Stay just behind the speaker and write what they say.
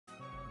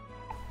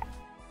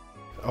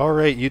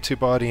Alright,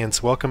 YouTube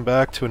audience, welcome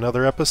back to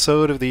another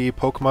episode of the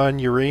Pokemon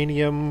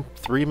Uranium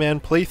 3-man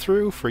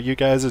playthrough. For you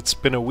guys, it's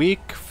been a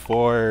week.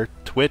 For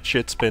Twitch,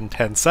 it's been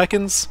 10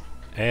 seconds.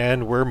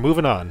 And we're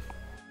moving on.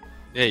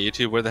 Yeah,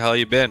 YouTube, where the hell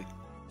you been?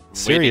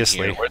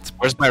 Seriously.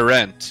 Where's my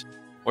rent?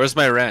 Where's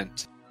my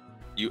rent?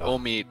 You owe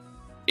me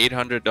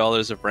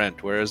 $800 of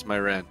rent. Where is my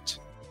rent?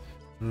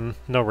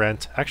 No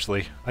rent.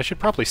 Actually, I should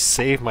probably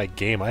save my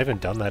game. I haven't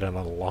done that in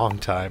a long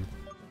time.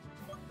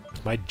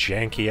 My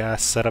janky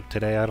ass setup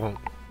today, I don't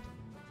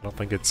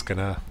think it's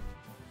gonna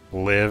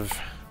live.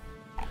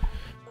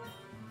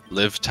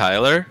 Liv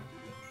Tyler?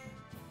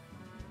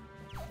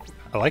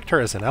 I liked her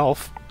as an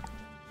elf.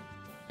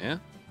 Yeah?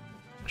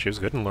 She was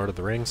good in Lord of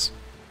the Rings.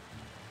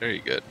 Very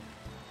good.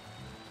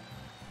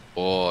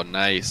 Oh,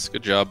 nice.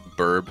 Good job,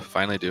 Burb.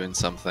 Finally doing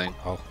something.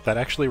 Oh, that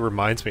actually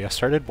reminds me, I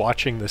started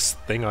watching this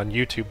thing on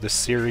YouTube, this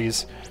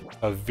series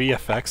of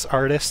VFX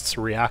artists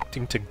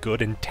reacting to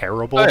good and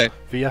terrible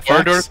VFX.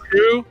 Corridor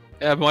Crew?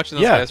 Yeah, I've been watching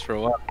those guys for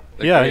a while.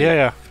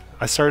 Yeah.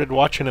 I started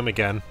watching them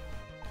again.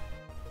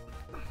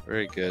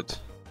 Very good.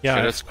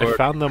 Yeah, I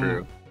found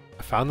them.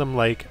 I found them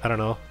like, I don't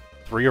know,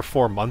 3 or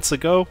 4 months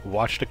ago.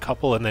 Watched a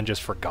couple and then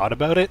just forgot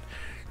about it.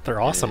 They're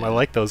awesome. Yeah. I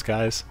like those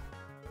guys.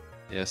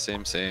 Yeah,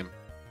 same.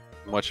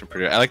 I'm watching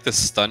pretty. I like the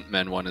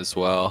Stuntmen one as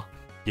well.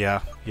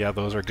 Yeah,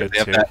 those are good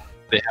They too.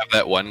 have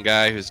that one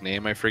guy whose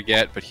name I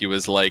forget, but he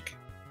was like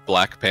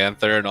Black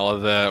Panther in all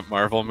of the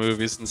Marvel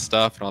movies and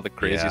stuff, and all the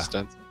crazy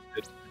stunts.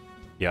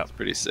 Yeah, it's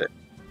pretty sick.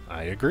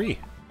 I agree.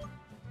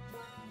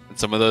 And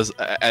some of those,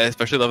 I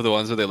especially love the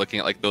ones where they're looking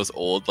at like those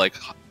old like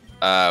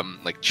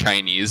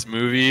Chinese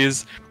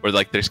movies where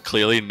like there's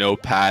clearly no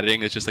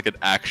padding. It's just like an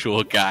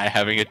actual guy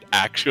having an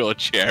actual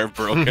chair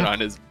broken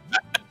on his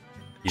back.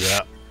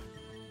 Yeah,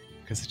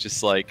 because it's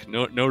just like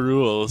no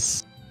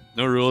rules,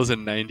 no rules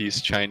in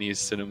 '90s Chinese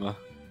cinema.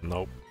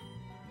 Nope.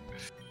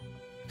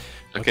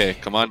 Okay,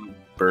 come on,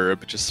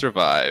 Burb, just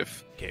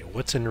survive. Okay,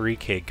 what's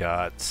Enrique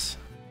got?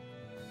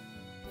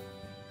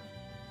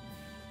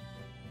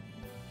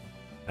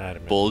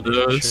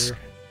 Bulldoze.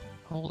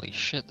 Holy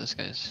shit, this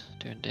guy's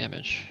doing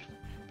damage.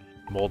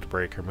 Mold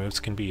Breaker moves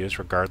can be used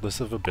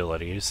regardless of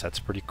abilities. That's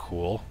pretty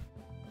cool.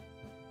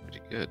 Pretty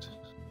good.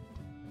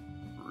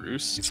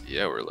 Roost?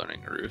 Yeah, we're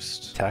learning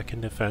Roost. Attack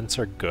and defense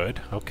are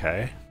good.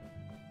 Okay.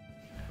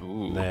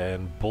 Ooh.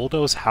 Then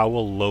Bulldoze,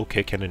 Howl, Low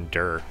Kick, and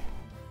Endure.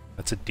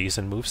 That's a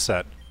decent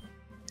moveset.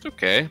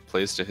 Okay,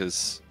 plays to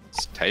his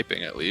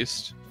typing at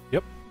least.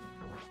 Yep.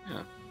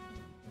 Yeah.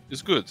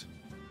 It's good.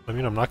 I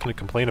mean, I'm not going to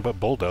complain about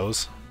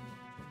Bulldoze.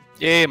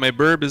 Yay, my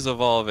Burb is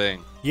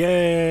evolving.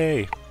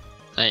 Yay!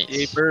 Nice.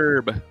 Yay,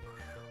 Burb.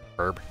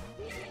 Burb.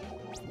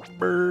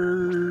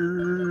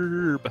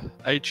 Burb.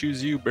 I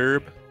choose you,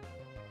 Burb.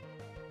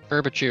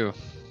 Burbachu.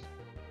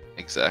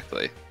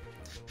 Exactly.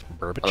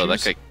 Burbachu. Although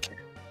that guy,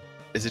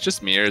 is it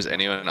just me or is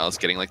anyone else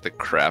getting like the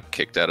crap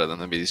kicked out of them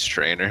to be these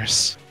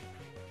trainers?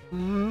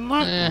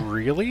 Not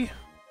really.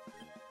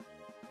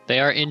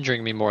 They are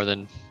injuring me more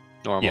than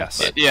normal.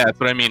 Yes. But Yeah, that's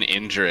what I mean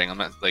injuring. I'm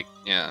not like,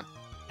 yeah.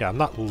 Yeah, I'm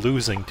not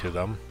losing to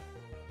them.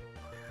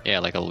 yeah,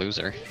 like a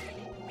loser.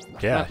 I'm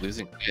Yeah. not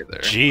losing either.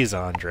 Jeez,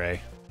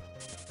 Andre.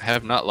 I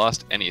have not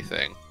lost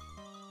anything.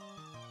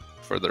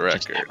 For the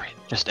record.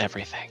 Just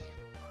everything.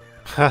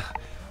 Huh.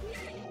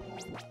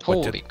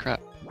 Holy crap.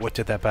 What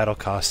did that battle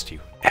cost you?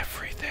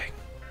 Everything.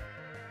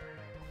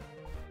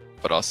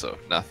 But also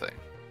nothing.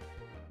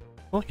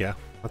 Well, yeah,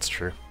 that's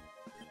true.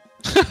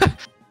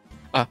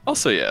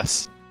 Also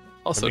yes.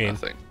 Also I mean,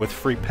 nothing. with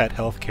free pet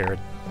healthcare, it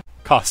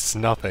costs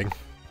nothing.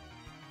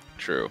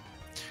 True.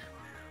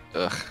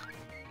 Ugh.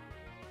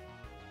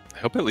 I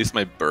hope at least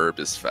my Burb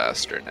is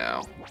faster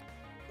now.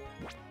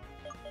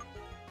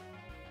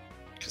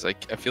 Because I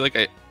feel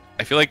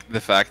like the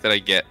fact that I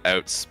get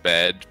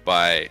outsped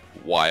by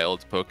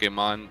wild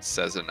Pokemon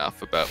says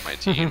enough about my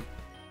team.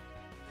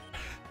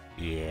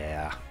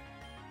 Yeah.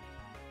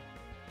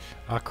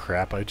 Oh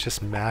crap, I'm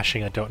just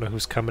mashing. I don't know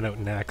who's coming out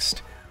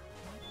next.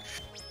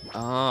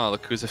 Oh,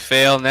 look who's a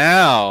fail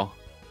now.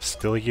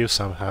 Still you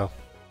somehow.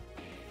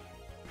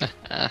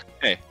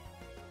 Hey.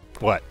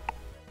 What?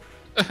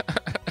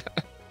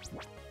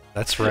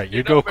 That's right,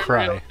 you go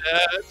cry.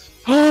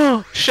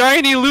 Oh,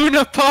 shiny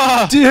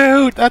Lunapa!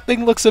 Dude, that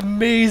thing looks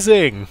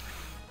amazing!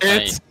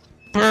 It's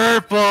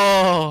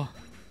purple!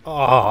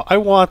 Oh, I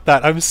want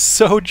that. I'm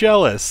so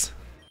jealous.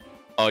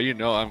 Oh, you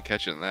know I'm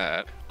catching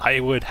that. I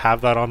would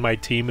have that on my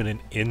team in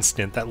an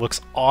instant. That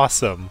looks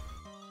awesome.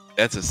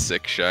 That's a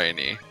sick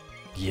shiny.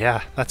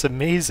 Yeah, that's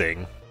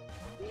amazing.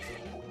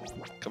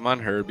 Come on,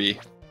 Herbie.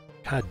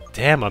 God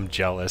damn, I'm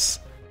jealous.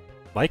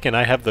 Mike and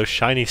I have those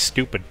shiny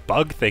stupid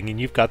bug thing,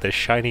 and you've got this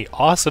shiny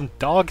awesome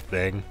dog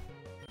thing.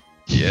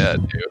 Yeah,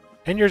 dude.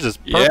 And yours is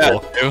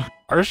purple. Yeah, dude.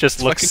 Ours just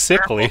It's looks fucking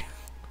sickly.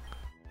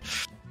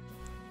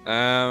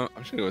 I'm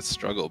just gonna go with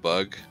Struggle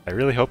Bug. I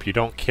really hope you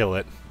don't kill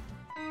it.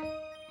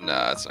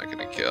 Nah, it's not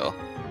gonna kill.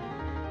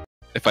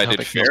 If I did hope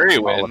it kills Fairy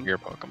all of Wind, your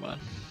Pokemon.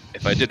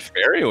 if I did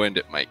Fairy Wind,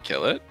 it might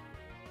kill it.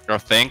 Oh,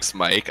 thanks,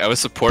 Mike. I was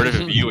supportive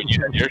of you when you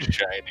had your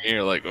shiny.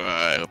 You're like, oh,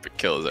 I hope it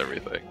kills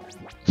everything.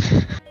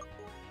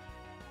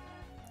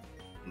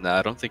 No,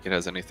 I don't think it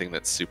has anything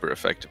that's super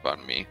effective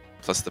on me.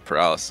 Plus the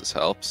paralysis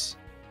helps.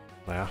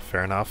 Yeah,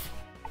 fair enough.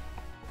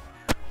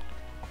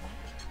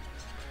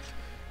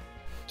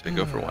 Do I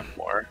go for one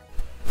more?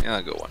 Yeah,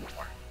 I'll go one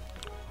more.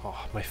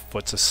 Oh, my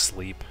foot's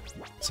asleep.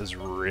 This is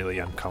really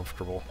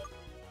uncomfortable.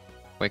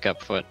 Wake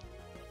up, foot.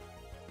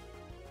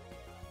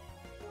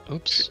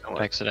 Oops, You know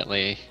what?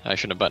 accidentally. I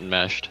should have button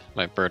mashed.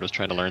 My bird was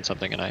trying to learn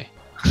something and I...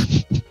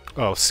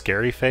 Oh,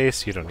 scary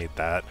face? You don't need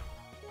that.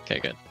 Okay,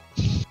 good.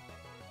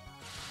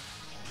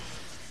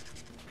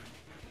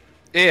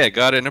 Hey, I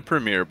got in a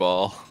premiere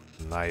ball.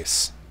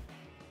 Nice.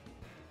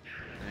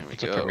 There we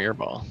It's go. a premier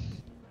ball.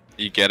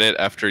 You get it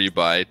after you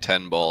buy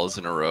 10 balls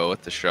in a row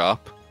at the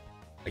shop.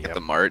 Like Yep. at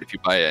the mart, if you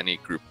buy any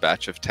group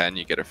batch of 10,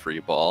 you get a free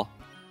ball.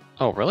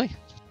 Oh, really?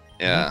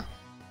 Yeah.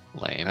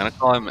 Lame. I'm gonna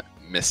call him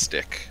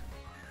Mystic.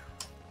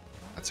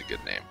 That's a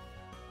good name.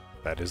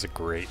 That is a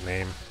great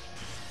name.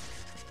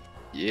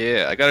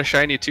 Yeah, I got a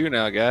shiny too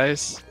now,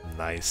 guys.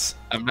 Nice.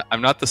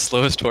 I'm not the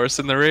slowest horse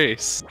in the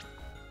race.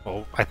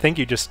 Well, I think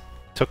you just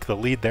took the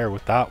lead there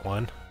with that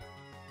one.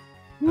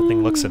 That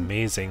thing looks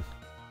amazing.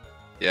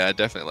 Yeah, I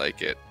definitely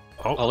like it.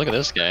 Oh, look at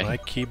this guy. My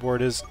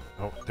keyboard is...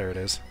 Oh, there it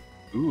is.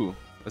 Ooh,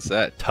 what's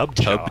that?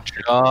 Tubjaw.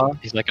 Tubjaw.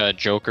 He's like a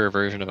Joker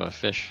version of a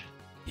fish.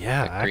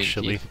 Yeah, Like green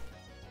actually. teeth.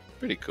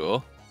 Pretty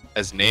cool.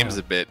 His name's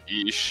Yeah. a bit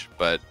ish,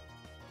 but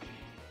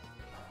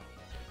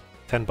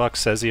 $10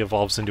 says he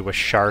evolves into a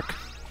shark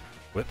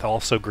with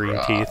also green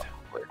teeth.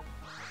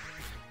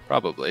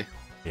 probably.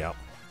 Yep.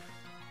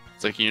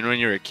 It's like, you know when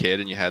you were a kid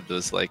and you had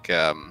those like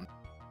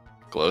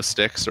glow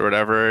sticks or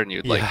whatever, and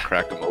you'd like Yeah.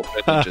 crack them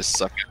open and just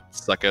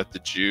suck out the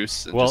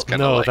juice and Well, just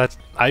kind of no, like... that's...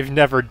 I've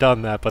never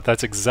done that, but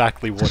that's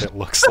exactly what it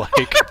looks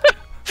like.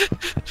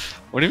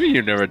 What do you mean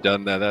you've never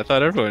done that? I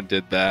thought everyone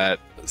did that.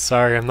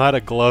 Sorry, I'm not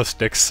a glow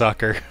stick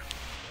sucker.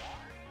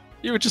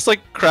 You would just like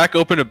crack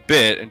open a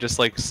bit and just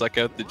like suck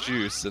out the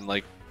juice and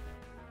like,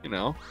 you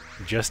know.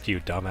 Just you,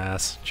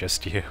 dumbass.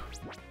 Just you.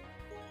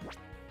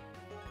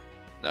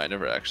 No, I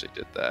never actually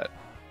did that.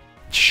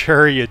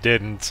 Sure you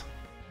didn't.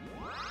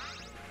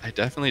 I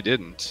definitely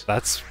didn't.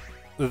 That's...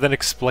 Then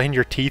explain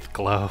your teeth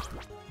glow.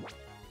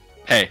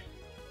 Hey,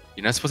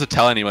 you're not supposed to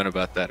tell anyone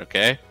about that,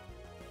 okay?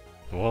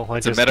 Well, I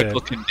It's a just medical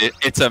did.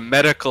 It's a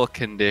medical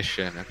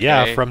condition. Okay?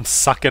 Yeah, from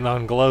sucking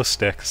on glow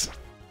sticks.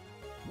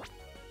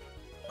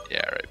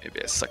 Yeah, right.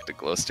 Maybe I sucked a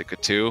glow stick or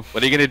two.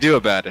 What are you gonna do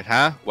about it,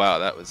 huh? Wow,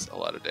 that was a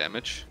lot of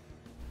damage.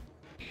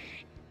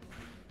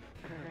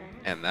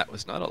 And that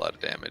was not a lot of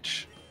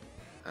damage.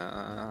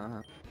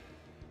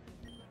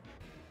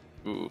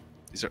 Ooh,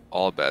 these are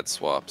all bad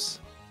swaps.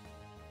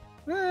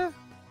 Eh.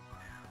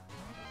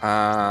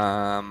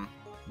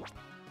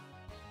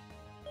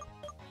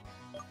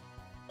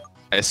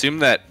 I assume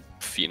that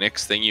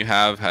Phoenix thing you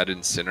have had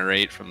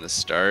Incinerate from the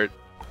start.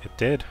 It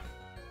did.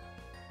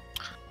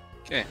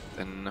 Okay,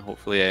 then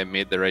hopefully I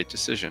made the right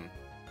decision.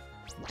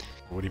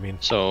 What do you mean?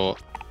 So,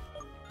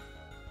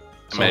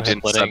 I mean, I didn't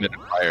splitting- summon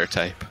a fire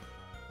type.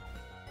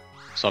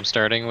 so I'm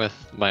starting with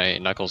my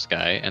Knuckles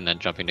guy and then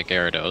jumping to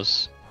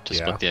Gyarados to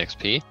Yeah. split the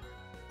XP.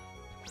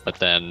 But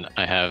then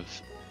I have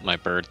my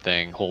bird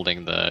thing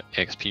holding the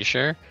XP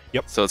share.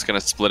 So it's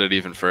gonna split it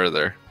even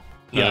further.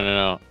 No, Yeah.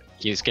 no.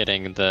 He's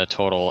getting the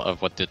total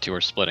of what the two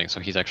are splitting, so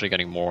he's actually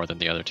getting more than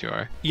the other two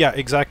are. Yeah,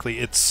 exactly.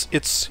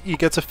 He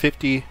gets a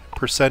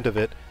 50% of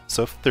it.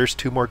 So if there's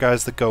two more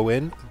guys that go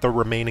in, the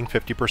remaining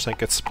 50%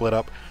 gets split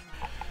up.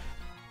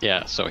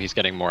 Yeah, so he's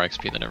getting more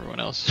XP than everyone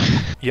else.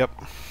 Yep.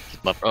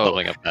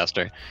 Leveling up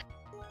faster.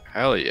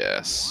 Hell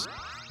yes.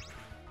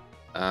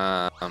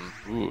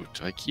 Ooh,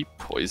 do I keep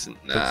poison?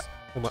 Nah.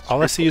 Hold on,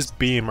 all I see is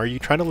beam. Are you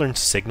trying to learn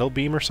signal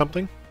beam or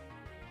something?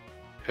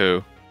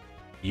 Who?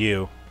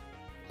 You.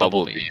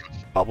 Bubble Beam. beam.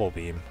 Bubble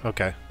beam.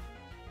 Okay.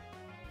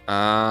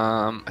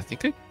 I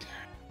think I.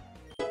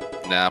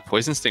 Nah,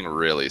 poison sting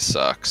really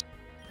sucks.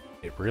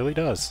 It really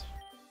does.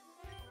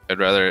 I'd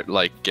rather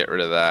like get rid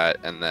of that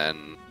and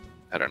then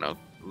I don't know,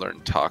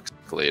 learn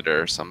toxic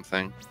later or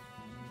something.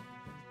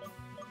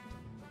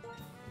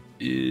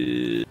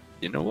 You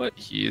know what?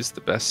 He is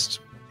the best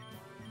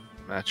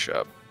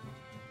matchup.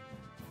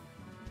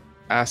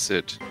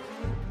 Acid.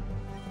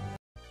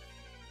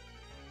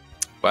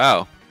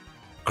 Wow.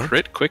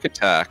 Crit quick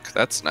attack.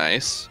 That's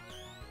nice.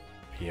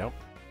 Yep.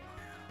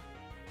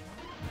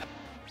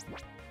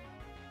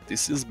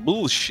 This is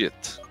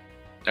bullshit.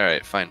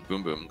 Alright, fine.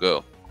 Boom boom,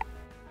 go.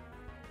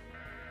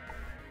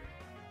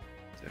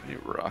 Do I have any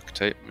rock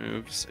type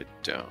moves? I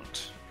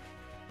don't.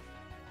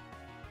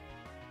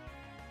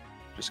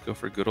 Just go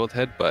for good old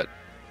headbutt.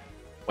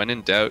 When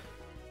in doubt,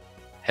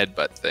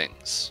 headbutt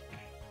things.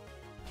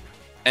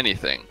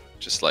 Anything.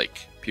 Just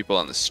like people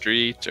on the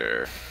street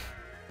or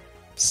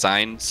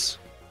signs.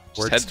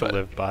 Just Words to headbutt.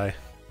 live by.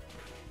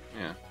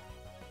 Yeah.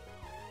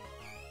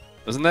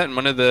 Wasn't that in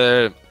one of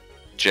the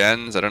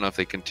gens? I don't know if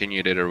they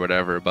continued it or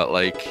whatever, but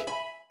like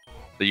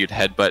that you'd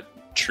headbutt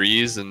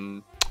trees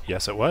and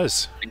Yes, it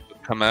was. things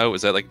would come out.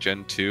 Was that like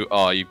Gen 2?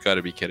 Oh, you've got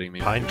to be kidding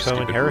me. Pinecone and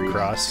Stupid move.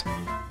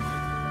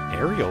 Heracross.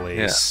 Aerial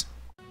Ace.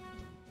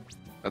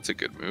 That's a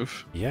good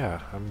move.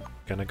 Yeah, I'm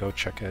gonna go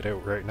check it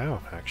out right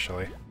now,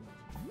 actually.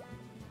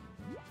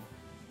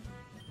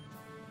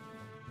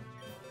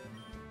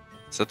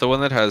 Is that the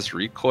one that has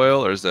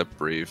recoil, or is that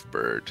Brave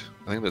Bird?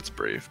 I think that's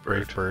Brave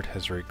Bird. Brave Bird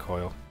has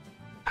recoil.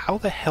 How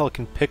the hell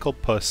can Pickle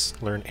Puss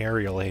learn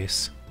Aerial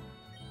Ace?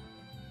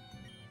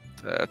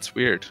 That's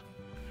weird.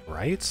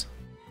 Right?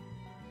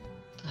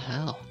 What the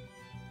hell?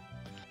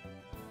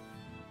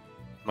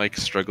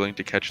 Mike's struggling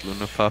to catch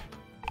Luna Pup.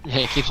 Yeah,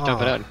 he keeps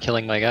jumping out and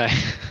killing my guy.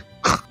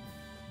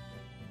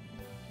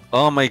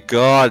 Oh my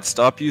god,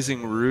 stop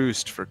using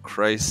Roost for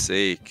Christ's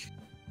sake.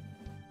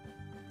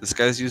 This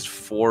guy's used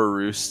 4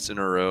 Roosts in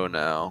a row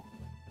now.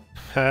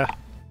 Heh.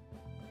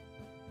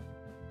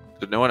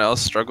 Did no one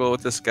else struggle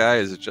with this guy?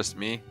 Is it just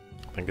me?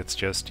 I think it's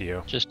just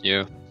you. Just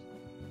you.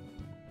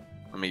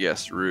 Let me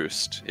guess,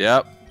 Roost.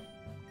 Yep.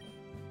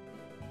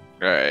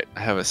 Alright, I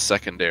have a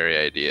secondary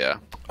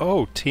idea.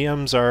 Oh,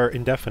 TMs are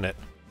indefinite.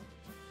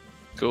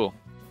 Cool.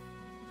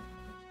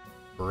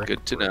 Brick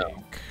Good to know.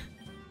 break.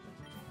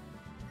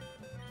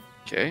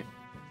 Okay.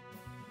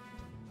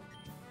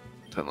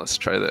 Then let's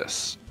try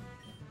this.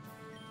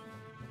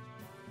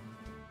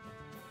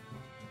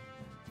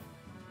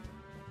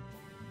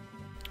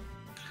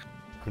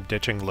 I'm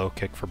ditching low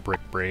kick for brick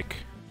break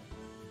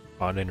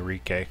on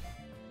Enrique.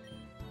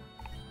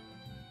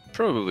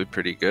 Probably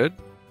pretty good.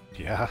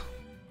 Yeah.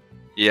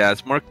 Yeah,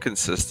 it's more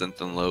consistent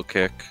than low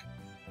kick.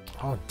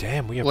 Oh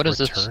damn, we have What is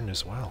this? return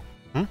as well.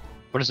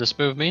 What does this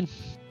move mean?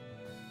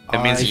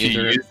 It means if you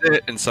either- use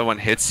it and someone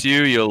hits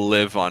you, you'll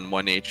live on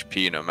 1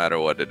 HP no matter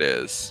what it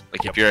is.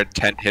 Like Yep. if you're at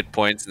 10 hit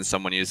points and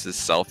someone uses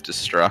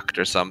self-destruct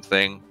or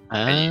something,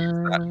 and you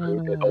use that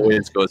move, it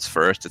always goes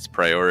first, it's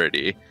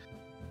priority.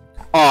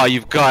 Oh,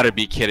 you've got to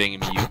be kidding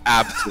me, you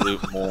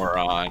absolute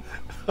moron.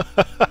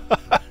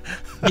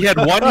 He had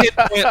 1 hit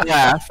point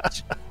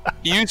left,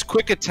 he used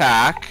quick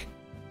attack,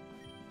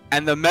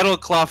 and the metal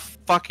claw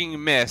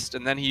fucking missed,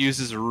 and then he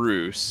uses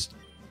roost.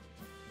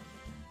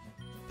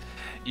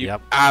 You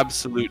Yep.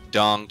 absolute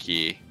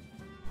donkey.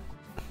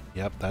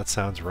 Yep, that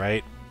sounds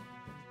right.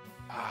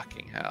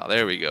 Fucking hell.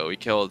 There we go. We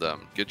killed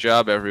him. Good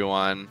job,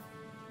 everyone.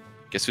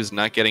 Guess who's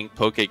not getting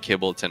Poke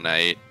Kibble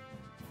tonight?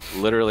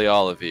 Literally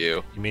all of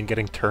you. You mean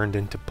getting turned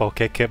into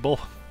Poke Kibble?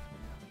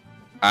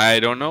 I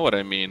don't know what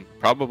I mean.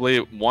 Probably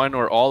one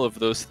or all of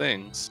those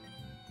things.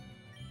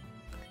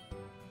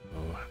 Oh,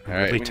 I'm Alright, we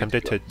really need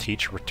tempted to to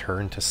teach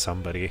return to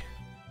somebody.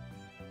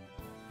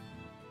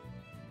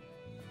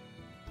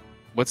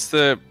 What's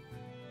the...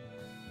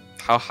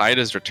 How high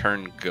does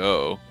return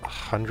go?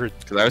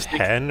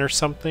 110 or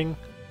something?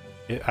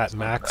 At not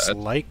max bad.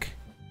 like?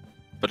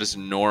 But it's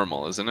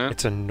normal, isn't it?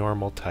 It's a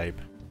normal type.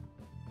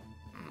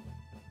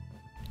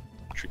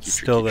 Tricky,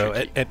 Still tricky, though,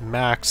 tricky. at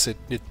max it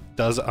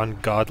does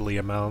ungodly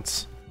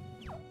amounts.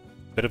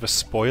 Bit of a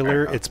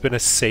spoiler, it's been a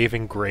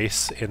saving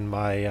grace in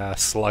my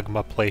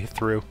Slugma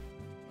playthrough.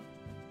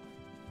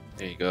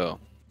 There you go.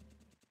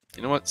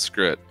 You know what?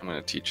 Screw it. I'm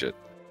gonna teach it.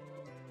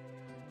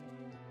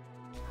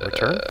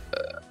 Return?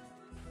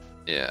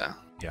 Yeah.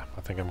 Yeah,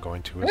 I think I'm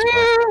going to as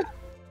well.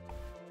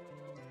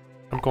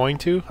 I'm going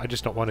to, I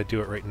just don't want to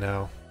do it right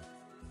now.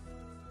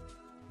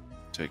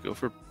 Do I go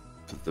for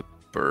the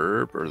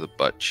burb or the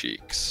butt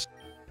cheeks?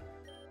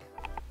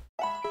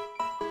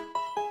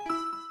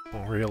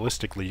 Well,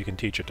 realistically, you can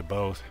teach it to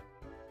both.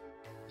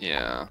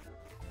 Yeah.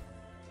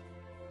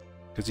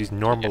 Because he's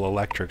normal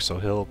electric, so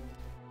he'll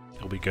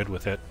be good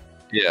with it.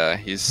 Yeah,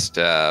 he's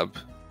stab.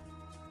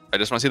 I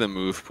just want to see the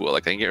move pool.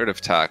 Like, I can get rid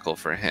of tackle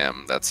for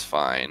him. That's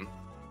fine.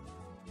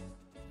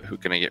 Who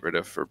can I get rid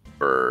of for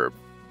burb?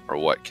 Or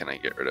what can I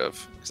get rid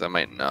of? Because I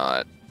might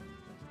not.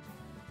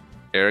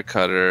 Air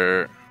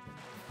cutter.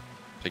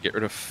 To get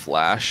rid of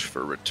flash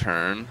for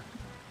return.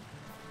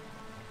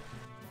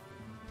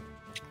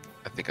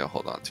 I think I'll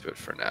hold on to it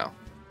for now.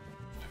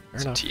 Fair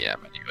It's enough. TM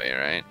anyway,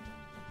 right?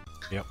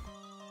 Yep.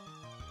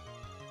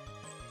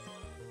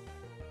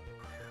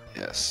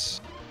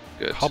 Yes.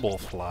 Good.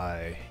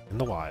 Hubblefly in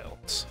the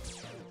wilds.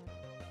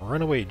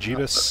 Runaway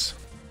Jeebus.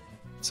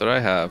 That's what I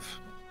have.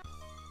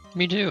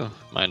 Me too.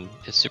 Mine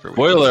is super weak.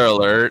 Spoiler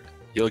alert!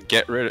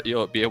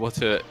 You'll be able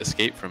to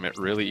escape from it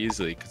really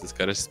easily because it's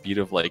got a speed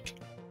of like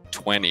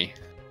 20.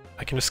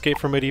 I can escape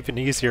from it even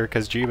easier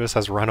because Jeebus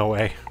has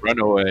Runaway.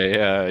 Runaway,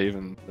 yeah,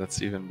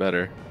 that's even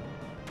better.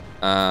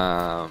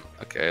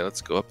 Okay,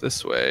 let's go up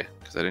this way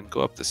because I didn't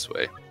go up this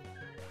way.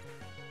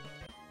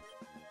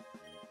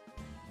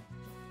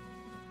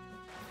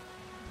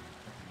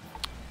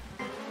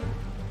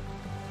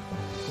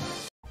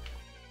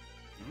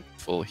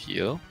 Full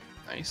heal.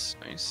 Nice,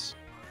 nice.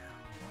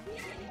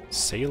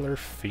 Sailor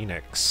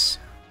Phoenix.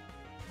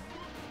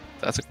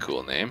 That's a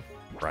cool name.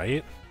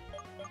 Right?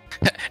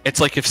 It's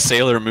like if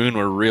Sailor Moon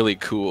were really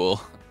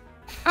cool.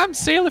 I'm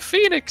Sailor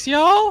Phoenix,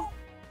 y'all!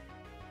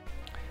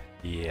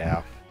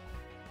 Yeah.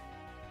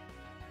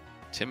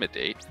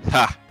 Intimidate?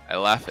 Ha! I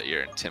laugh at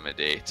your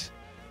intimidate.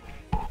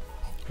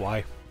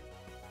 Why?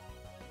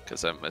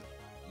 Because I'm a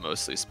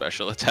mostly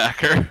special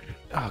attacker.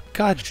 Oh,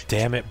 god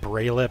damn it,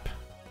 Braylip.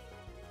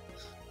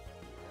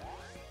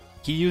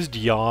 He used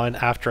yawn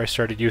after I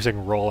started using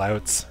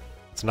rollouts,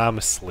 so now I'm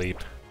asleep.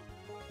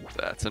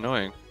 That's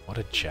annoying. What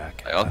a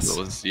jackass. I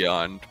also was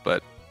yawned,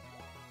 but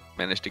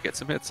managed to get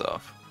some hits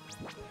off.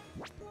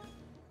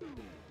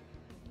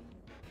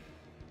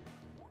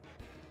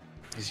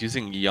 He's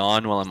using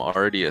yawn while I'm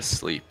already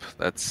asleep.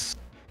 That's...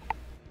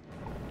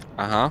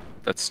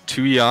 That's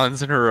 2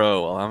 yawns in a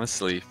row while I'm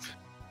asleep.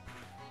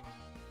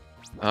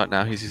 Oh,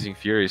 now he's using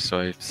Fury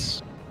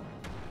Swipes.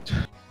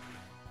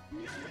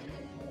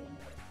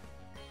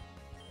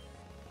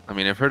 I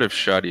mean, I've heard of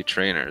shoddy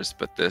trainers,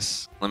 but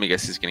this... Let me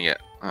guess he's gonna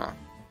get... Oh.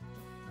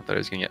 I thought he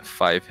was gonna get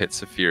 5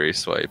 hits of Fury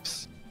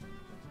Swipes.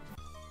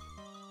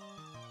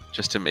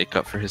 Just to make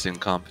up for his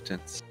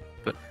incompetence.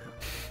 But...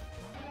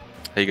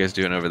 How you guys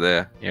doing over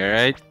there? You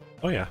alright?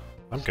 Oh yeah,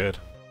 I'm good.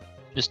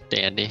 Just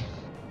dandy.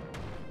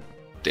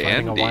 Finding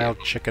a Dandy. wild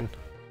chicken.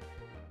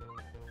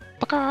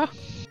 Baka.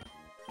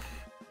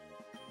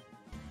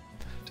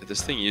 Did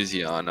this thing use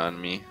yawn on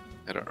me?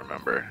 I don't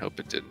remember. Hope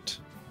it didn't.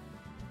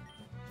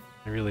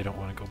 I really don't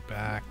want to go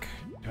back.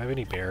 Do I have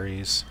any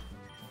berries?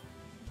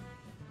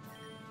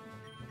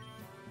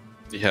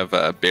 You have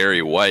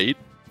berry white.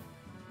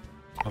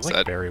 I Is like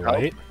that berry help?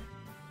 white.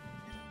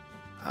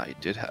 I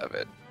did have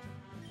it.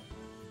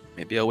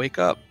 Maybe I'll wake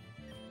up.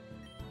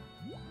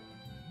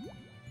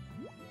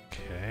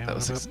 Okay. That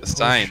was what about a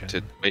sign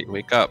potion? to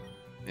wake up.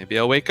 Maybe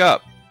I'll wake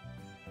up.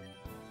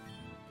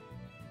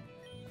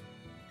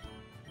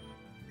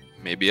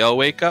 Maybe I'll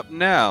wake up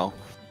now.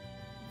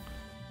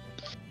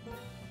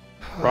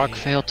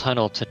 Rochfale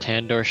Tunnel to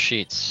Tandor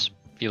Sheets,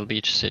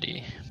 Bealbeach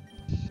City.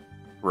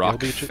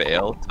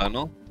 Rochfale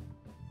Tunnel?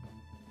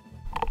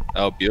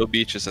 Oh,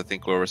 Bealbeach is I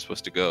think where we're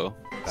supposed to go.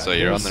 So That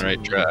you're on is. the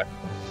right track.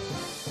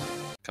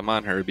 Come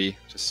on, Herbie.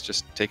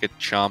 Just take a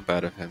chomp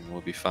out of him.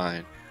 We'll be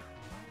fine.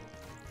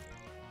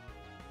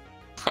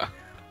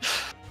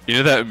 You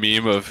know that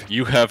meme of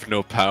 "you have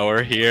no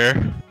power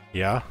here"?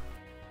 Yeah.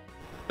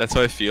 That's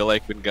how I feel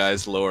like when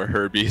guys lower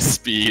Herbie's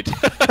speed.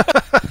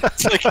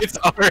 It's like it's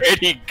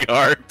already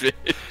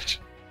garbage.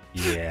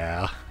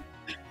 Yeah.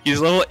 He's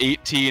level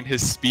 18,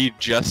 his speed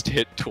just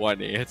hit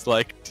 20. It's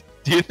like,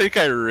 do you think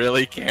I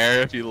really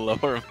care if you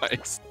lower my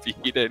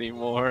speed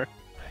anymore?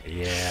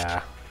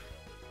 Yeah.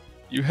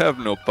 You have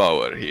no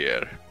power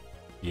here.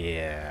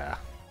 Yeah.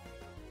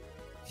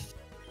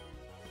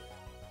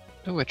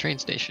 Oh, a train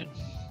station.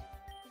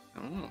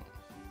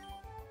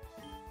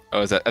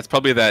 Oh, is that's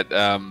probably that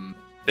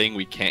thing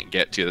we can't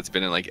get to that's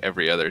been in like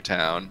every other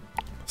town.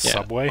 Yeah.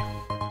 Subway?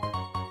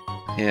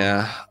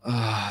 Yeah.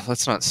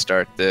 Let's not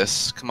start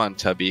this. Come on,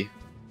 Tubby.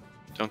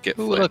 Don't get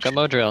Ooh, look, flinched. a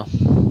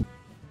Modrill.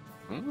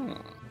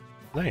 Mm.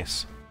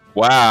 Nice.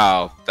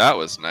 Wow, that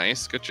was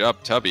nice. Good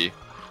job, Tubby.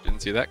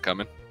 Didn't see that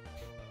coming.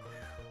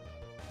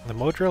 The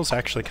Modrill's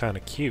actually kind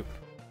of cute.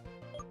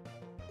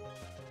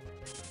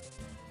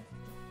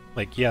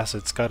 Like, yes,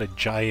 it's got a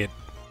giant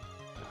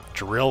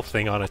drill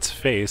thing on its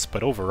face,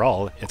 but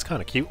overall, it's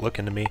kind of cute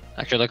looking to me.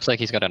 Actually, looks like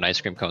he's got an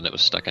ice cream cone that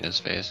was stuck in his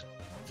face.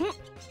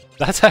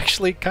 That's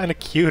actually kind of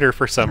cuter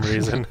for some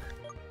reason.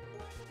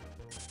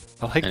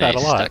 I like And that a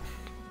he's lot. stuck-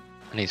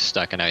 And he's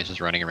stuck, and now he's just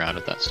running around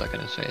with that stuck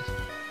in his face.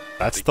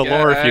 That's The the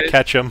lore if you guy-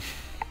 catch him.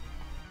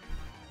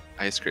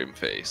 Ice cream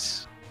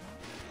face.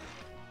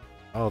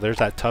 Oh, there's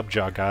that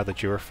Tubjaw guy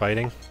that you were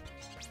fighting.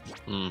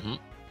 Mm-hmm.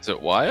 Is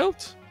it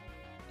wild?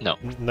 No.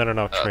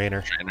 No,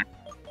 trainer. Trainer.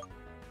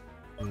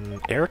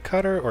 Air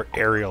Cutter or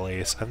Aerial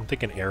Ace? I'm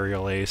thinking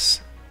Aerial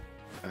Ace.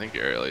 I think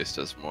Aerial Ace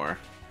does more.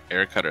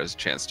 Air Cutter has a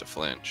chance to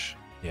flinch.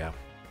 Yeah.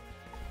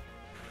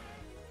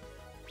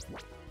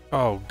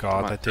 Oh god,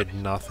 Come on, that did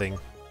nothing.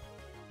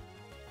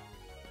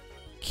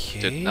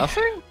 Did Okay.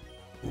 nothing?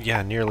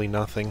 Yeah, nearly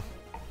nothing.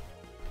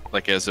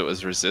 Like as it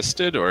was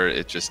resisted, or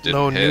it just didn't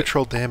No hit?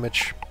 neutral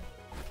damage.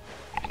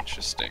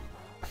 Interesting.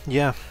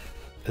 Yeah.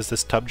 Is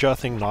this Tubjaw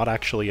thing not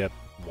actually a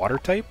water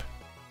type?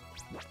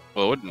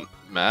 Well, it wouldn't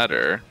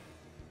matter.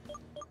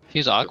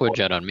 He's Aqua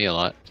Jet on me a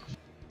lot.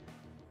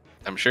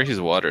 I'm sure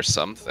he's water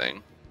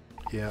something.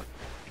 Yeah.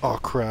 Oh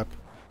crap.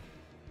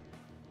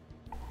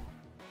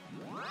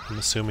 I'm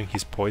assuming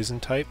he's poison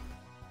type.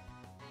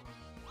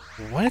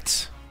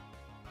 What?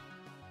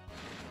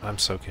 I'm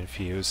so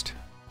confused.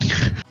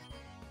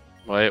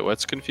 Wait,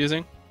 what's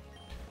confusing?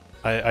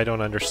 I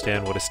don't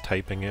understand what his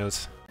typing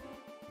is.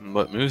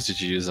 What moves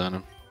did you use on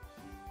him?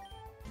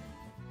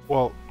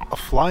 Well, a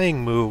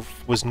flying move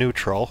was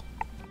neutral,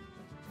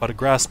 but a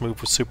grass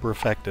move was super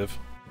effective.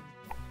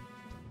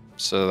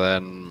 So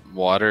then,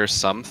 water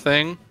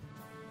something?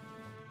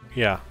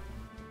 Yeah.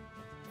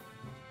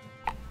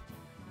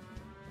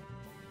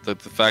 The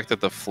fact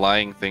that the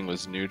flying thing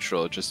was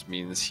neutral just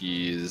means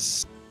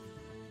he's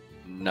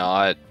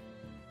not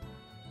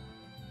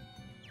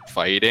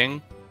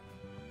fighting.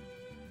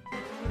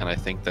 And I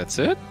think that's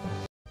it?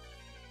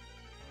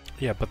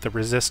 Yeah, but the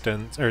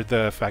resistance, or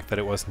the fact that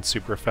it wasn't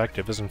super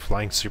effective, isn't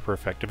flying super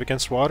effective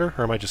against water?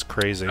 Or am I just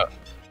crazy?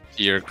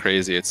 You're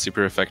crazy. It's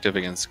super effective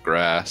against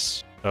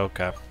grass.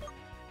 Okay.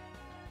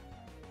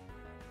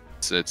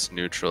 So it's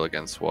neutral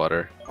against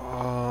water.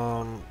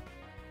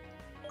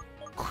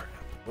 Crap,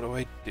 what do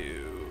I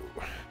do?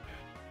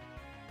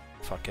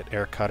 fuck it,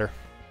 air cutter.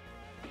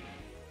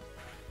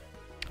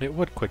 It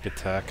would quick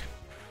attack.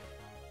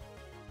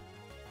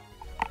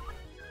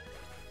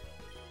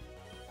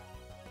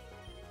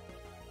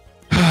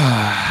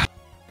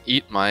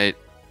 Eat my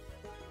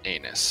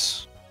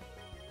anus.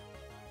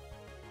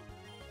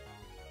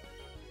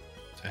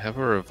 Do I have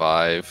a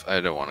revive? I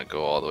don't want to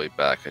go all the way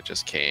back. I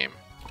just came.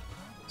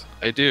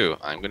 I do.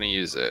 I'm going to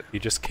use it. You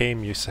just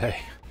came, you say.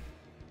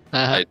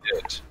 I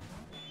did.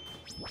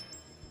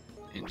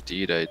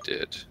 Indeed I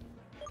did.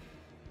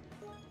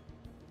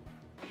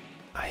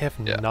 I have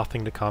Yeah.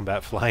 nothing to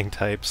combat flying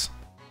types.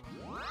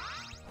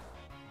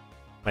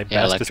 My Yeah, best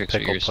is electrics are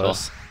Pickle useful.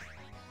 Puss.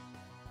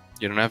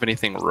 You don't have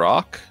anything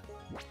rock?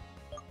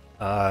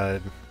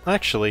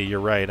 Actually,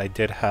 you're right. I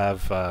did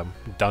have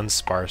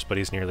Dunsparce, but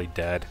he's nearly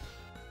dead.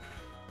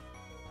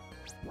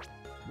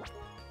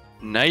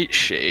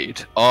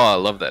 Nightshade. Oh, I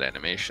love that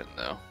animation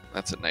though.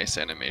 That's a nice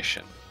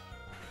animation.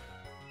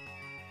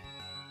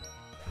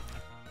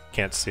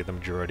 Can't see the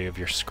majority of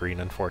your screen,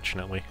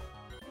 unfortunately.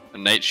 A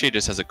Nightshade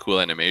just has a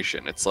cool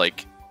animation. It's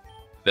like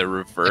the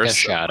Like reverse a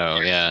shadow, of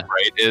what your yeah.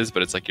 sprite is,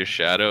 but it's like your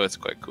shadow. It's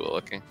quite cool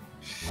looking.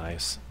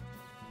 Nice.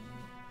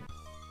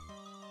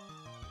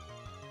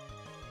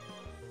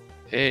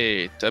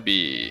 Hey,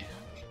 Tubby.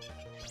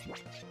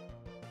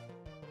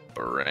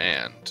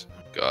 Brand.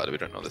 Oh God, we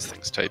don't know this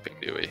thing's typing,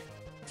 do we?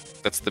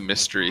 That's the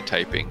mystery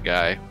typing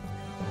guy.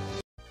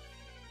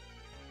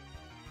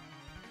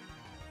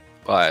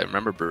 Well, I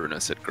remember Bruno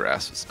said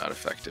grass was not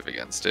effective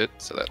against it,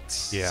 so that's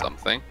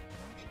something.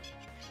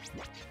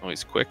 Oh,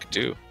 he's quick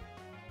too.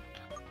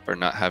 For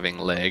not having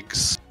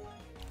legs.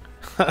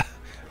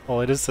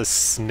 Well, it is a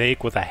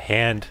snake with a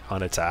hand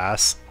on its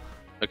ass.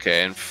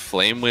 Okay, and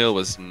Flame Wheel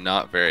was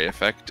not very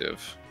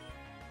effective.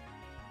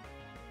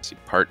 Is he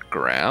part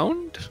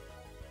ground?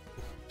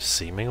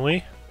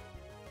 Seemingly.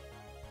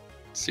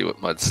 See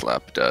what Mud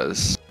Slap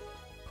does.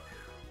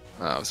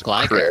 Oh, it was a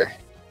Gligar. crit.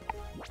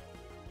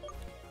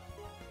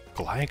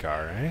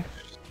 Gligar, eh?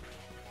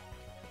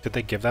 Did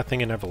they give that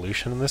thing an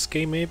evolution in this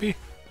game, maybe?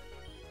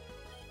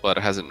 Well, it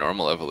has a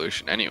normal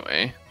evolution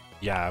anyway.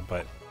 Yeah,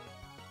 but...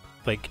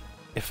 like,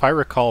 if I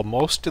recall,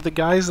 most of the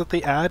guys that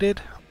they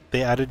added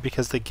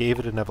because they gave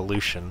it an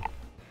evolution.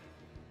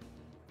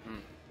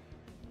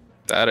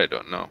 That I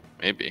don't know.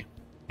 Maybe.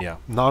 Yeah,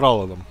 not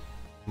all of them.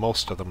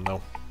 Most of them,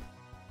 though.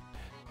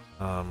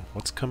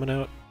 What's coming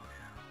out?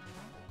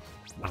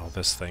 Oh,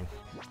 this thing.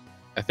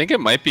 I think it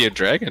might be a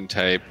dragon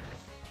type.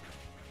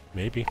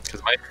 Maybe.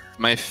 Because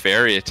my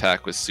fairy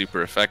attack was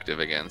super effective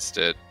against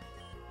it.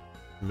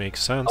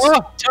 Makes sense.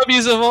 Oh!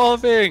 Tubby's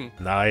evolving!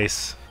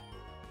 Nice.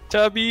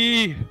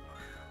 Tubby!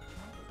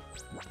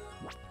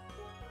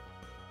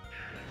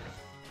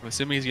 I'm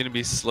assuming he's gonna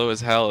be slow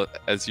as hell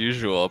as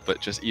usual, but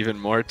just even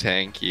more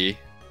tanky.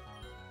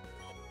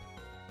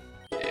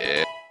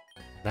 Yeah.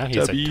 Now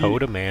he's Tubby. a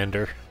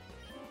Totemander.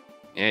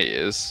 Yeah, he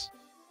is.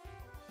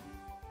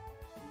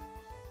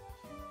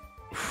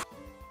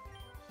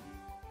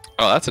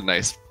 Oh, that's a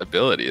nice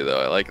ability,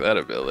 though. I like that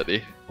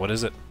ability. What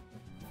is it?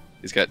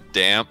 He's got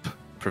Damp,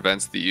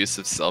 prevents the use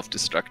of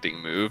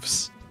self-destructing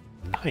moves,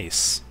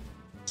 Nice.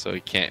 so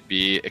he can't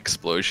be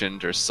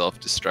explosioned or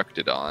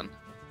self-destructed on.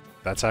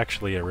 That's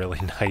actually a really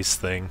nice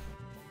thing.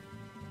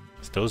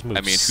 'Cause those moves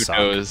I mean, who suck.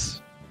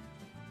 knows?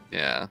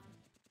 Yeah.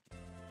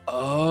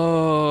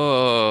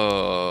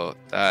 Oh,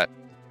 that.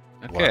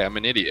 Okay, What? I'm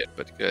an idiot,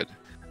 but good.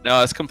 No,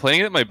 I was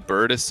complaining that my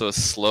bird is so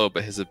slow,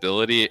 but his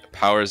ability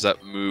powers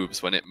up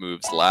moves when it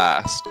moves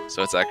last.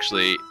 So it's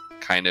actually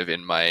kind of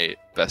in my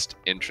best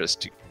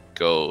interest to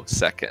go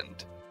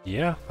second.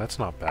 Yeah, that's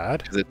not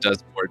bad. Because it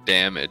does more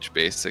damage,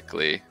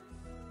 basically.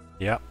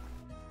 Yeah.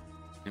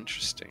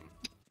 Interesting.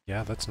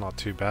 Yeah, that's not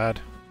too bad.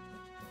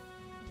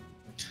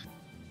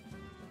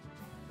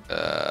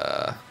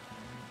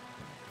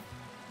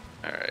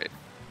 Alright.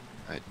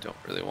 I don't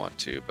really want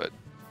to, but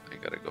I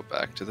gotta go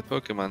back to the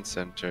Pokemon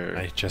Center.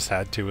 I just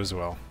had to as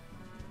well.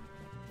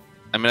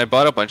 I mean, I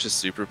bought a bunch of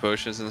super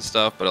potions and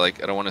stuff, but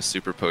like, I don't want to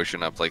super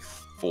potion up like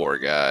 4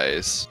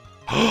 guys.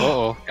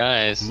 Oh,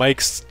 guys.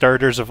 Mike's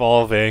starter's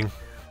evolving.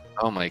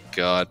 Oh my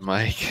god,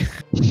 Mike.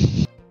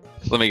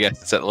 Let me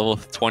guess, it's at level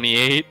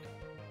 28?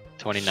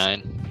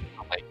 29.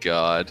 Oh my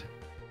god.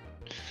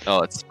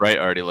 Oh, its sprite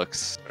already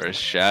looks, or its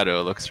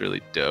shadow looks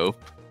really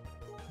dope.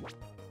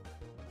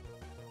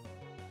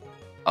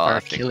 Oh,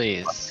 that thing is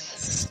Achilles.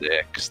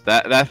 sick.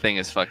 That thing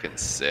is fucking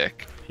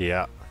sick.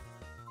 Yeah.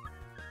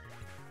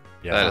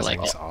 Yeah, That that is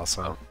thing's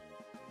awesome. awesome.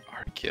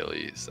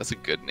 Achilles. That's a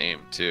good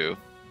name, too.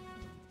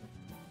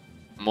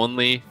 I'm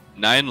only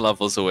 9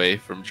 levels away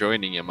from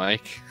joining you,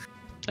 Mike.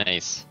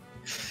 Nice.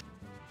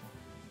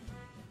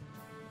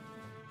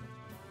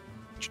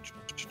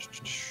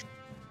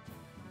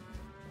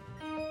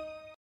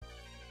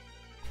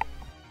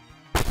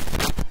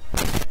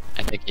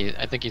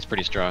 I think he's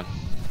pretty strong.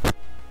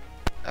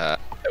 I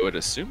would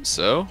assume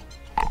so.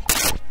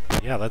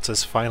 Yeah, that's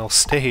his final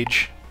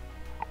stage.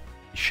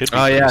 He should be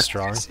Oh pretty yeah,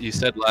 strong. you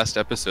said last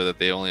episode that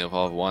they only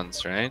evolve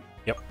once, right?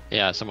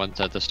 Yeah, someone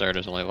said the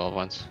starters only evolve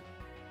once.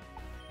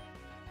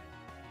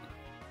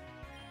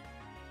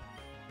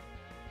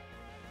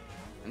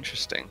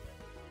 Interesting.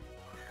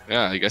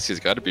 Yeah, I guess he's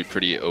got to be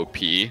pretty OP,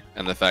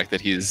 and the fact that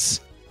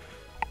he's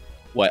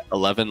what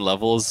 11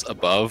 levels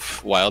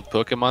above wild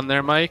Pokemon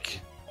there,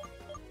 Mike.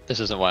 This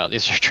isn't wild.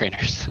 These are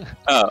trainers.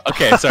 Oh,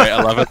 okay. Sorry,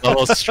 11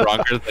 levels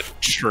stronger than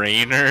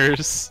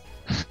trainers.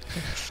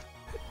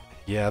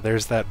 Yeah,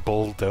 there's that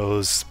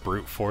bulldoze,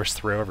 brute force,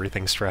 throw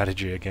everything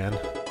strategy again.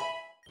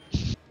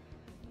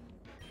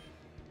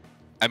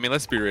 I mean,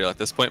 let's be real. At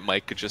this point,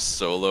 Mike could just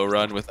solo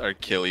run with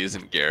Achilles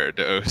and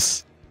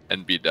Gyarados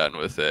and be done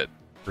with it.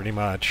 Pretty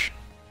much.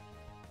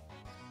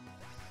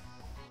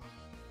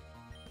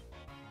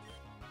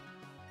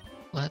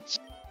 Let's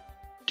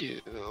do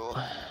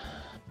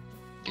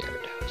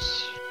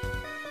Gyarados.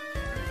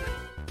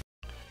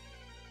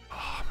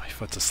 Oh, my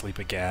foot's asleep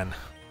again.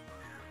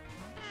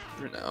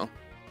 I don't know.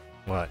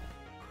 What?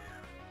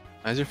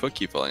 Why does your foot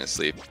keep falling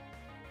asleep?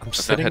 I'm I've not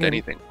sitting had in,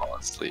 anything fall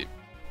asleep.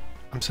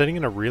 I'm sitting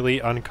in a really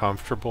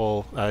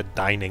uncomfortable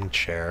dining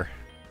chair.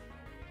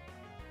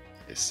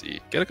 I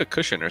see. Get like a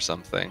cushion or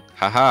something.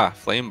 Haha,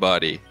 flame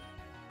body.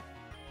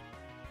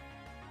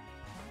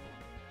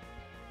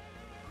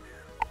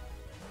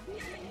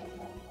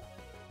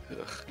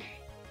 Ugh.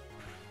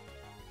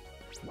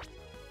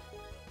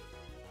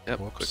 Yep,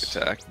 Whoops. quick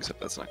attack, except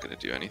that's not going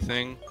to do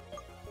anything.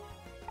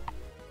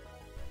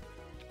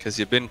 Because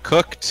you've been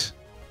cooked.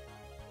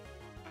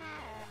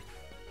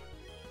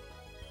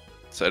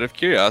 So out of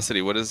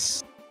curiosity, what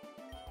is...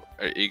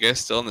 Are you guys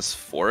still in this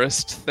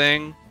forest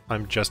thing?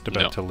 I'm just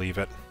about No. to leave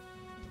it.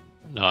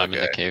 No, I'm in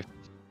the Okay. cave.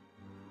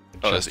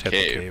 Oh, there's Just a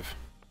hit the cave.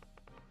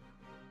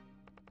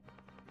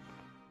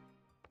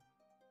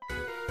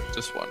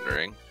 Just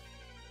wondering.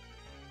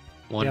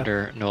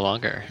 Wonder no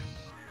longer.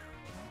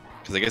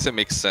 Because I guess it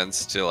makes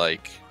sense to,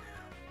 like,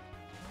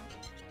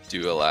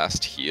 do a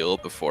last heal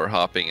before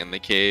hopping in the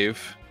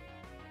cave.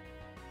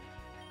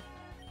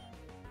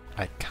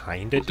 I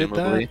kinda did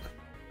Presumably. that,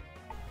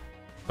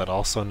 but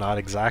also not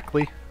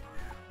exactly.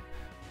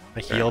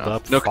 I Fair healed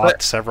enough. up, No, 'cause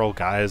fought several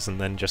guys, and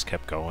then just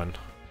kept going.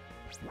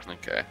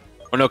 Okay.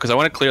 Well, no, because I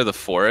want to clear the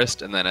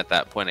forest, and then at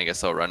that point, I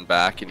guess I'll run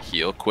back and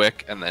heal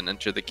quick, and then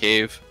enter the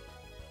cave.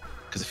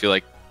 Because I feel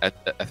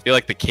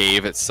like the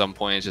cave at some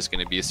point is just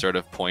going to be a sort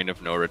of point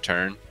of no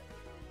return.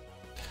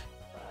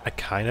 I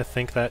kinda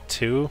think that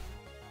too,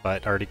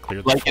 but already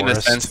cleared the Like in the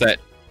forest. sense that,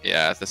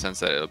 yeah, the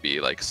sense that it'll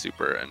be like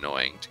super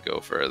annoying to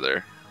go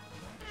further.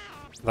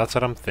 That's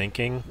what I'm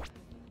thinking,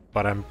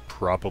 but I'm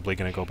probably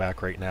gonna go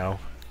back right now.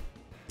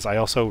 'Cause I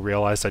also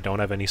realized I don't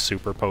have any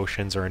super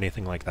potions or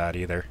anything like that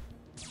either.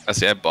 I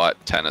see. I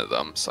bought 10 of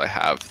them, so I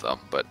have them,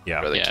 but Yeah.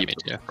 I'd rather Yeah, keep me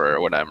them too.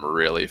 for when I'm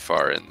really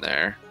far in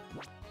there.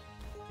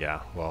 Yeah,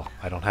 well,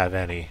 I don't have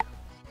any.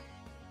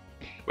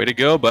 Way to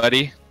go,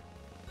 buddy.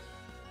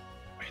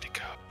 Way to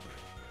go.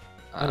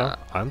 I know,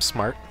 I'm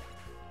smart.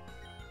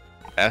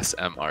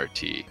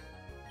 SMRT.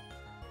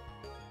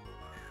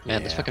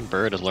 Man, this Yeah. fucking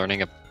bird is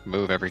learning a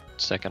move every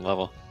second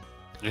level.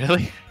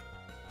 Really?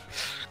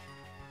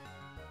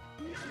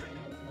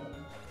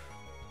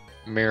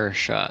 Mirror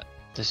shot.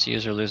 This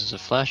user loses a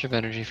flash of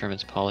energy from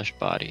its polished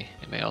body.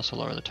 It may also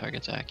lower the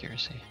target's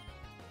accuracy.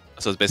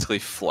 So it's basically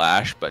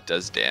flash, but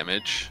does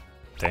damage.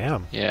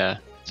 Damn. Yeah,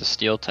 it's a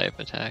steel type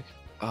attack.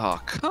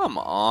 Oh, come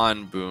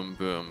on, Boom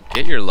Boom.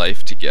 Get your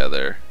life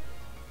together.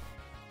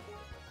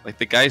 Like,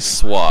 the guy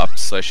swapped,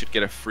 so I should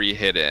get a free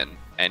hit in,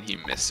 and he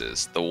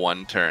misses. The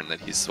one turn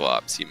that he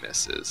swaps, he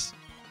misses.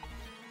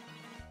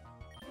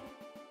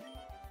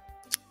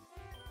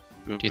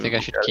 Boom, Do you think I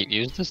Boom, should got keep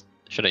use this?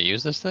 Should I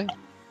use this thing?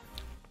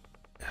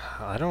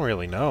 I don't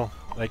really know.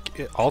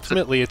 Like,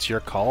 ultimately, it's your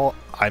call.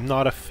 I'm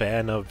not a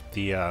fan of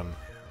the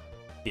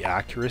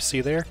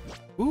accuracy there.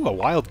 Ooh, a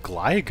wild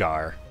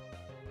Gligar.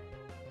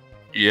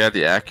 Yeah,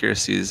 the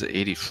accuracy is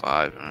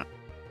 85.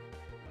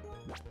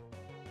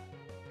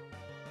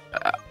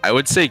 I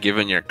would say,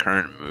 given your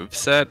current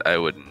moveset, I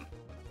wouldn't.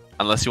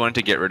 Unless you wanted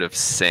to get rid of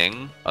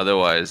Sing,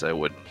 otherwise I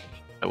wouldn't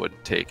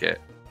take it.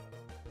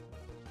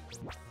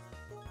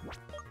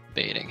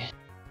 Baiting.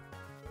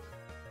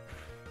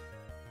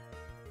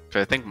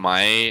 I think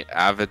my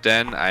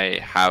Aviden, I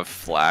have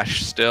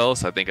Flash still,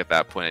 so I think at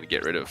that point I'd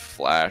get rid of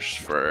Flash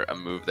for a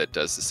move that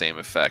does the same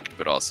effect,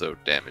 but also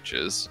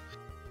damages.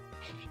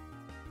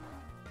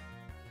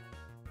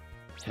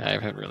 Yeah, I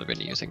haven't really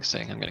been using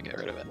Sing. I'm gonna get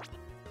rid of it.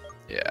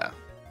 Yeah.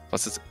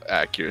 Plus its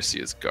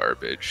accuracy is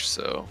garbage,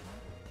 so...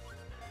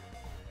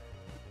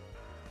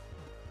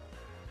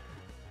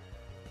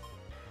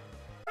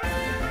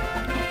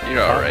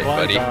 You're alright,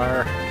 buddy.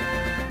 Gligar.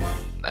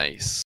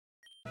 Nice.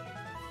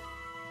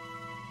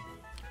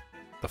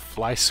 The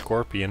Fly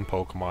Scorpion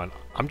Pokemon.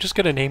 I'm just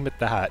gonna name it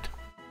that.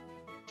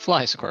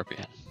 Fly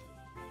Scorpion.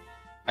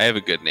 I have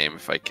a good name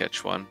if I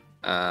catch one.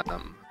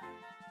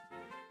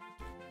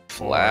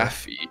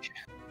 Flaffy.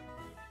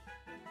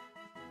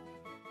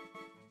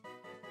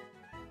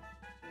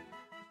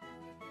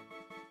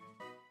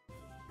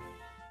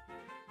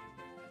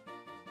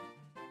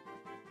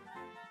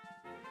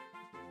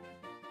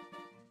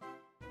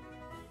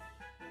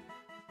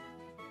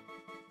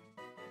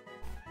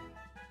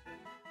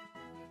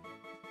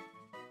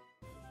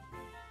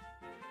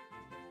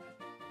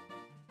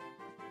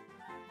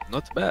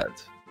 Not bad.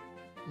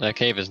 The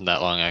cave isn't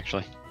that long,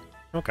 actually.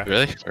 Okay.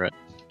 Really? Through it.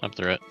 Up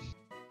through it.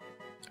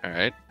 All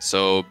right.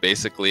 So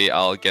basically,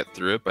 I'll get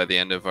through it by the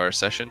end of our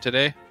session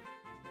today.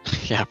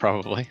 Yeah,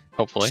 probably.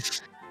 Hopefully.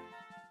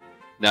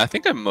 Now, I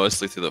think I'm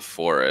mostly through the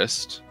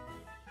forest.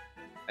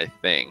 I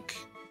think.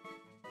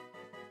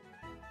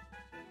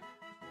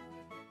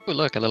 Ooh,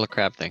 look, a little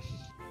crab thing.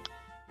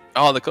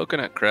 Oh, the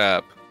coconut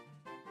crab.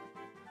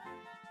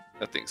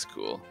 That thing's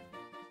cool.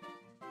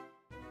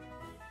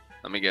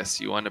 Let me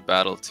guess, you want to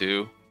battle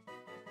too?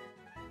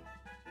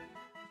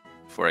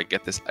 Before I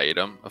get this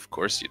item? Of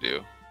course you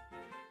do.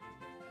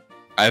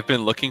 I've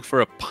been looking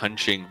for a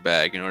punching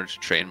bag in order to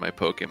train my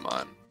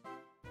Pokemon.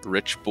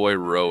 Rich Boy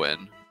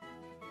Rowan.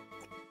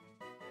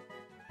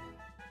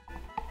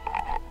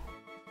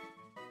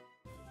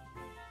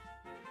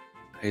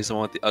 He doesn't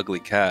want the ugly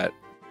cat.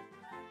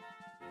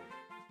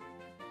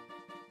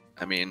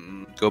 I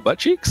mean, go butt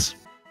cheeks?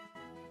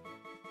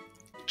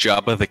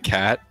 Jabba the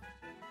cat.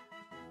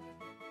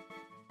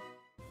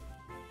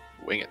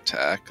 Wing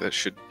attack, that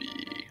should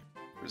be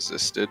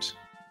resisted.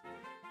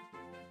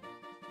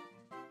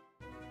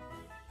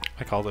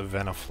 I called it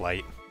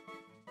Venaflight.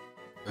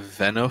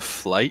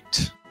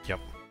 Venoflight? Yep.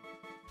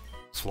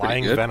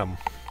 Flying good. Venom.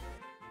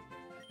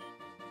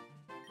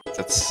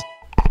 That's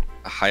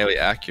a highly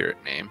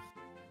accurate name.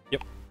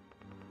 Yep.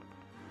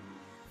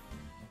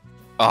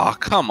 Oh,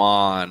 come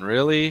on,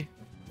 really?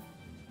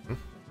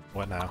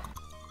 What now?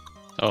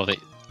 Oh, the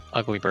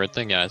ugly bird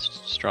thing? Yeah, it's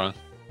strong.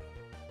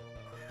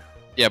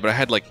 Yeah, but I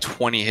had like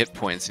 20 hit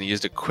points and he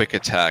used a quick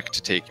attack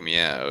to take me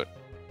out.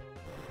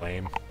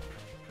 Lame.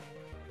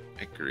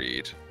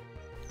 Agreed.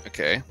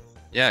 Okay.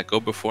 Yeah, go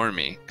before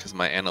me, because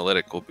my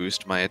analytic will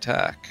boost my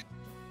attack.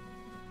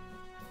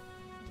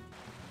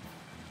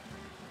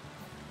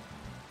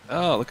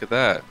 Oh, look at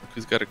that. Look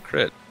who's got a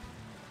crit.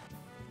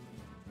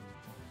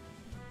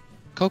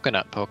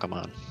 Coconut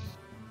Pokemon.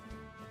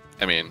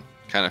 I mean,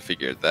 kind of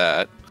figured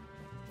that.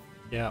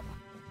 Yeah.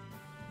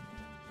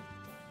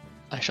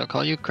 I shall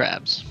call you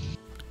Crabs.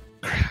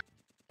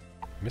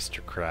 Mr.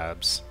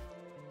 Krabs.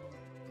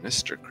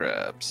 Mr.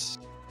 Krabs.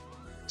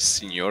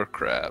 Senor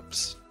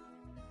Krabs.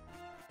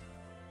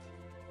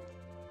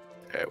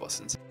 Alright, well,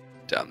 since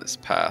I'm down this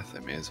path, I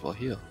may as well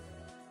heal.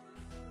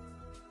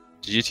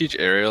 Did you teach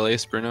Aerial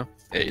Ace, Bruno?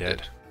 Yeah, you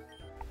did.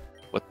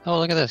 Oh,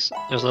 look at this.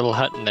 There's a little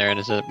hut in there, and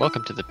it says,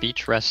 "Welcome to the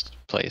beach rest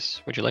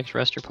place. Would you like to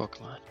rest your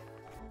Pokemon?"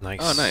 Nice.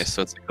 Oh, nice.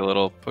 So it's like a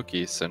little Poke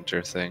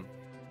Center thing.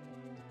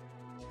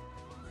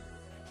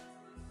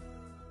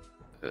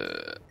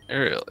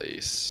 Aerial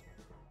Ace.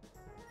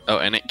 Oh,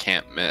 and it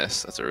can't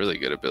miss. That's a really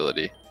good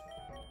ability.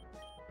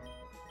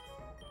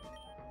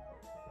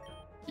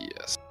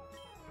 Yes.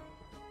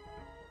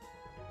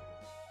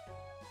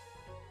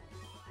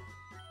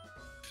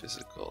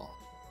 Physical.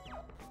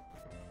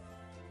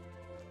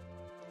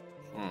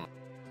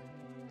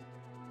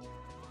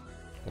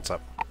 What's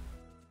up?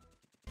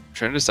 I'm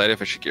trying to decide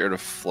if I should get rid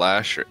of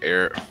Flash or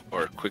Air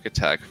or Quick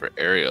Attack for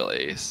Aerial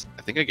Ace.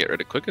 I think I get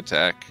rid of Quick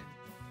Attack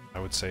I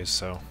would say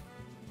so.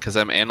 because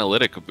I'm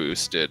Analytic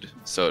boosted,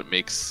 so it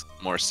makes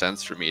more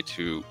sense for me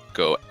to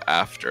go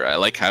after. I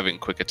like having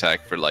Quick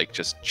Attack for like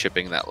just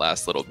chipping that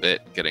last little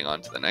bit, getting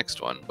on to the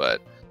next one,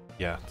 but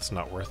Yeah, it's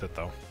not worth it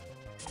though.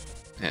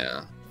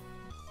 yeah,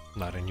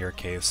 Not in your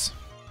case.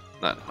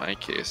 not in my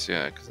case,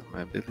 yeah, because of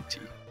my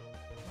ability.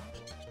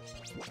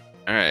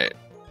 Alright.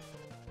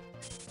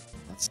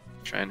 Let's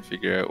try and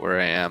figure out where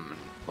I am and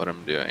what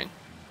I'm doing.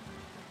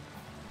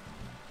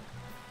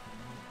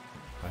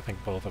 I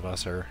think both of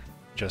us are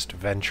just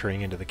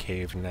venturing into the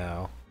cave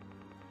now.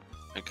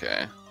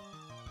 Okay.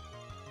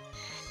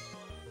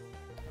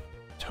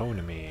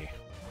 Tonemy.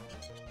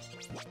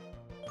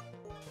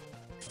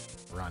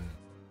 Run.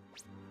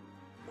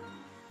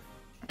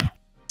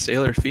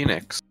 Sailor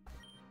Phoenix.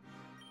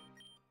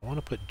 I want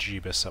to put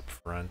Jeebus up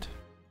front.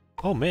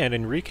 Oh man,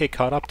 Enrique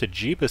caught up to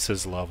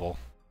Jeebus's level.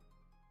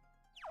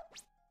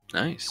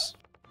 Nice.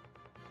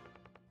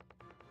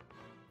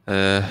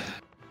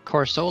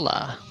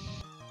 Corsola.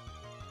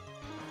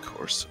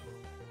 Corso.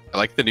 I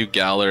like the new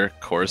Galar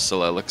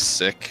Corsola. Looks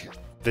sick.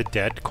 The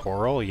dead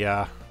coral?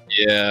 Yeah,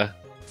 Yeah.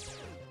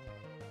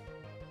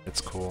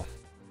 it's cool.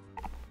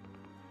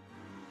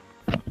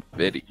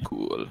 Very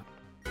cool.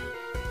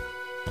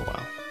 Oh,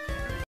 wow.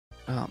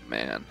 Oh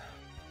man.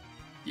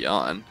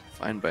 Yawn.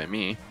 Fine by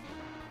me.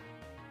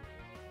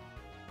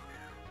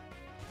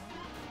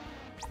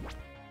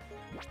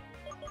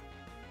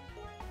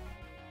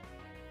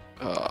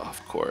 Oh,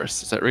 of course.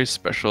 Does that raise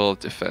special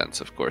defense?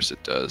 Of course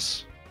it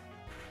does.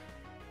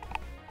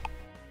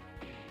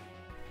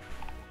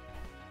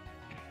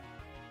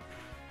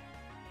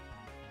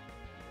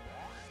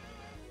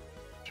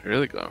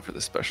 Really going for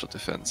the special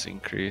defense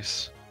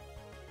increase.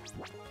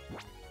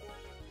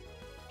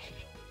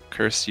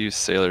 Curse you,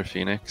 Sailor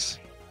Phoenix.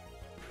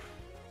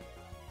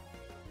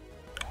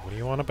 What do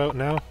you want about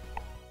now?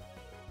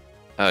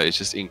 Oh, it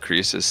just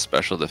increases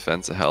special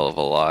defense a hell of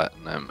a lot,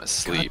 and I'm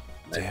asleep.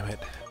 Damn it.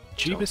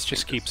 Jeebus Don't just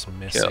think keeps this will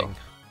missing. kill.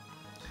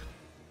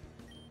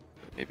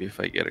 Maybe if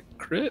I get a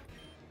crit?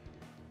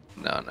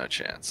 No, no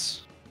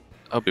chance.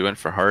 Oh, we went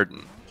for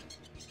Harden.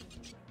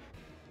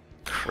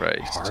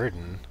 Christ.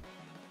 Harden?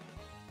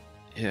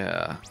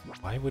 Yeah.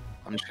 Why would...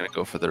 I'm just gonna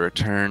go for the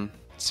return.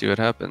 See what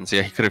happens.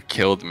 Yeah, he could have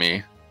killed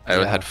me. I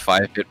Yeah. had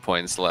 5 hit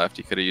points left.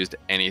 He could have used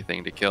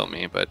anything to kill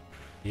me, but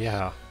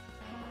Yeah.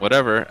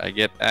 whatever. I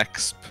get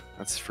exp.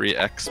 That's free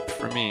exp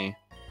for me.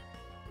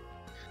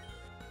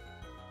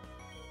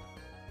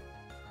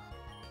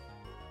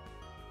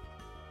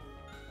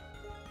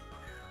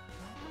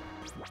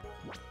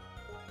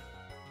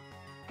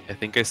 I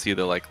think I see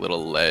the like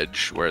little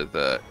ledge where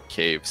the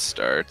cave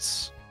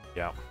starts.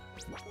 Yeah.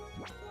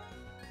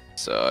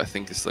 So I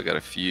think I still got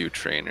a few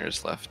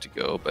trainers left to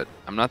go, but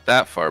I'm not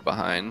that far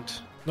behind.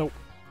 Nope.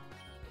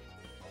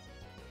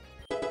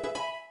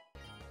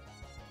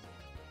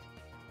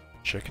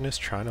 Chicken is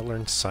trying to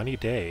learn Sunny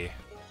Day.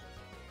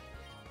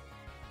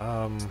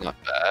 It's not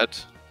bad.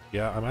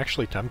 Yeah, I'm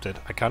actually tempted.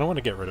 I kind of want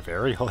to get rid of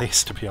Aerial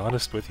Ace, to be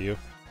honest with you.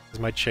 Because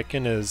my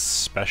chicken is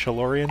special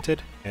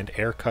oriented, and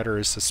Air Cutter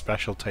is a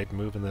special type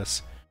move in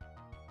this.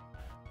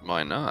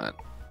 Why not?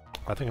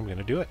 I think I'm going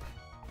to do it.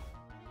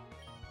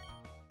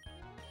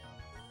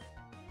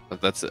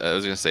 But that's, I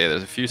was gonna say,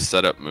 there's a few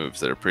setup moves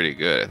that are pretty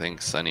good. I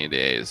think Sunny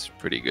Day is a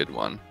pretty good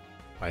one.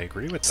 I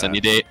agree with Sunny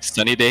that.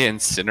 Sunny Day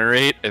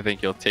Incinerate, I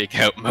think you'll take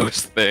out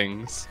most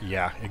things.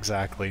 Yeah,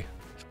 exactly.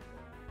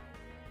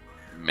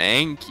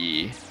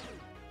 Mankey.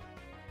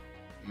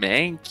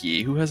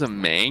 Mankey? Who has a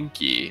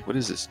Mankey? What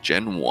is this,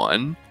 Gen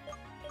 1?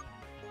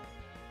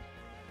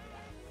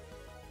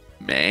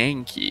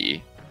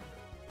 Mankey.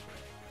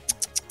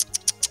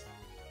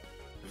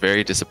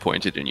 Very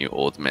disappointed in you,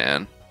 old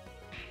man.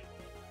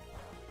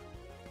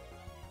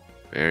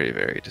 Very,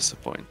 very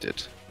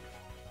disappointed.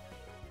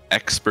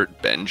 Expert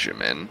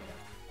Benjamin.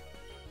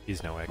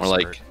 He's no expert. More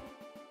like,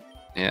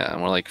 yeah,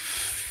 more like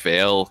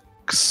fail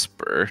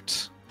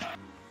expert.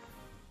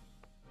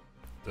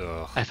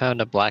 Ugh. I found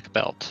a black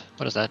belt.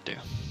 What does that do?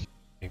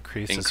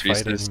 Increases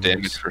Increases fighting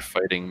damage moves. for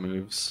fighting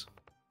moves.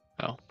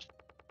 Oh,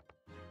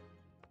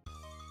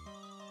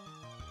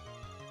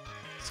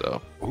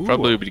 So Ooh.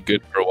 probably would be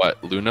good for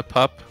what? Luna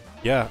Pup?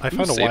 Yeah, I Ooh,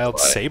 found a wild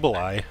Sableye.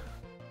 Sableye.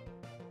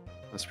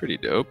 That's pretty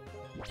dope.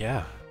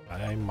 Yeah,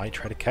 I might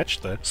try to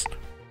catch this.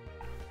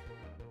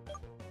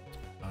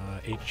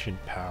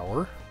 Ancient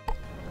Power.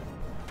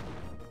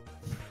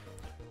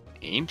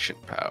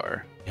 Ancient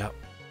Power. Yep.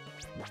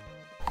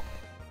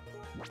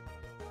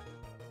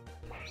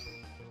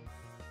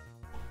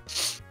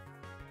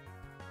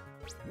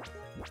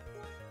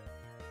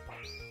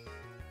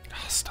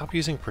 Stop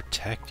using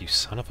Protect, you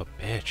son of a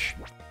bitch.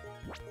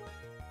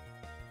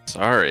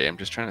 Sorry, I'm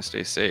just trying to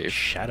stay safe.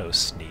 Shadow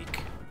Sneak.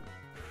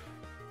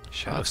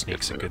 Shadow That's a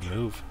good Sneak's a good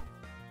move.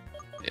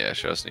 Yeah,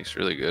 Shadow Sneak's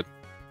really good.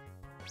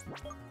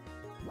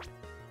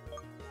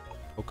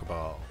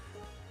 Pokeball.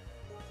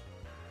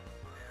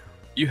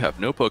 You have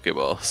no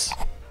Pokeballs.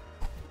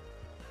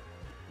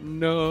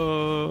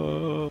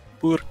 No.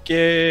 ¿Por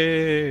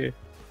qué?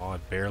 Oh,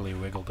 it barely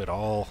wiggled at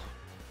all.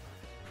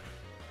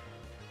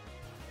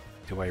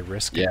 Do I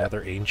risk Yeah.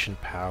 another Ancient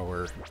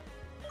Power?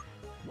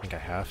 I think I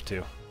have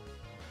to.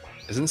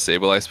 Isn't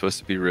Sableye supposed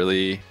to be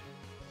really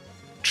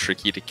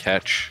tricky to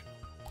catch?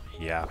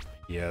 Yeah,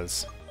 he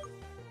is.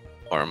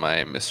 Or am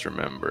I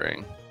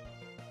misremembering?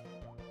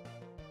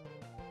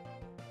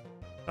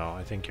 No,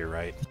 I think you're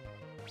right.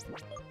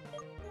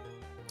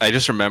 I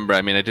just remember,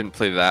 I mean, I didn't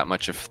play that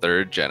much of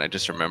 3rd gen. I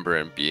just remember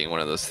him being one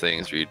of those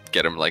things where you'd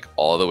get him like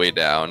all the way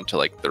down to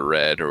like the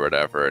red or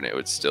whatever, and it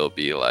would still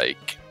be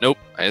like, nope,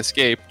 I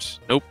escaped.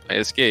 Nope, I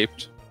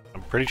escaped.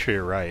 I'm pretty sure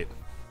you're right.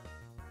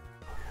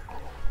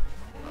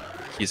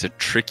 He's a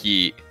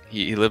tricky,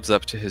 he lives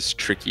up to his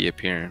tricky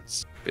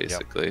appearance,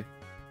 basically.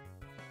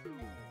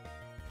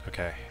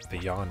 Okay, the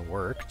yawn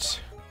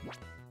worked.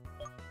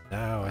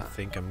 Now I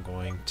think I'm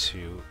going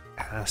to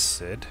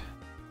Acid.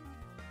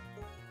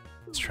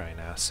 Let's try an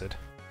Acid.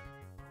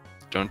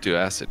 Don't do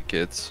acid,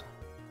 kids.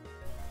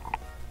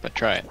 but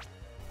try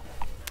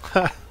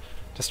it.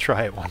 Just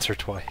try it once or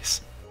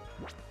twice.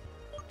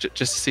 Just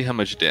to see how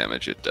much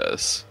damage it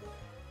does.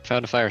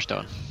 Found a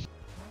Firestone.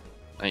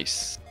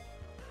 Nice.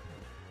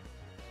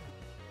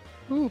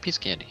 Ooh, piece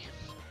of candy.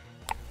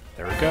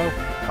 There we go.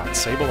 Caught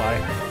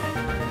Sableye.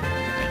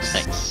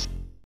 Thanks.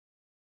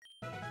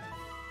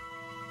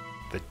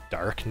 The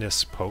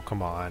Darkness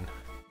Pokemon.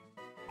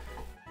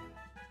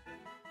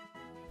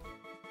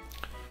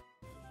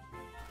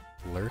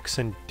 Lurks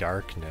in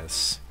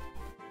darkness.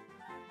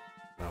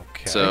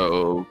 Okay.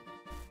 So,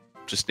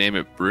 just name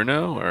it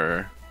Bruno,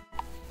 or?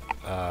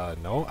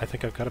 No, I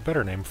think I've got a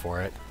better name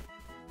for it.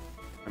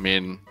 I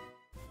mean,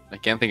 I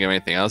can't think of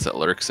anything else that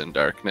lurks in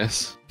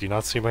darkness. Do you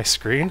not see my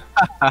screen?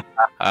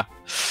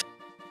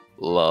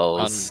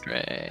 Lulz.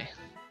 Andre.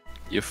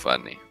 You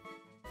funny.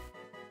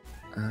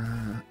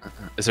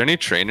 Is there any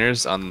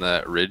trainers on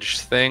the ridge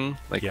thing?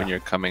 Like Yeah. when you're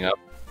coming up?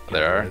 Yeah,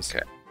 There are? there is.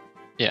 Okay.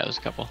 Yeah, there's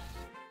a couple.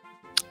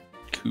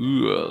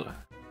 Cool.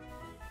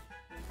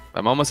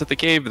 I'm almost at the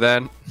cave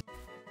then.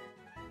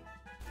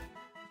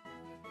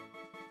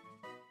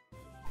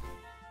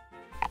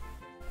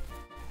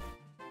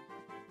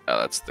 Oh,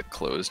 that's the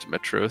closed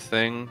metro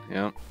thing.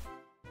 Yep.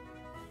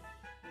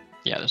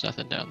 Yeah, there's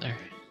nothing down there.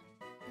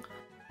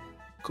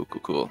 Cool,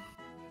 cool, cool.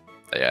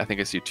 Yeah, I think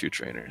I see 2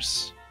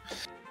 trainers.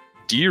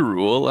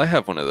 D-Rule, I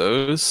have one of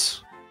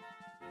those.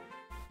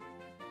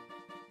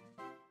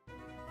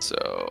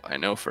 So I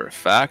know for a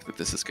fact that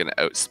this is going to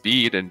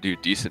outspeed and do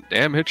decent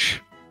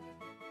damage.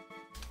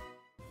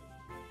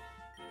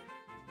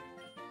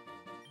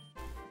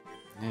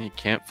 And you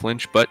can't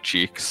flinch butt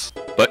cheeks.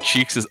 Butt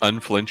cheeks is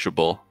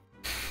unflinchable.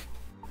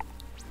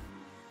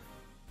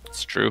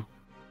 It's true.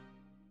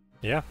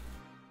 Yeah.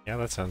 Yeah,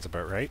 that sounds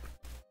about right.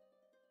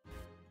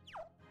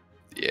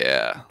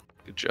 Yeah.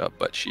 Good job,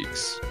 butt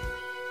cheeks.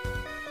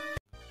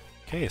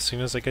 Okay, as soon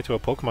as I get to a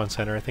Pokemon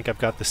Center, I think I've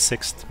got the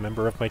 6th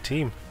member of my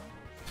team.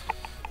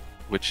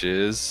 Which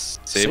is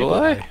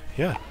Sableye?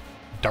 Yeah.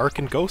 Dark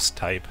and Ghost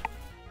type.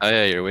 Oh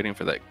yeah, you're waiting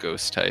for that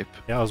ghost type.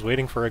 Yeah, I was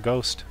waiting for a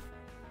Ghost.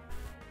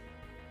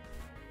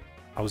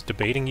 I was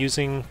debating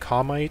using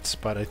Calmites,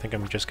 but I think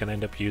I'm just going to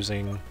end up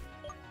using...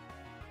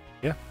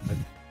 Yeah,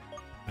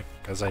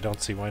 because I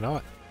don't see why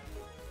not.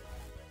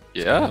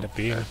 It's gonna Yeah. end up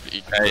being a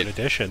good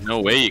addition. No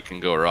way you can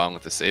go wrong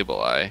with the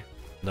Sableye.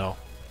 No.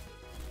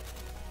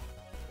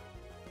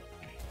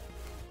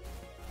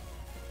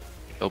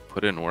 They'll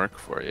put in work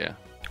for you.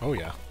 Oh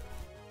yeah.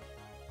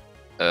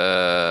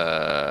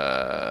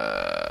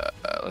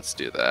 Let's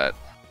do that.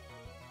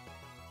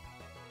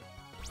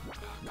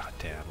 God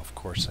damn, of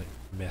course I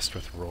missed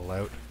with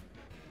rollout.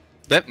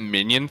 That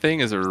minion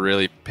thing is a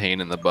really pain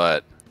in the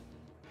butt.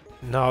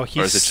 No, Or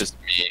is it just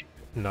me?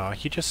 No,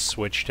 he just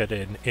switched at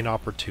an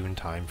inopportune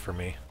time for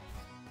me.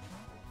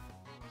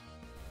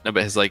 No,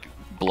 but his like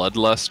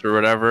bloodlust or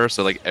whatever,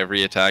 so like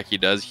every attack he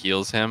does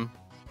heals him.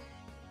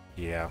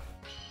 Yeah.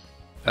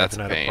 That's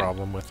I a haven't had pain. a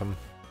problem with him.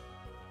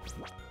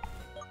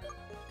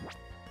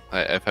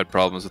 I've had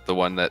problems with the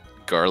one that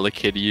Garlic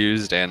Kid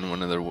used and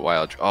one of the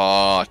wild.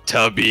 Oh,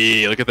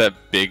 Tubby! Look at that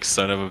big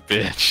son of a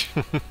bitch.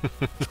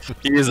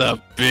 He's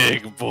a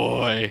big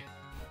boy.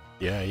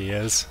 Yeah, he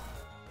is.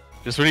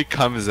 Just when he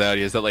comes out,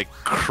 he has that like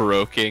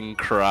croaking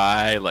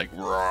cry, like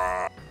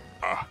 "Roar."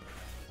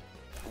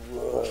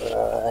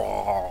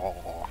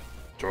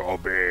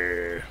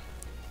 Tubby.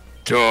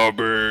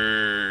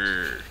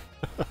 Tubby.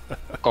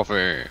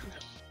 Coffee.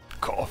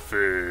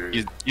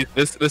 Coffee.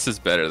 This is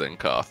better than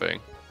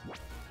coughing.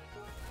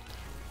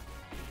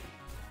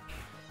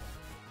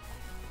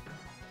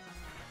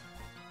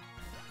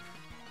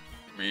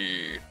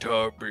 Me,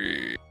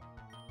 Tubby.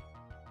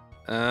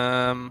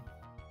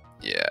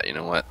 Yeah, you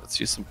know what? Let's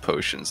use some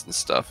potions and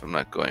stuff. I'm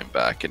not going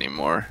back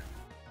anymore.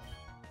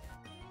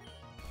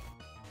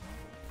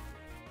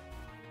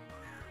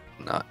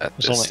 Not at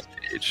There's this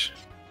stage.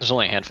 There's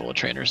only a handful of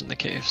trainers in the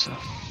cave, so...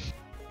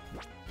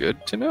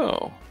 Good to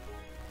know.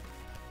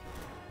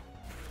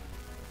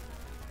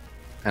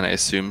 And I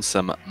assume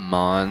some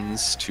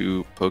Mons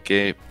to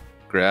Poke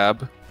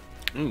grab.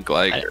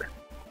 Gligar.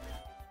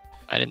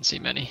 I didn't see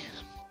many.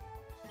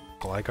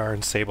 Gligar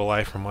and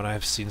Sableye from what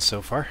I've seen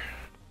so far.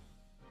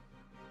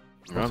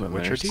 Oh, Both of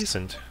which are there's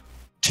decent.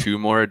 2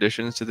 more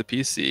additions to the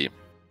PC.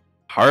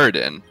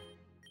 Harden.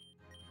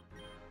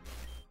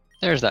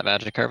 There's that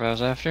Magikarp I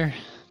was after.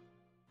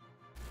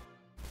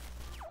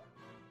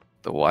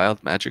 The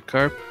wild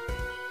Magikarp.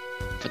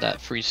 For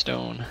that free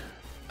stone.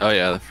 Oh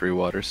yeah, the free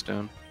water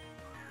stone.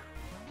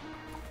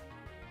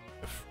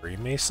 The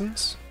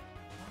Freemasons?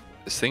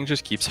 This thing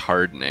just keeps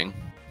hardening.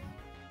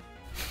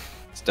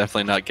 It's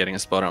definitely not getting a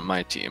spot on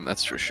my team,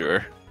 that's for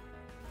sure.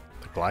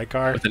 The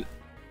Gligar?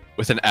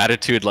 With an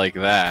attitude like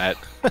that.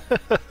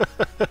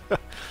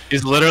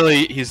 He's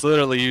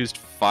literally used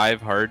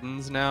 5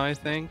 hardens now, I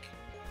think.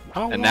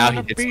 And now he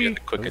hits me with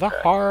a quick the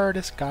attack.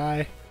 hardest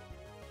guy.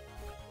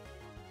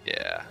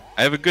 Yeah.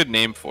 I have a good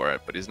name for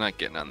it, but he's not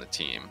getting on the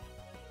team.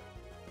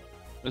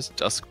 What does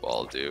Dusk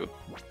Ball do?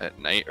 At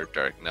night or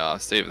dark? No, I'll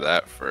save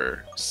that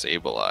for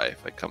Sableye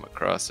if I come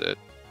across it.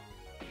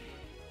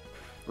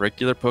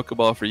 Regular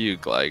Pokeball for you,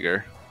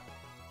 Gligar.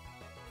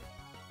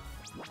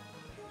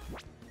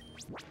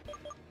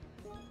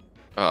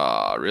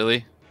 Aw,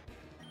 really?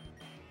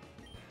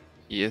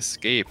 He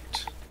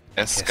escaped.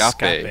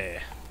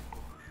 Escape.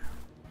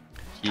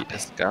 He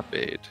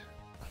escaped.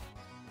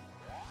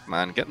 Come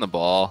on, get in the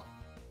ball.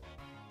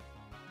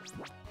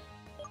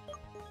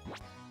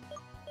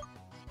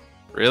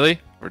 Really?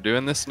 We're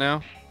doing this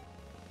now?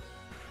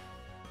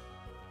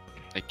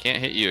 I can't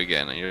hit you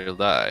again and you'll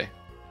die.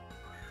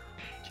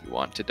 Do you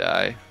want to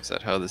die? Is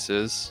that how this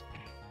is?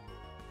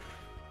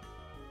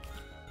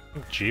 I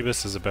think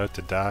Jeebus is about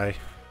to die.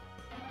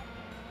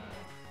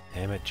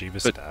 Damn it,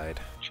 Jeebus But- died.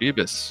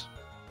 Jeebus.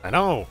 I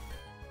know!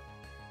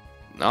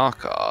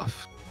 Knock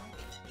off.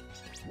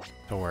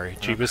 Don't worry,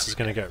 Jeebus is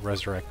gonna get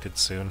resurrected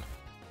soon.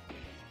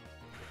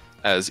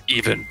 As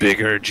even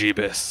bigger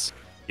Jeebus.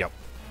 Yep.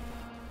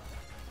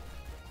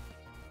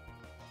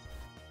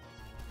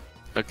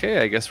 Okay,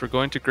 I guess we're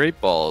going to Great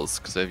Balls,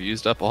 because I've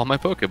used up all my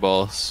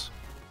Pokeballs.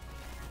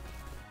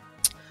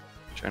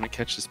 Trying to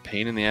catch this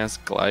pain in the ass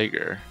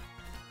Gligar.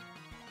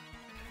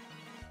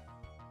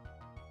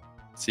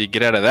 See,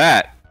 get out of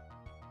that!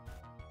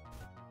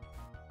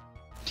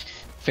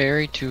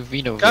 Ferry to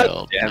Vinoville.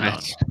 God damn Town.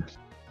 it.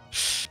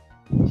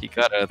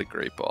 got out of the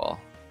Great Ball.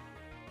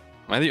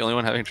 Am I the only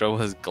one having trouble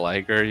with his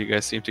Gligar? You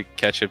guys seem to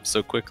catch him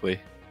so quickly.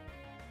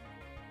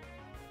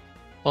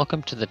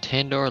 Welcome to the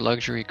Tandor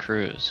Luxury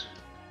Cruise.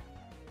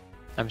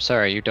 I'm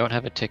sorry, you don't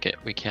have a ticket.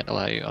 We can't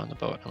allow you on the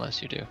boat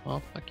unless you do.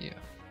 Well, fuck you.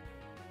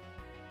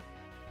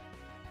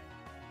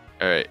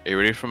 Alright, are you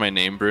ready for my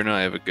name, Bruno?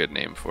 I have a good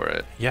name for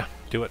it. Yeah,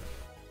 do it.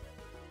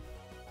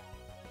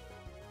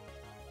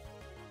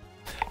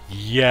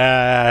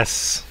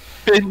 Yes!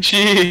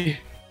 Pinchy!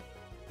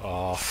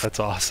 Oh, that's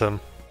awesome.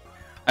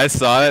 I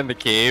saw it in the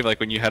cave, like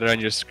when you had it on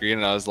your screen,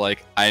 and I was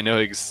like, I know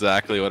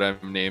exactly what I'm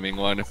naming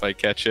one if I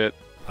catch it.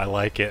 I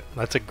like it.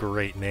 That's a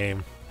great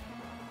name.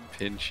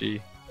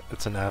 Pinchy.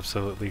 It's an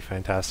absolutely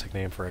fantastic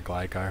name for a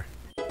Gligar.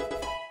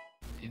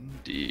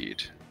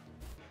 Indeed.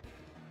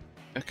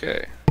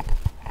 Okay.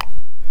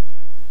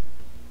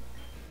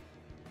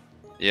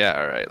 Yeah,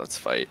 alright, let's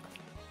fight.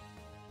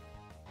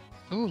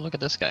 Ooh, look at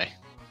this guy.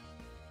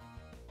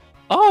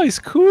 Oh, he's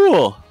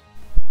cool!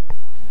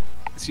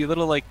 Is he a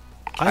little, like,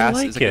 I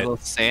like is like it. a little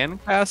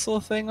sand castle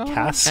thing on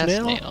him?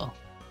 Snail? Snail.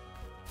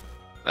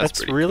 That's That's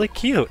pretty really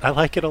cute. I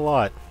like it a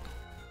lot.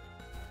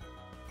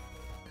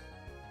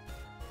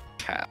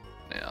 cat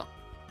now.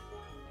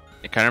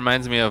 It kind of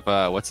reminds me of,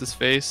 what's his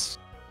face?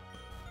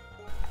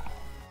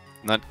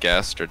 Not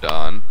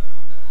Gastrodon.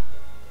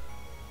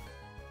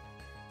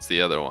 It's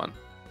the other one.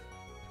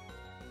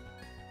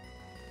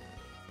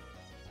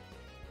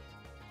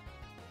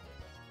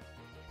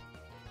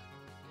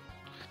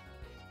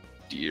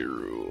 Deer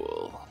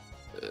rule.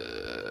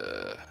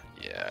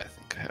 Yeah, I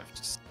think I have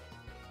to.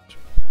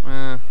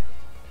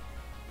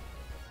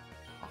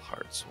 A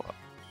hard swap.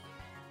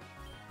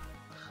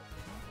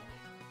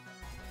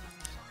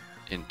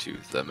 Into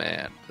the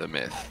man, the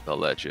myth, the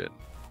legend.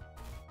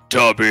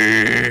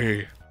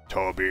 Tubby!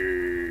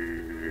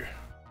 Toby.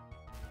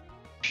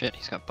 Shit,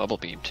 he's got Bubble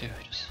Beam too.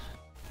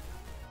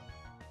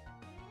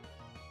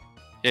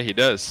 Yeah, he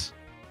does.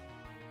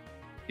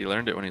 He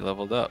learned it when he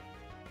leveled up.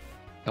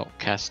 Oh,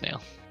 Cast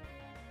Snail.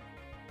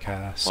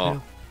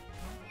 Castle.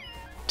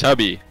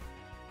 Tubby.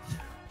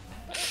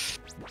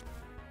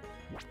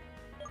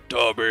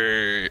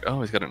 Tubby!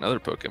 Oh, he's got another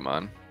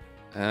Pokemon.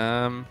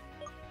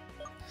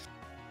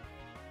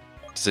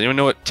 Does anyone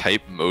know what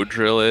type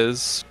Modrill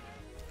is?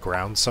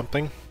 Ground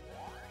something?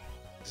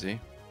 Is he?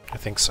 I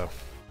think so.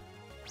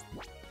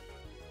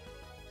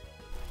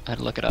 I'd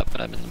look it up,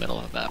 but I'm in the middle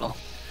of a battle.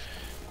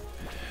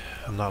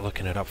 I'm not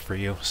looking it up for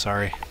you.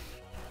 Sorry.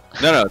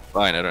 No, it's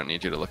fine. I don't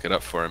need you to look it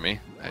up for me.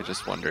 I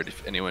just wondered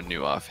if anyone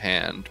knew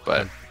offhand,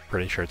 but I'm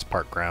pretty sure it's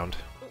part ground.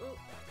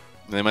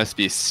 they must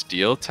be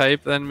Steel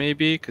type then,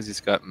 maybe, because he's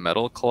got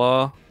Metal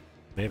Claw.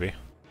 Maybe.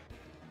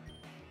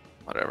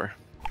 Whatever.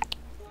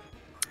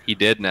 He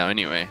did now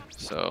anyway,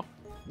 so.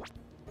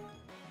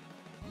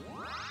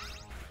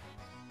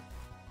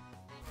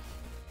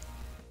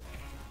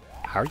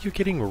 How are you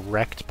getting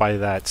wrecked by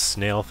that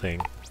snail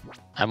thing?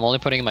 I'm only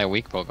putting in my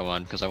weak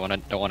Pokemon because I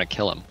don't want to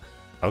kill him.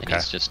 And Okay.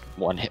 he's just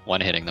one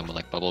hitting them with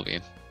like Bubble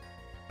Beam.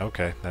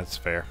 Okay, that's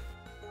fair.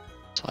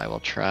 So I will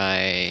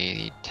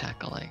try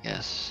Tackle, I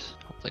guess.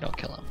 Hopefully don't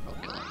kill him.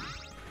 Don't kill him.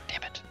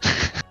 Damn it.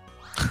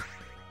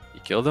 You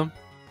killed him?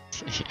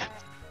 Yeah.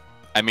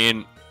 I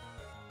mean,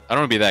 I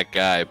don't want to be that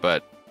guy,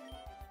 but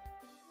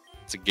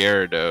it's a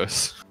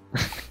Gyarados.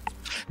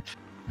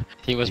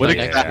 He was What my a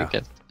next guy.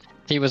 weakest.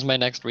 He was my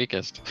next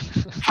weakest.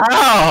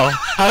 How?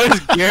 How is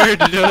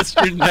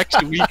Gyarados your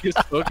next weakest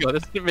Pokemon?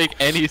 This doesn't make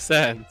any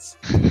sense.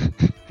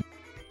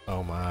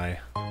 Oh my.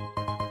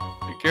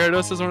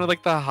 Gyarados is one of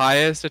like the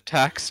highest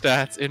attack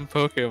stats in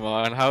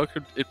Pokemon. How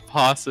could it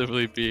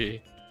possibly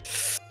be?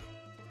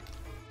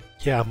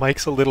 Yeah,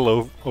 Mike's a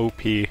little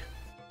OP.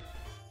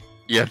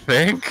 You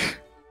think?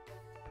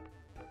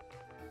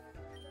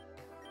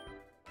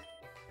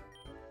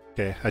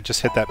 Okay, I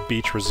just hit that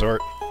beach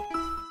resort.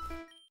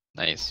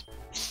 Nice.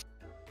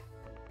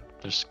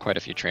 There's quite a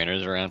few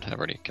trainers around. I've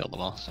already killed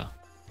them all, so.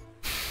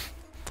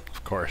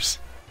 Of course.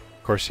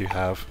 Of course you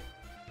have.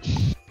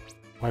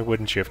 Why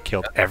wouldn't you have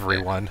killed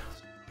everyone?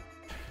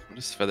 What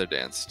does Feather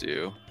Dance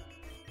do?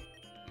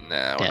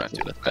 Nah, we're not Dances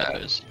doing with that.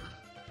 feathers.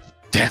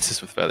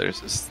 Dances with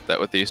feathers. Is that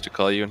what they used to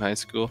call you in high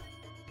school?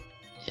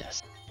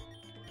 Yes.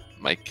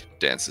 Mike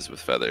dances with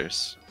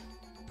feathers.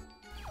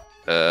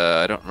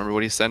 I don't remember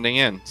what he's sending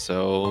in,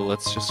 so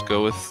let's just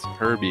go with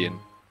Herbie and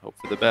hope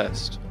for the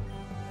best.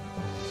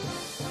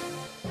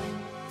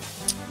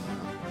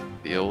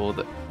 The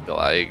old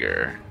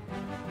Gligar.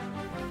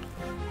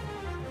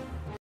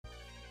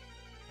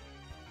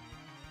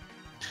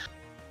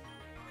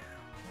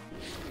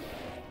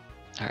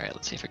 Alright,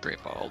 let's see if a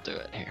Great Ball will do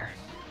it here.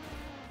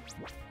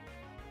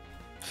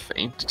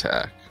 Feint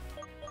attack.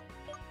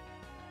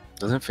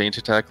 Doesn't feint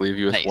attack leave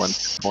you with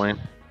Nice. 1 point?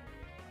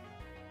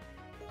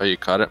 Oh, you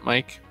caught it,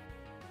 Mike?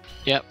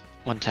 Yep,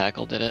 one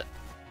tackle did it.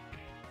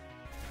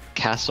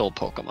 Castle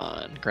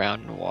Pokemon,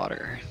 ground and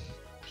water.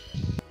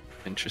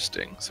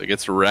 Interesting. So it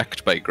gets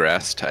wrecked by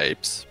grass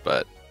types,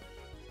 but...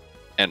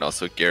 And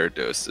also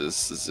Gyarados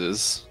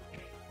is...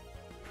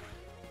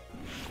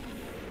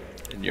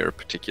 In your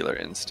particular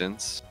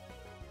instance.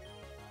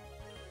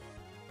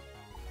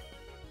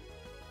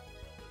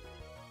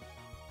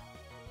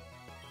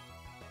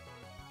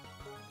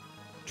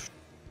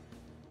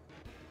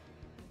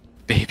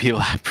 baby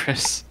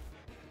Lapras.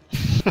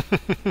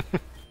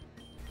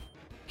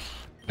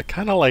 I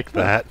kind of like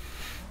that.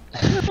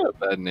 Not a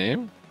bad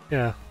name.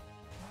 Yeah.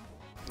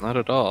 Not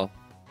at all.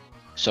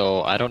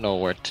 So I don't know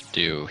what to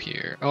do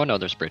here. Oh no,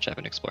 there's a bridge I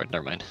haven't explored.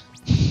 Never mind.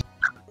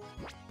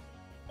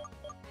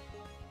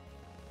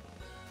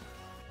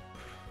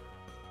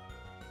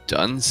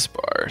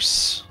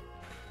 Dunsparce.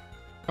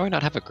 Oh, I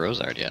not have a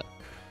Grozard yet.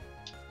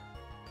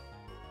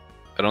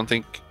 I don't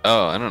think.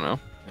 Oh, I don't know.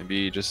 Maybe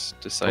you just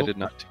decided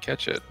not to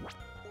catch it.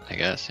 I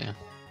guess, yeah.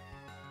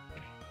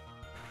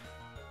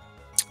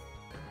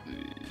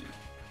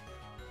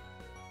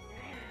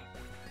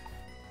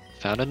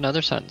 Found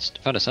a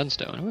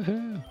sunstone.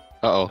 Woohoo!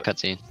 Uh oh,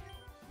 cutscene.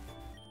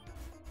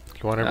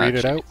 You want to read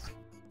it out?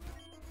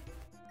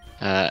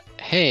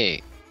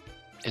 Hey,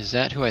 is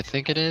that who I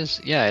think it is?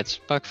 Yeah, it's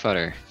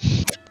Buckfutter.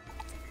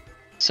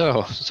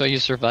 So you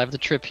survived the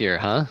trip here,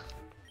 huh?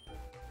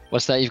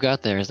 What's that you've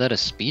got there? Is that a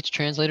speech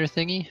translator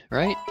thingy,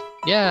 right?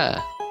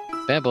 Yeah.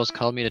 Bambos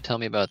called me to tell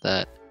me about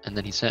that, and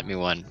then he sent me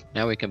one.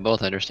 Now we can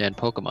both understand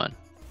Pokemon.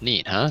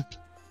 Neat, huh?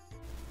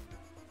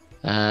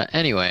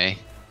 Anyway,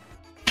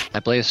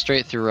 I blazed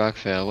straight through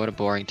Rochfale. What a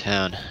boring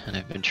town, and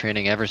I've been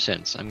training ever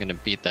since. I'm gonna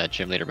beat that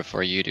gym leader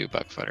before you do,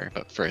 Buckfutter,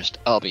 but first,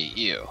 I'll beat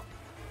you.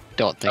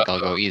 Don't think I'll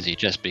go easy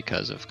just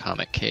because of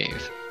Comic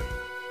Cave.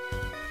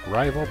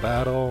 Rival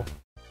battle.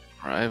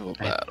 Rival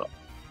battle.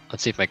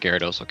 Let's see if my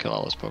Gyarados will kill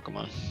all those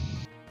Pokemon.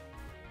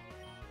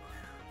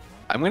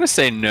 I'm gonna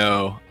say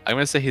no. I'm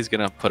gonna say he's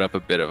gonna put up a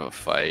bit of a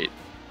fight.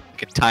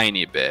 Like a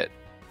tiny bit.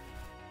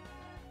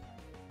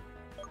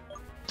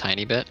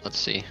 Tiny bit? Let's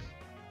see.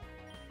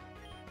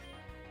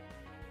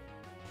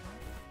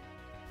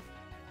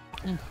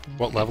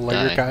 What level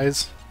are your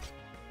guys?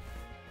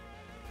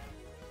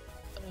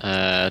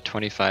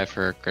 25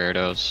 for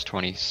Gyarados,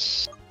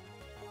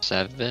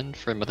 27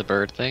 for the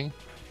bird thing.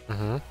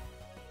 Mm-hmm.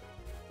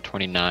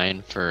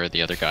 29 for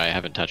the other guy. I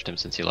haven't touched him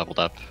since he leveled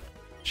up.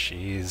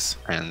 Jeez.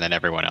 And then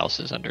everyone else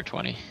is under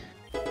 20.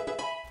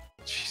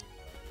 Jeez.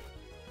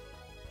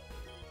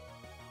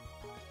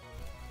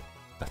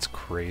 That's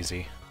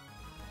crazy.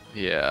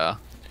 Yeah.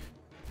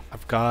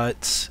 I've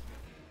got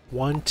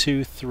 1,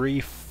 2, 3,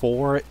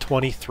 4 at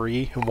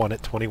 23 and 1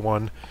 at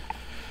 21.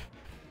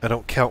 I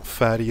don't count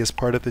Fatty as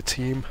part of the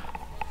team.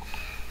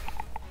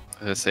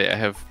 As I say, I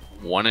have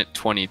 1 at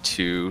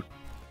 22,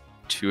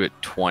 2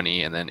 at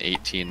 20, and then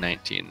 18,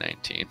 19,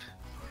 19.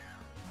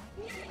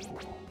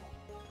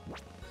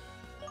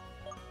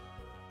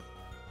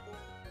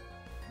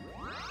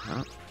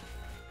 Huh?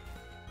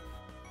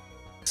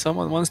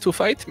 Someone wants to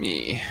fight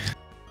me.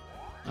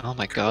 Oh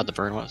my god, the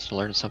bird wants to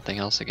learn something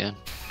else again.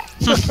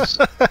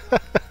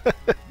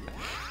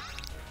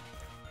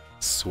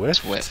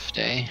 Swift? Swift,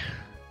 eh?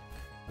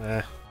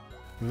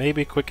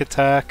 Maybe quick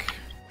attack.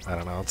 I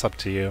don't know, it's up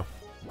to you.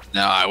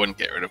 No, I wouldn't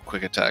get rid of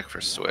quick attack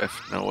for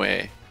Swift. No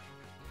way.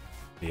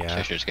 Yeah,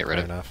 I should just get rid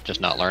of it. enough.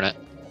 Just not learn it.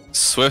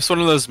 Swift's one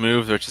of those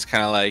moves where it's just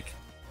kind of like,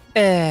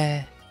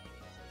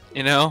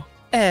 you know,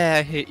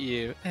 I hit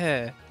you,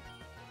 It's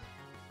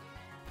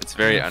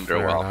very Fair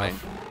underwhelming.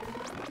 enough.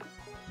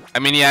 I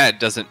mean, yeah, it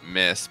doesn't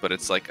miss, but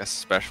it's like a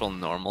special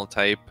normal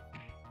type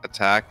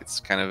attack. It's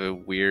kind of a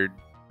weird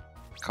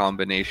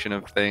combination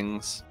of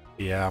things.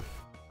 Yeah.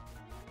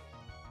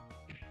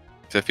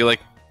 So I feel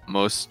like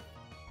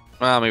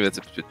well, maybe that's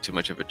a bit too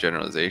much of a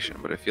generalization,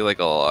 but I feel like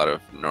a lot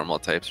of normal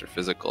types are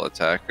physical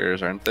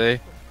attackers, aren't they?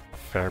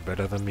 Fair bit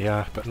of them,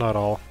 yeah, but not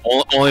all.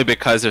 Only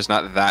because there's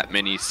not that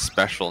many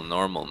special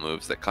normal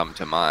moves that come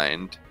to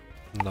mind.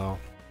 No.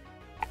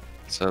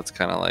 So it's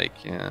kind of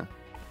like, yeah.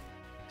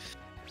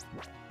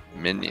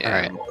 Minion.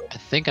 Alright, I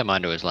think I'm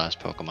onto his last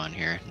Pokemon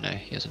here. No,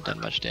 he hasn't done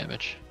much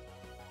damage.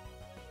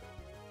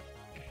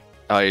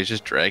 Oh, he's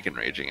just Dragon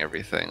Raging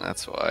everything,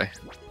 that's why.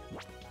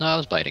 No, I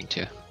was biting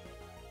too.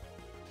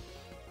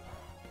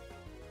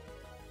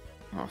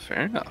 Oh,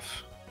 fair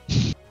enough.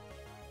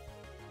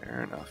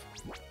 Fair enough.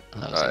 Oh,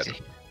 that was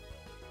easy.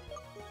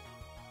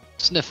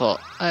 Sniffle,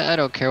 I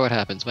don't care what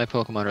happens. My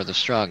Pokemon are the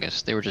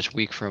strongest. They were just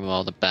weak from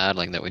all the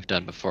battling that we've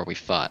done before we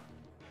fought.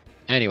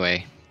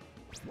 Anyway,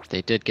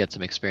 they did get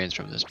some experience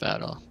from this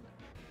battle.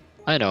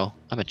 I know.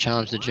 I'm gonna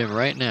challenge the gym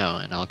right now,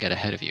 and I'll get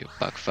ahead of you,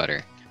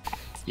 Buckfutter.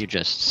 You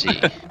just see.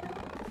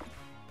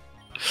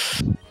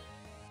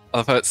 I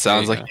love how it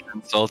sounds There you like he's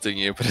insulting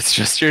you, but it's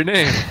just your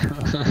name.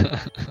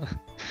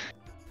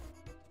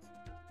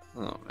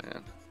 Oh,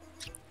 man.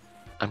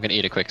 I'm gonna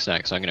eat a quick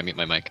snack, so I'm gonna mute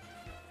my mic.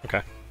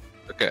 Okay.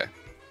 Okay.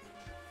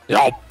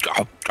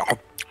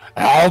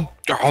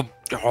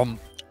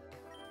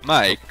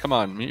 Mike, come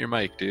on, mute your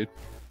mic, dude.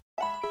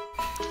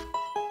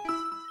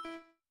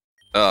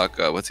 Oh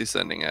god, what's he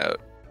sending out?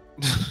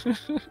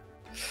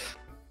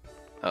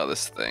 Oh,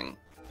 this thing.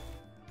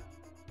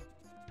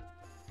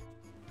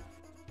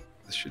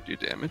 This should do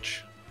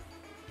damage.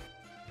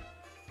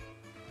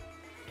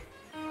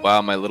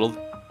 Wow, my little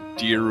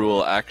deer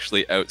rule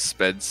actually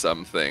outsped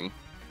something.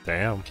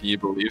 Damn. Can you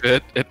believe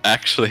it? It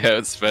actually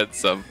outsped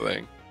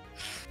something.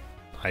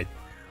 I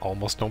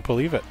almost don't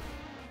believe it.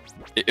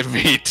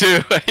 Me too.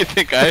 I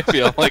think I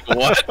feel like,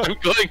 what? I'm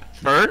going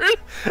first?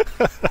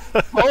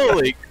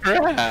 Holy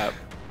crap.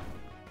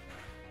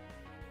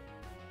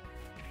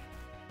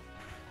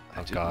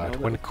 Oh god,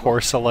 when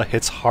Corsola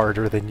hits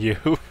harder than you.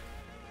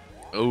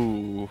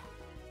 Oh.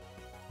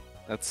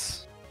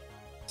 That's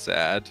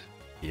sad.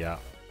 Yeah.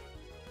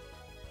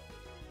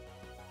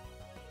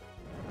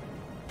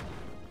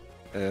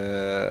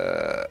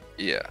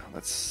 Yeah,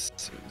 that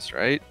seems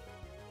right.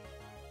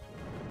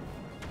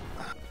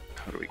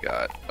 What do we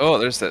got? Oh,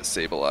 there's that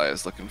Sableye I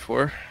was looking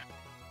for.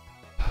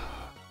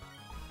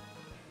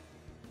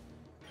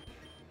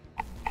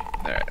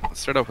 Alright, let's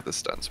start off with the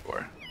Stun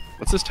Spore.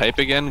 What's this type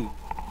again?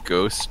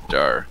 Ghost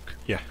Dark.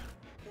 Yeah.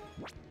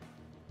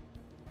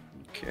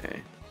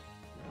 Okay.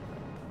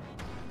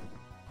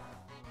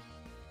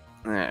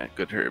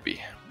 Good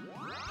Herbie.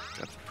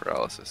 Got the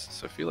paralysis.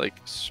 So I feel like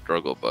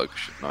Struggle Bug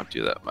should not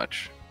do that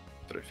much.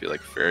 But I feel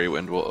like Fairy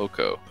Wind will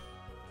Oko.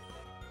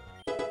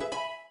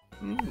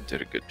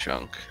 Did a good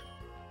chunk.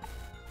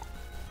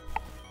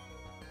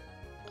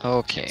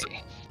 Okay.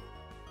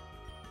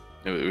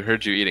 We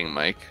heard you eating,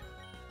 Mike.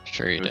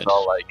 Sure you It was did.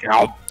 all like,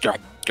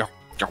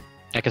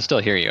 I can still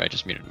hear you, I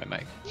just muted my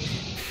mic.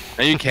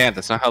 no, you can't.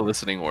 That's not how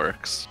listening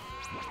works.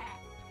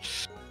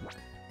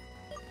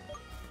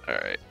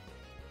 Alright.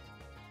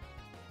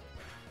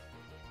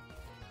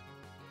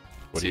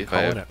 What See are you if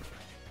I calling have-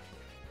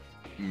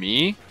 it?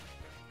 Me?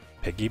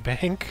 Piggy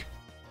bank?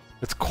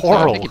 It's Oh,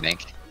 coral. piggy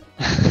bank.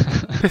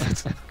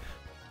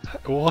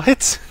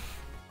 What?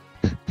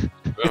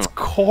 It's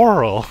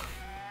coral.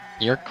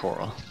 You're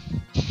coral.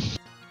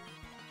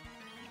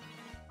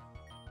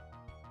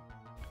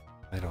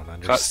 I don't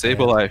understand. Caught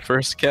Sableye,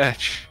 first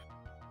catch.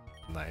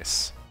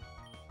 Nice.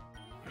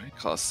 What do you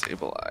call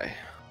Sableye?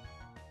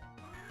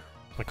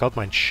 I called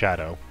mine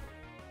Shadow.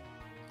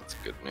 That's a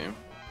good name.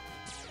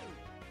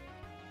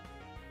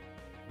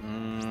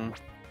 Mm.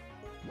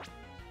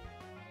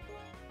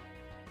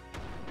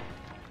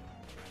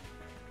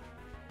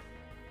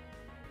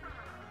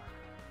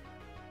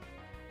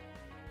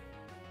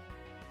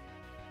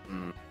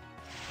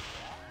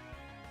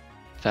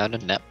 Found a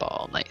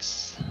netball,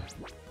 nice.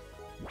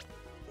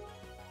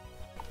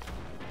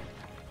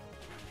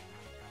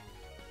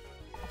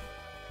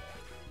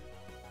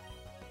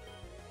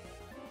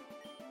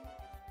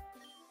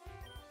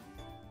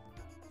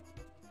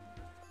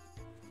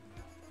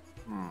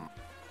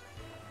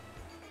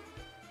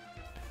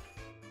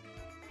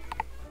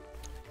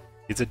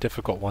 He's a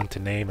difficult one to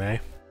name, eh?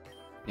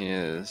 He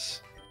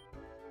is.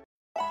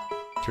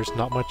 There's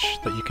not much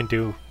that you can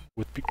do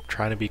with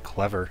trying to be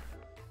clever.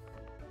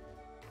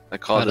 I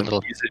call Found a him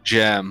little- he's a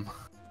gem.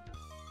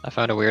 I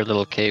found a weird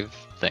little cave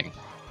thing.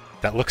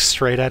 That looks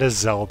straight out of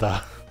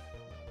Zelda.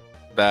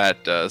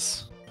 That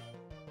does.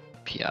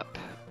 Yup.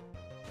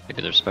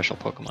 Maybe there's special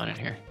Pokemon in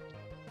here.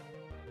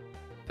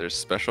 There's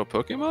special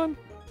Pokemon?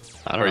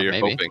 I don't Or know, you're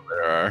maybe. hoping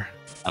there are?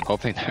 I'm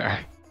hoping there are.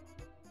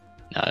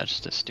 No, it's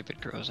just a stupid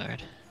Grozard.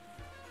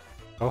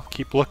 Well,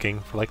 keep looking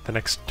for like the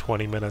next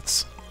 20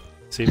 minutes.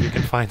 See if you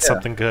can find Yeah.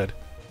 something good.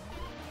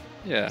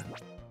 Yeah. that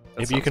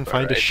Maybe you sounds can about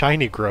find a right.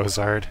 shiny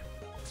Grozard.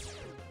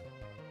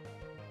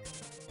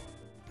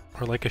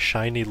 Or like a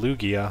shiny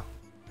Lugia.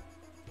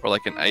 Or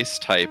like an ice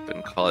type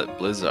and call it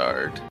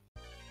Blizzard.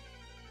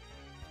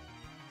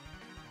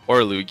 Or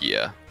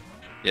Lugia.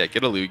 Yeah,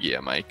 get a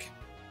Lugia, Mike.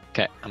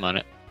 Okay, I'm on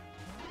it.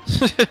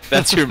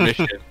 That's your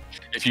mission.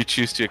 If you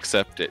choose to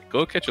accept it,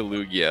 go catch a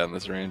Lugia on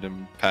this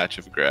random patch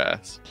of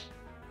grass.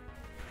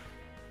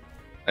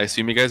 I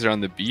assume you guys are on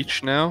the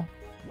beach now?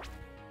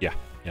 Yeah,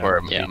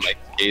 Or Yeah. Mike's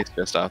cave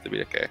just off the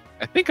beach. Okay.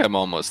 I think I'm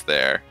almost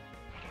there.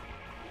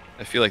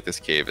 I feel like this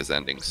cave is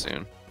ending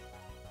soon.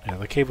 Yeah,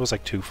 the cave was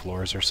like 2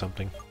 floors or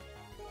something.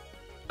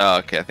 Oh,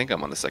 okay. I think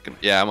I'm on the second.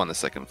 Yeah, I'm on the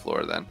second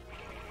floor then.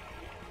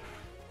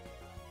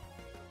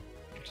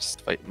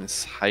 Just fighting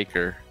this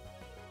hiker.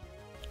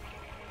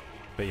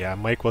 But yeah,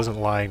 Mike wasn't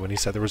lying when he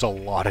said there was a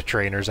lot of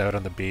trainers out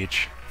on the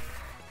beach.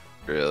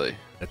 Really.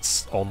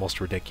 It's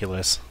almost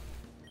ridiculous.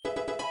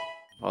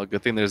 Well,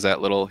 good thing there's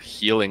that little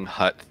healing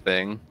hut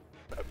thing.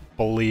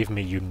 Believe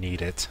me, you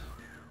need it.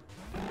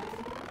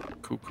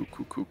 Cool, cool,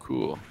 cool, cool,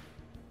 cool.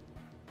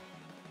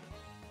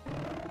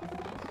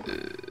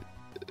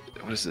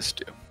 What does this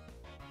do?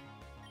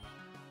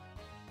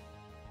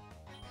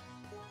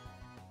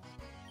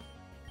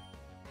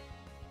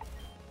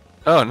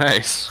 Oh,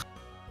 nice.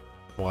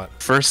 What?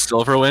 First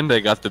Silverwind, I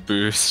got the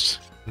boost.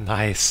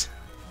 Nice.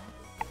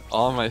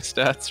 All my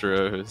stats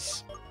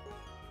rose.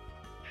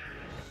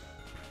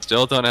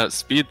 Still don't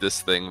outspeed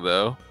this thing,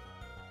 though.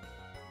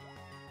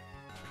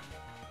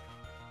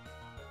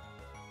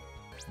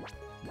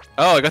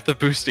 Oh, I got the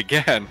boost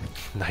again.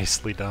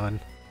 Nicely done.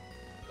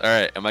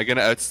 Alright, am I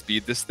gonna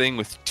outspeed this thing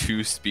with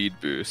 2 speed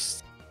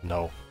boosts?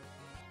 No.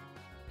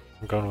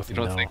 I'm going with You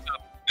don't no. think so?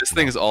 This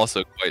thing is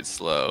also quite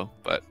slow,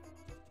 but...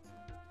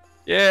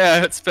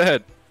 Yeah, it's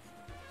sped.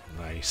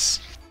 Nice.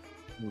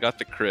 Got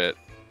the crit.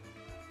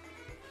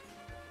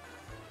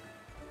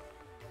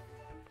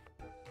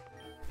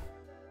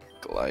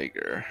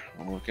 Gligar.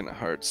 I'm looking at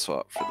hard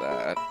swap for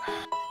that.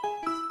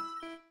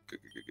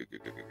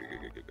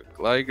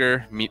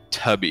 Liger, meet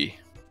Tubby.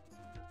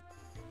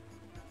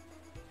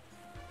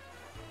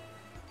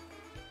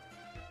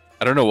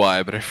 I don't know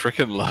why, but I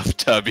freaking love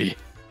Tubby.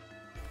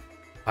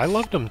 I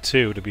loved him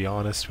too, to be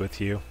honest with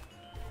you.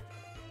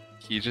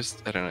 He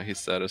just, I don't know, he's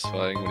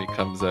satisfying when he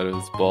comes out of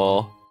his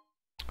ball.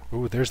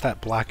 Ooh, there's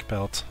that black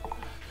belt.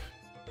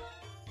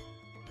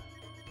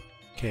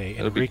 Okay,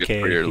 That'll be good for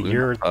Enrique, your Luna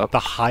you're Pup. the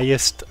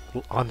highest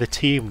on the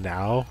team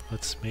now.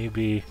 Let's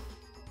maybe...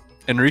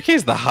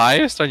 Enrique's the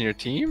highest on your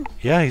team?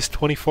 Yeah, he's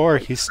 24.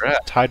 He's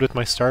Congrats. tied with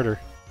my starter.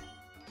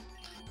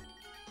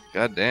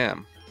 God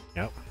damn.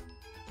 Yep.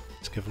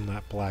 Let's give him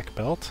that black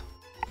belt.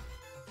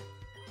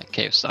 That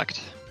cave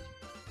sucked.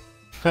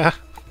 Yeah,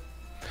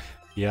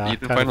 You I didn't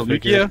kinda find a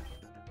figured. Lugia?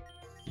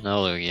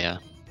 No Lugia.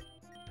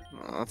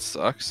 Oh, that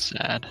sucks.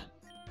 Sad.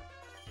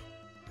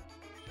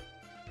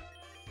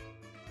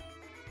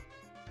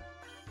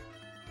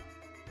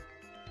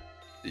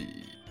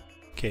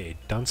 Okay,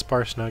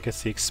 Dunsparce now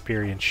gets the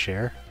experience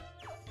share.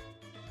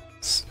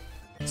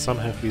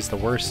 Somehow he's the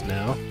worst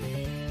now.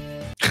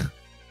 I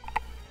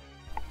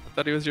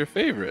thought he was your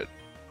favorite.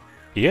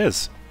 He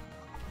is.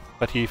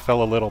 But he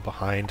fell a little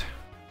behind.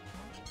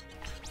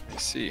 I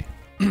see.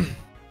 Well,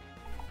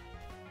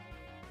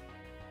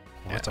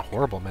 that's a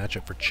horrible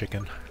matchup for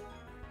Chicken.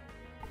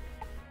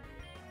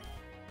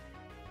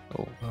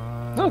 Oh,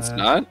 No, it's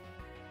not.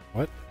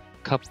 What?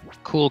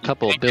 cool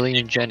couple, Billy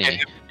and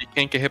Jenny. You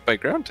can't get hit by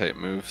ground type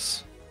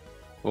moves.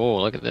 Oh,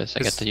 look at this! I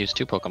get Is- to use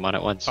 2 Pokemon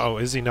at once. Oh,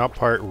 is he not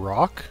part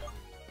rock?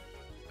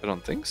 I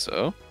don't think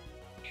so.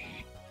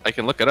 I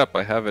can look it up.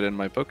 I have it in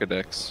my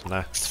Pokedex.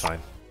 Nah, it's fine.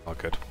 All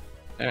good.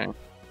 Alright.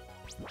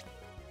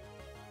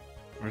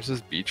 Where's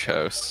this beach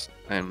house?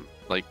 I'm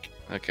like,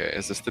 okay,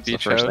 is this the It's the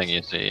beach first house? thing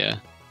you see, yeah.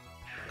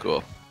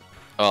 Cool.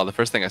 Oh, the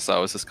first thing I saw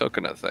was this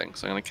coconut thing,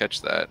 so I'm gonna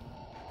catch that.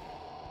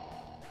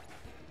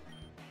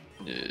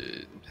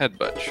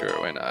 Headbutt, sure,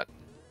 why not?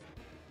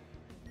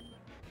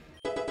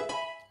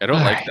 I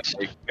don't like that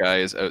big guy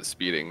is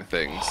outspeeding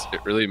things.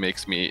 It really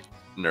makes me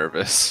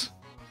nervous.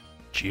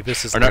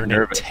 Jeebus is Or not learning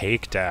nervous.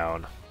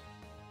 takedown.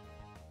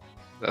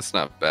 That's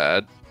not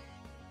bad.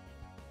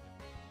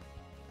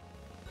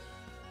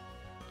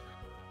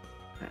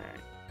 Alright.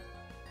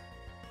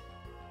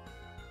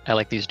 I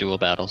like these dual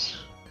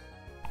battles.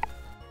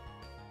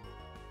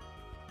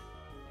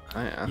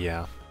 Oh yeah.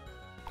 Yeah.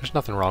 There's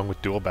nothing wrong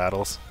with dual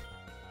battles.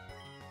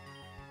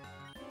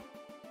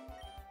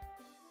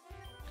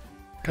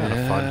 Kind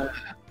of fun.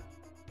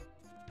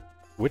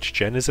 Which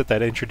gen is it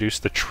that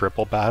introduced the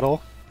triple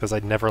battle? Because I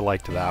never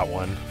liked that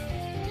one.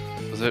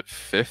 Was it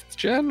 5th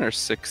gen or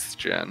 6th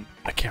gen?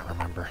 I can't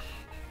remember.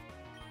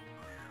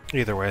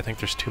 Either way, I think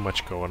there's too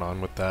much going on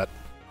with that.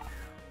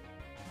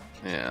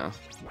 Yeah.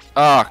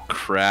 Oh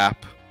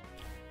crap.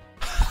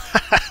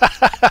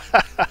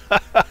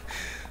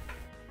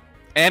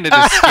 And it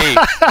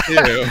escaped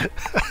too.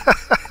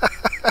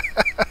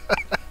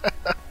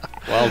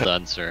 Well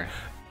done, sir.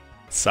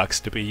 Sucks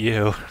to be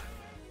you.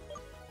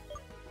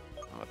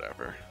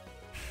 Whatever.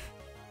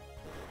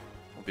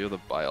 I'll be able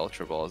to buy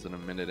Ultra Balls in a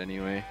minute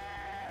anyway.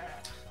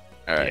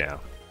 Alright. Yeah.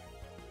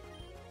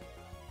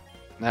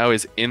 Now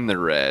he's in the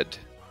red.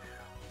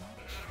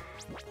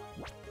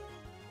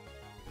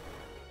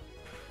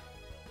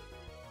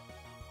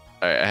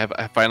 Alright,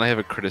 I finally have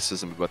a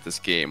criticism about this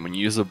game. When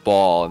you use a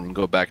ball and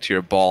go back to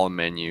your ball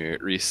menu,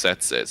 it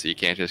resets it, so you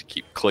can't just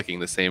keep clicking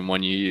the same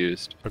one you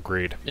used.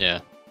 Agreed.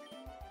 Yeah.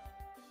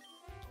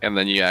 And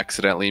then you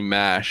accidentally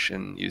mash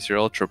and use your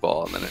Ultra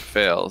Ball, and then it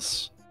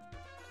fails.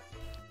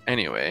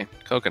 Anyway,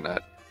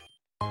 coconut.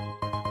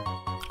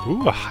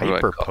 Ooh, a do I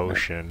hyper call it?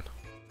 potion.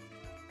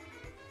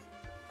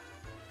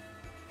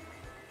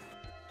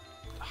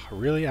 I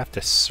really have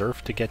to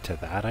surf to get to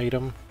that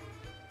item?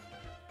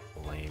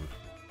 Lame.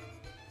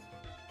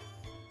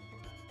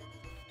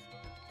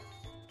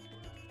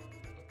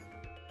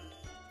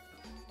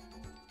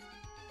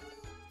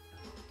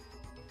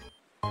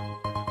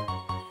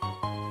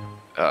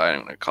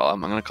 I'm gonna call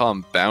him. I'm gonna call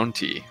him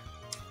Bounty.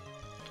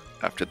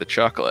 After the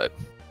chocolate.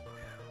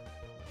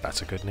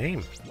 That's a good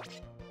name.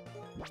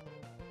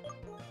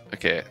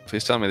 Okay,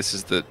 please tell me this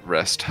is the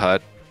rest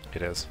hut.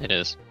 It is. It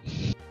is.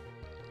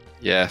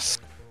 Yes.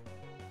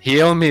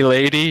 Heal me,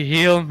 lady.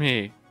 Heal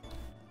me.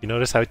 You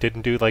notice how it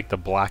didn't do like the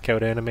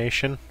blackout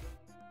animation?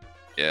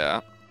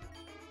 Yeah.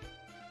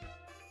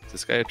 Is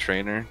this guy a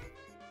trainer?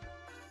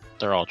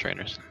 They're all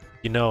trainers.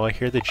 You know, I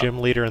hear the gym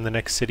leader in the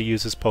next city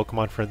uses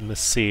Pokemon from the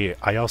sea.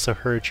 I also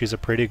heard she's a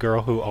pretty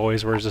girl who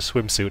always wears a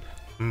swimsuit.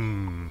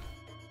 Hmm.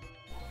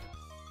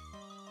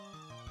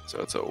 So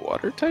it's a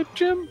water type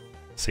gym?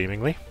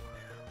 Seemingly.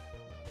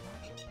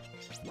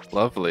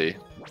 Lovely.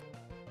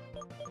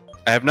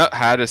 I have not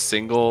had a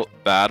single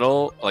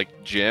battle,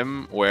 like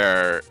gym,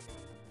 where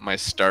my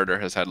starter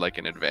has had like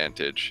an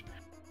advantage.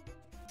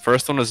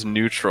 First one was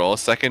neutral,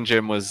 second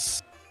gym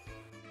was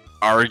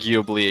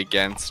arguably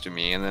against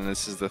me, and then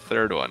this is the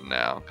third one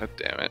now. God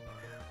damn it.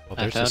 Well,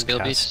 I there's found this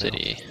Bealbeach castle.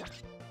 City.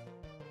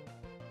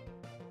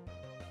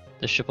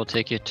 This ship will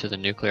take you to the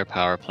nuclear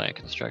power plant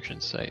construction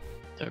site.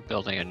 They're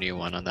building a new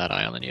one on that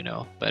island, you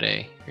know. But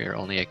hey, you're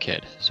only a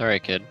kid. Sorry,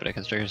 kid, but a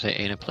constructor say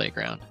ain't a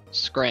playground.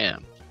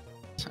 Scram.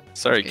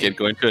 Sorry, Okay. kid.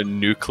 Going to a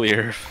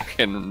nuclear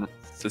fucking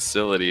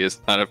facility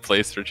is not a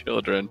place for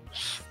children.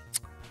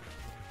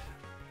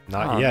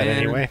 Not Aw, yet, man.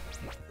 anyway.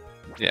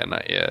 Yeah,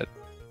 not yet.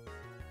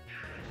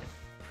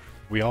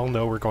 We all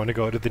know we're going to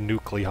go to the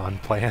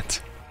Nucleon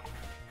plant.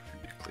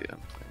 Nucleon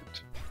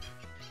plant.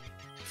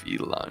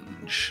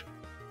 V-lunge.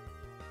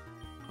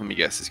 Let me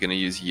guess. He's gonna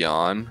use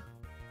yawn.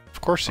 Of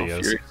course he Oh,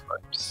 is. Fury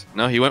swipes.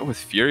 No, he went with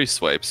Fury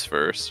swipes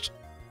first.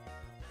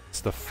 It's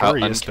the How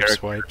furriest of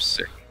swipes.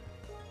 uncharacteristic.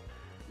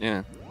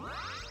 Yeah.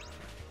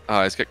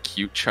 Oh, he's got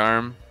cute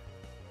charm.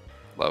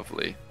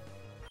 Lovely.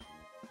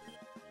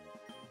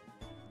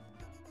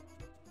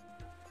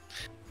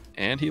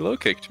 And he low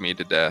kicked me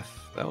to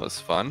death. That was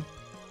fun.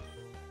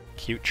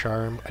 Cute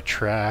charm,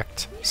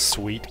 attract,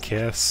 sweet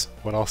kiss.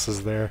 What else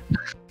is there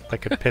that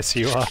could piss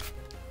you off?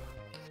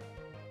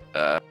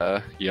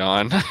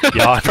 Yawn.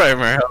 Yawn.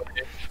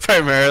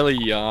 Primarily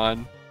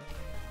yawn.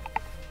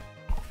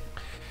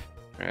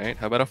 Alright,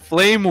 how about a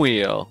flame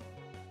wheel?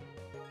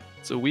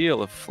 It's a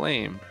wheel of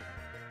flame.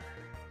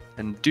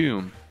 And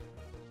doom.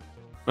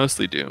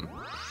 Mostly doom.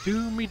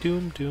 Doomy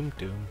doom doom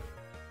doom.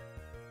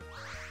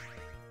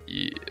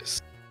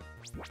 Yes.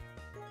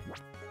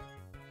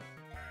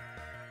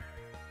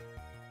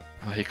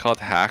 Oh, he called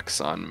hacks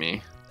on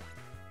me.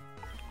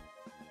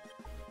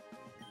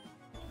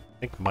 I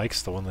think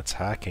Mike's the one that's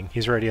hacking.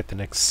 He's already at the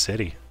next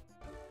city.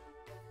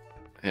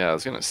 Yeah, I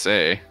was gonna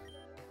say.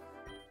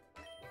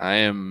 I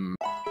am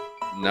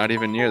not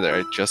even near there.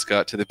 I just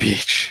got to the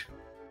beach.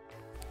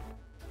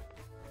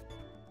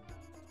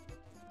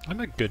 I'm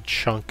a good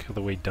chunk of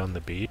the way down the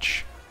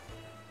beach.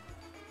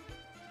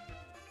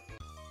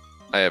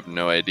 I have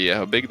no idea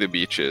how big the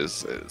beach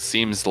is. It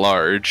seems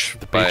large.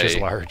 The beach is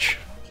large.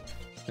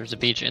 There's a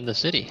beach in the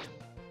city.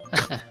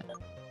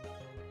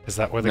 Is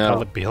that what they No,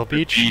 call it? Bealbeach?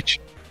 The beach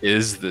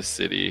is the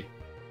city.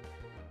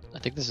 I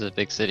think this is a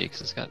big city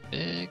because it's got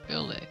big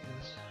buildings.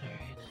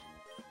 Alright.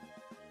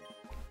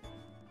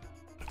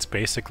 It's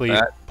basically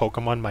That-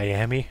 Pokemon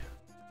Miami.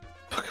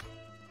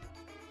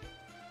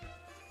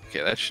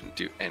 Okay, that shouldn't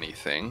do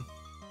anything.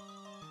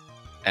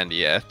 And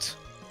yet.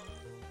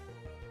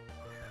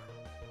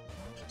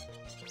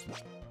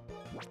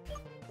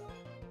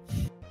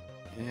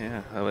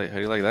 Yeah, how do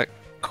you like that,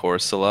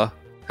 Corsola?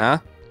 Huh?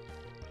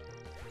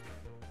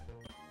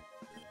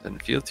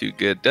 Doesn't feel too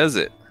good, does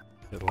it?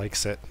 It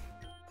likes it.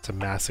 It's a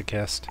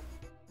masochist.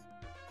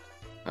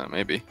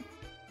 Maybe.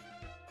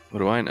 What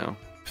do I know?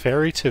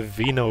 Ferry to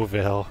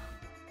Vinoville.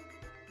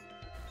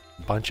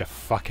 Bunch of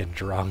fucking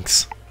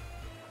drunks.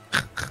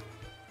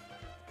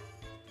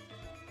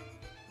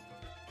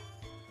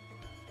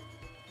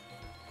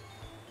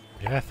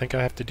 Yeah, I think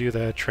I have to do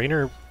the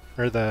trainer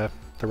or the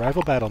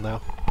rival battle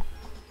now.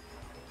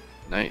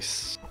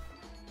 Nice.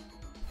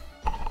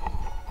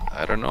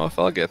 I don't know if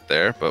I'll get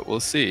there, but we'll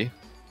see.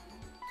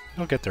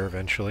 I'll get there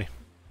eventually.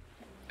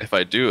 If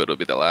I do, it'll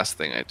be the last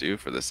thing I do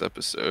for this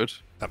episode.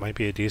 That might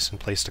be a decent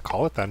place to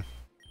call it then.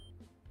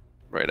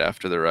 Right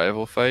after the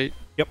rival fight.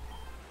 Yep.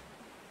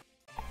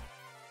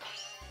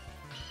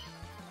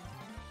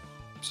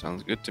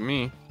 Sounds good to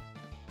me.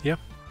 Yep.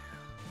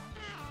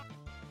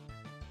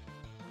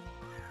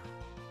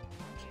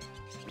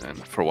 And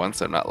for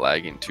once, I'm not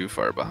lagging too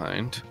far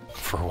behind.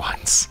 For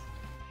once.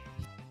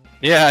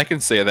 Yeah, I can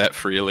say that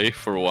freely,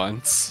 for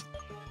once.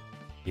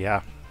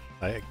 Yeah,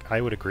 I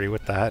would agree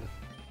with that.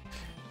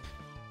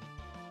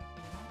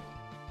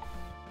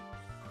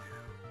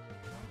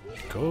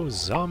 Go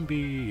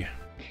zombie!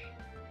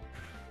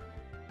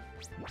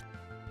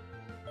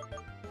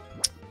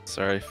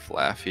 Sorry,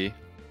 Flaffy.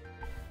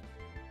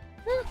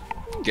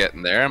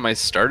 Getting there. My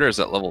starter's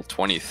at level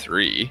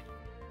 23.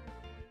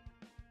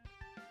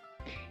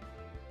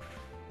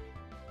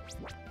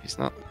 He's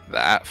not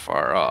that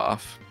far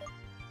off.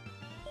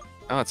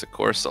 Oh, it's a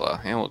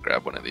Corsola. Yeah, we'll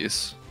grab one of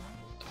these.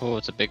 Oh,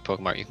 it's a big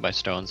Pokemon. You can buy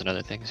stones and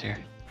other things here.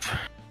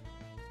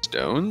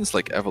 Stones?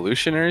 Like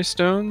evolutionary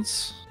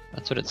stones?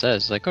 That's what it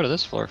says. Like, go to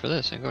this floor for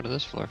this, and go to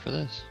this floor for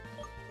this.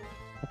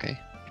 Okay.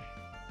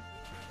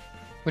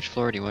 Which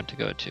floor do you want to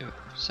go to?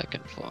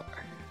 Second floor.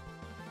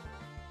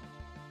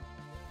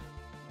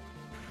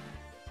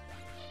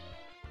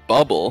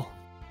 Bubble?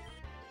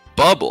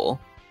 Bubble?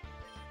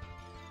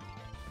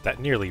 That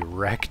nearly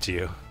wrecked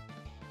you.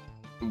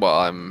 Well,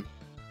 I'm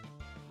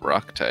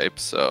rock type,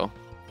 so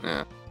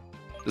yeah.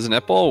 Does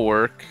netball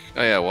work?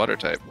 Oh yeah, water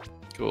type.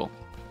 Cool.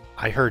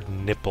 I heard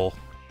nipple.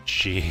 Me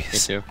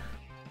Jeez. too.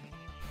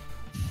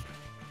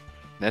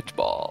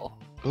 Netball.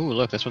 Ooh,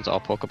 look, this one's all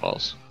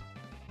Pokeballs.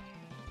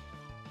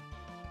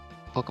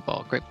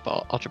 Pokeball, Great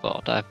Ball, Ultra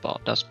Ball, Dive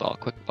Ball, Dust Ball,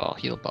 Quick Ball,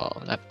 Heal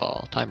Ball, Net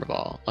Ball, Timer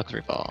Ball,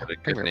 Luxury Ball, Got a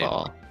good Premier name.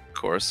 Ball.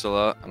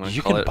 Corsola. I'm gonna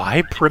You call can it.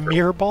 buy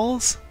Premier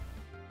Balls?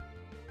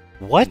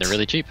 What? They're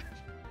really cheap.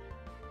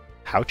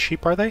 How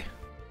cheap are they?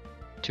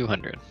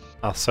 200.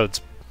 Oh, so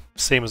it's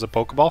same as a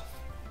Pokeball?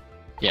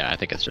 Yeah, I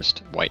think it's just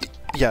white.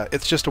 Yeah,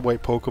 it's just a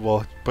white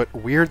Pokeball, but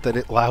weird that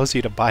it allows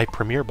you to buy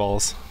Premier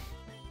Balls.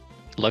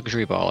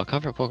 Luxury Ball, a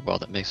cover Pokeball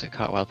that makes a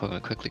caught wild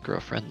Pokemon quickly grow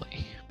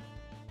friendly.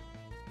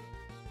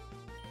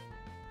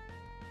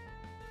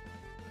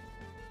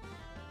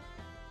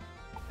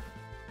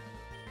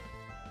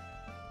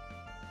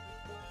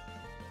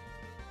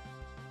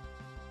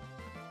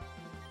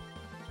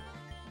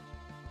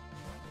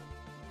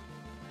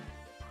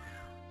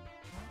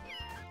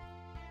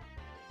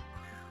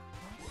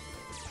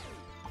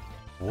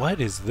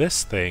 What is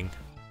this thing?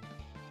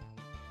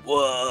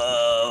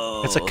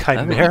 Whoa! It's a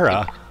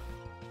chimera.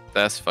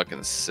 That's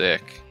fucking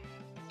sick.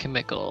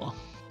 Chemical.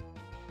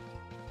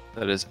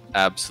 That is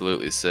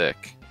absolutely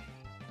sick.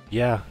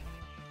 Yeah.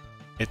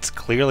 It's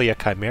clearly a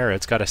chimera.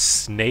 It's got a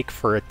snake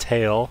for a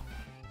tail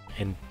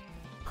and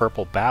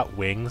purple bat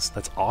wings.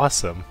 That's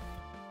awesome.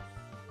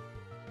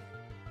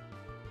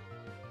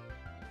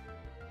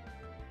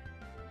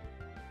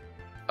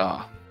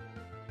 Ah.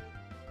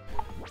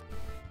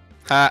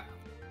 Ha!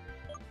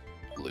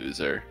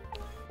 Loser.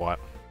 What?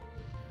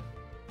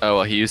 Oh,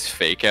 well, he used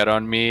Fake Out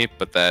on me,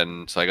 but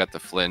then, so I got the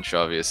flinch,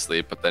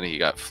 obviously, but then he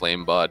got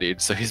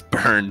flame-bodied, so he's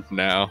burned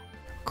now.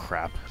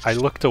 Crap. I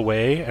looked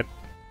away and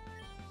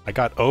I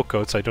got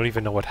Oko, so I don't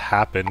even know what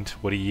happened,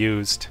 what he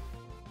used.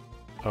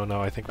 Oh no,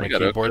 I think my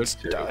keyboard's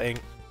dying.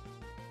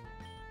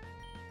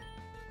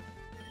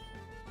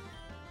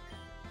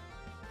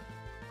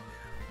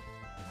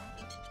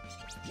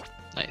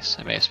 Nice.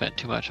 I may have spent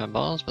too much on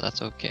balls, but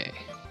that's okay.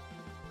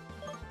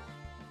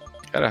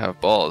 Gotta have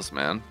balls,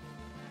 man.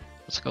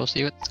 Let's go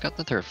see what's got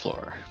the third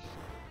floor.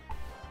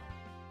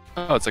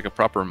 Oh, it's like a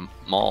proper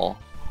mall.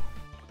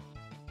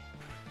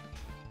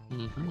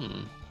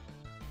 Mm-hmm.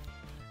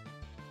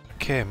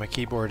 Okay, my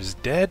keyboard is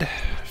dead.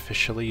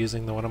 Officially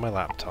using the one on my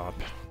laptop.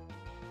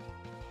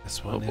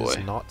 This one is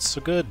not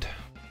so good.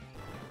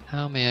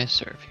 How may I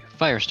serve you?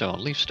 Firestone,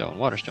 Leafstone,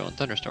 Waterstone,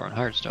 Thunderstone,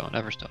 Heartstone,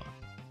 Everstone.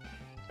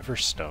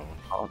 Everstone.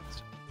 Oh,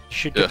 You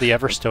should give the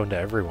Everstone to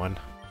everyone.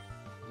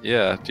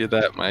 yeah, do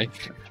that,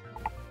 Mike.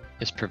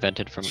 Is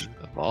prevented from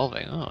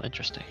evolving. Oh,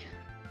 interesting.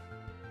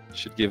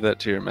 Should give that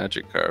to your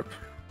Magikarp.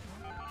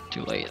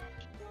 Too late.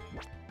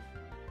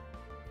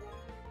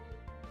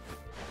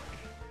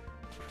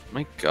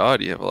 My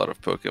god, you have a lot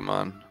of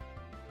Pokemon.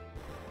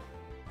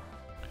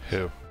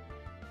 Who?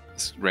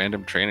 This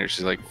random trainer,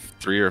 she's like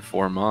 3 or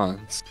 4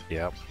 months.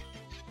 Yep.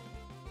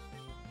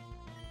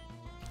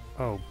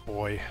 Oh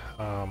boy.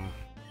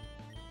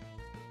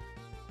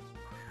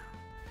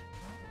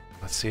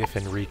 Let's see if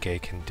Enrique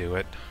can do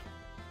it.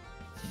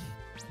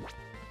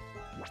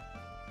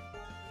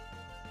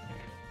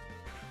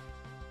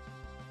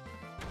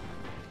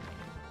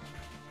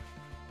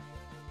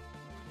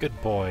 Good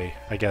boy.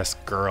 I guess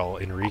girl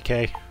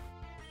Enrique.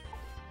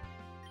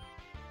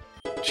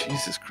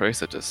 Jesus Christ,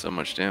 that does so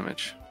much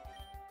damage.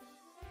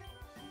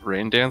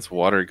 Rain Dance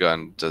Water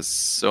Gun does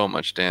so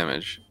much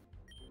damage.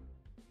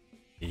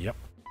 Yep.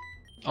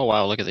 Oh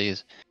wow, look at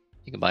these.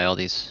 You can buy all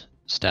these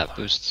stat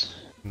boosts.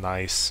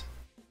 Nice.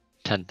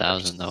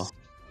 10,000 though.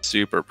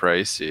 Super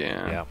pricey,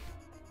 yeah. Yeah.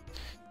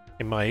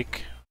 Hey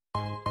Mike,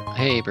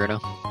 Hey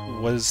Bruno.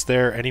 was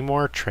there any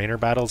more trainer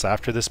battles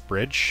after this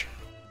bridge?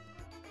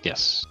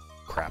 Yes.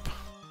 Crap.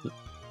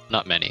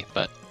 Not many,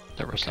 but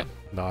there were some.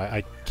 No,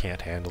 I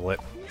can't handle it.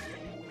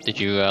 Did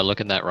you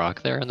look in that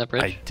rock there on the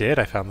bridge? I did.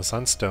 I found the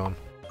sunstone.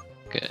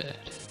 Good.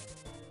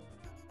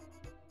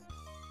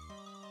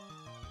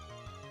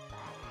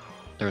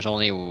 There's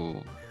only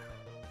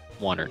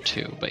one or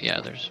two, but yeah,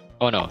 there's...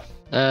 Oh no.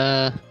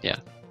 Yeah.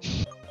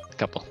 A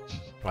couple.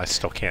 I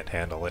still can't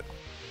handle it.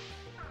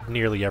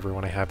 Nearly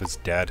everyone I have is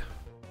dead.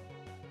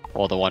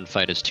 Well, the one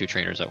fight is 2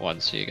 trainers at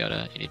once, so you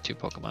need 2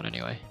 Pokemon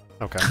anyway.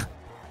 Okay.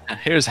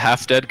 Here's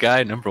Half Dead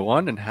Guy number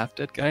 1 and Half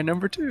Dead Guy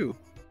number 2.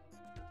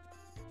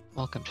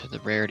 Welcome to the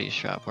Rarities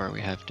Shop, where we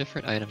have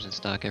different items in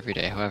stock every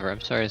day. However, I'm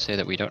sorry to say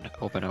that we don't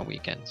open on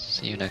weekends.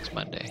 See you next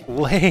Monday.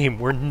 Lame.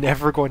 We're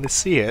never going to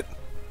see it.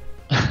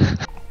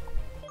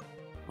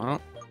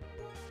 Well,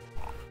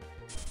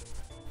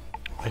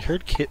 I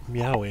heard Kit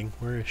meowing.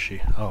 Where is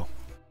she? Oh.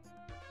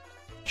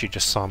 She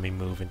just saw me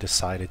move and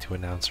decided to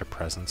announce her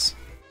presence.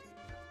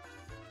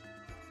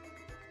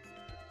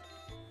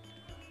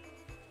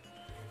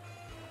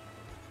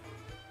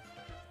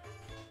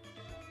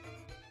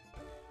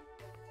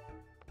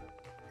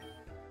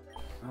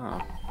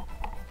 oh.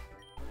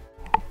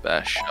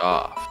 Bash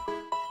off.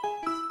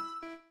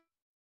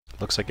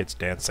 Looks like it's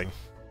dancing.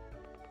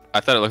 I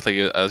thought it looked like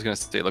I was gonna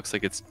say it looks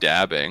like it's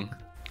dabbing.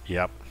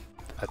 Yep.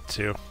 That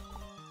too.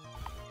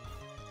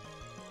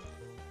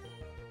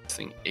 This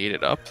thing ate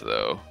it up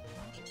though.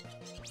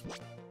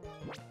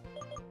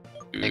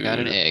 I got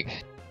an egg.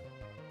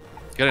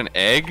 Got an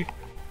egg?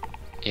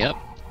 Yep.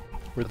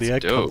 Where'd the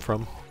That's egg come dope.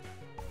 from?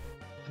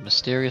 A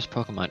mysterious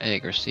Pokemon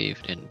egg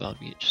received in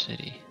Bealbeach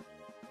City.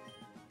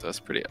 That's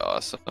pretty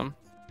awesome.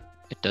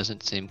 It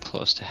doesn't seem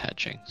close to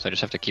hatching, so I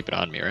just have to keep it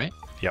on me, right?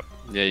 Yep.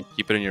 Yeah, you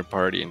keep it in your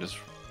party and just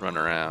run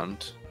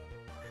around.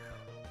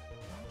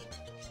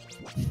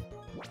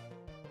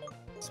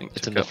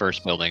 It's in the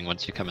first building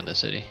once you come in the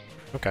city.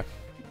 Okay.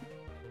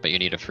 But you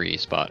need a free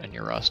spot in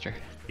your roster.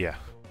 Yeah.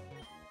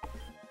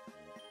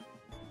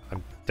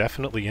 I'm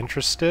definitely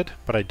interested,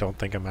 but I don't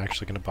think I'm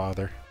actually going to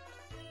bother.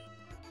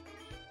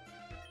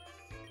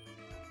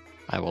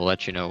 I will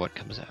let you know what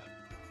comes out.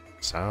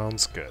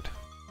 Sounds good.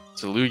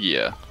 It's a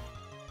Lugia.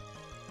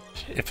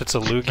 If it's a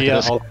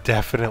Lugia, I'll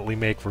definitely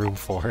make room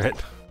for it.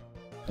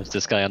 There's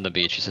this guy on the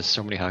beach. He says,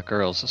 "So many hot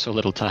girls, so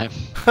little time."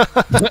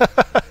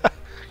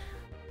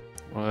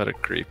 What a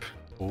creep.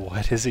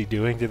 What is he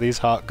doing to these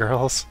hot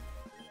girls?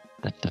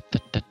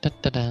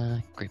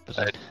 Creep was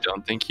I it.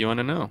 don't think you want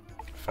to know.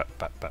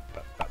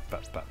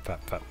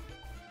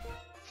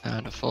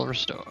 Found a full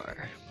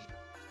restore.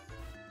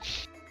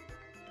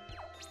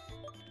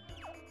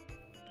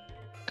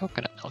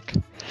 Coconut milk.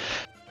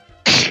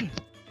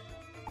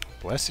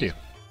 Bless you.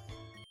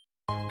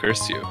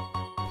 Curse you.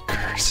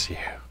 Curse you.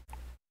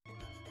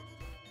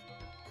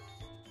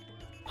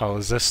 Oh,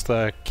 is this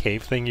the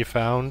cave thing you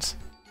found?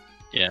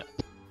 Yeah.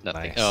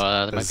 Nothing. Nice. Oh,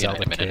 that The might be an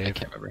Zelda item in it. I cave.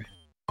 can't remember.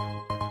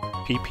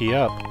 PP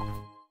up.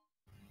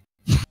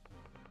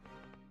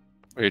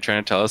 Are you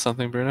trying to tell us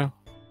something, Bruno?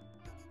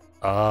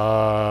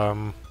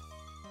 Yeah,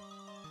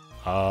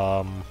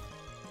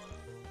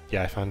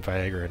 I found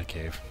Viagra in a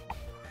cave.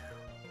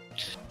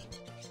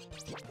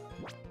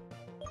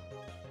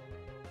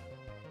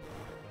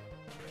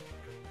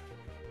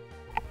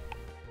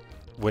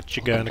 What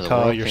you Welcome gonna to the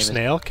call world your famous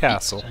snail beach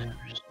castle? time.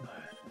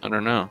 I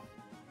don't know.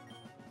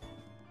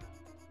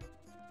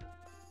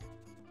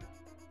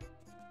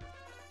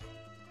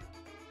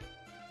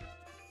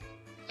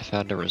 I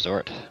found a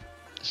resort.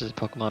 This is a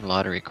Pokemon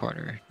lottery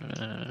corner.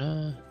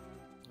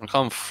 I'll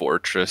call him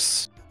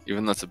Fortress,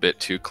 even though it's a bit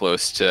too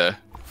close to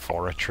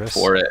Fortress.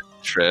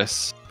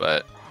 Fortress,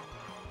 but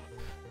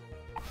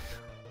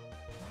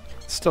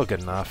Still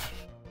good enough.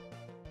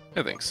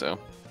 I think so.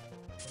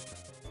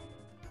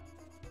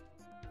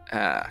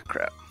 Ah,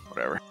 crap.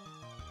 Whatever.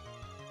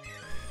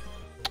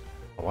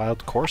 A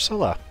wild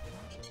Corsola.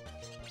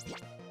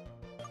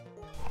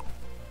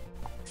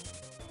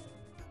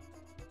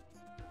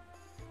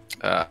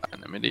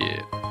 An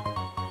immediate.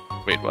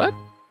 Wait, what?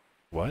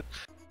 What?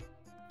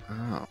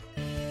 Oh.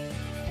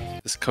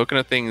 This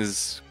coconut thing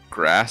is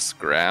grass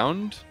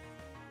ground?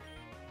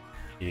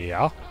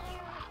 Yeah.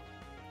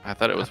 I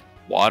thought it was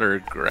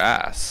watered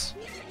grass.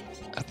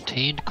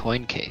 Obtained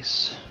coin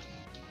case.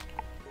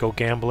 Go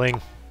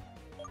gambling.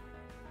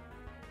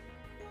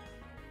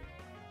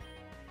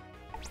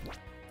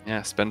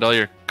 Yeah, spend all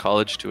your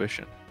college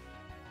tuition.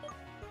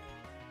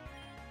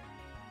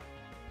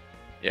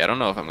 Yeah, I don't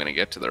know if I'm gonna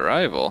get to the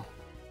rival.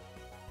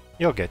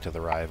 You'll get to the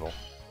rival.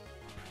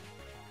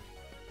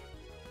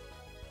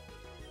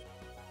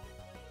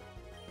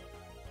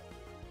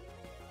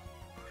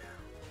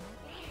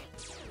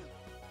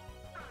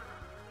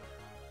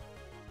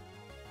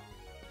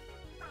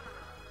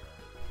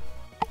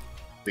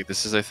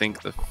 This is, I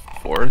think, the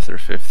 4th or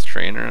 5th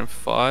trainer I've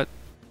fought.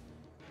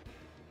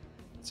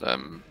 So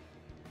I'm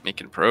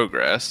making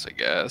progress, I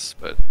guess,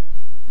 but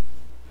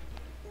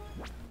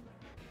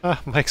Ah,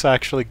 Mike's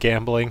actually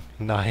gambling.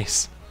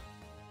 Nice.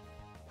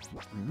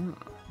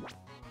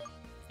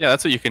 yeah,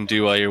 that's what you can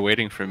do while you're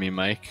waiting for me,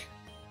 Mike.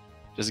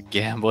 Just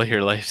gamble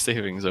your life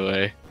savings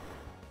away.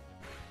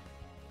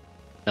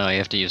 No, you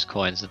have to use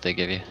coins that they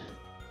give you.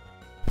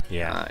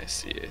 Yeah. Ah, I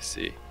see, I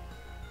see.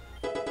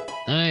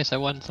 Nice, I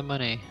won some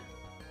money.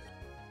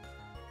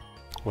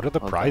 What are the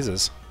Okay.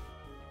 prizes?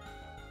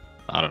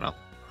 I don't know.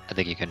 I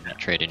think you can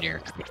trade in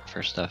your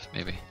for stuff,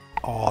 maybe.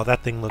 Oh,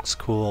 that thing looks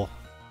cool.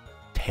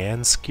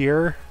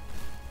 Tanskier?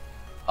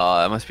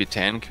 That must be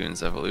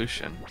Tancoon's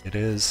evolution. It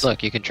is.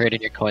 Look, you can trade in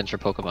your coins for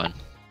Pokemon.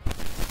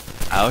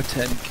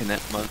 Outen,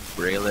 Kinetmunk,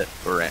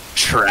 Bralet,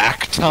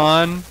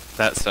 Tracton?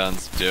 That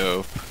sounds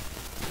dope.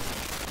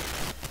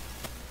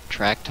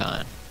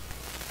 Tracton.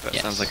 That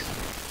Yes. sounds like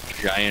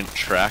a giant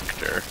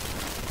tractor.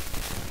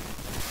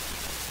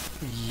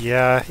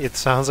 Yeah, it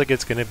sounds like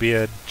it's gonna be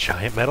a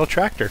giant metal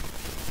tractor.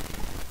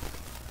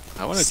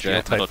 I want a Steel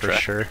giant type metal for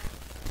tractor.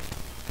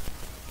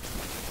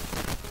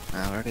 sure.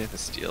 I already have a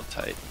steel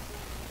type.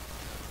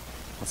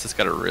 Unless it's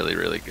got a really,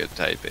 really good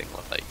typing,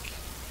 like,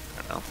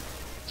 I don't know,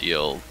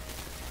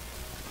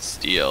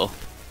 steel.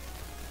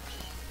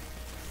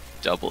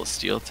 Double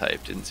steel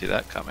type, didn't see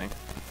that coming.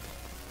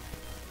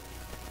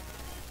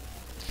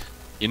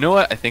 You know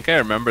what? I think I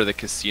remember the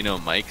casino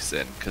Mike's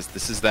in, because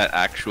this is that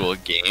actual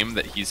game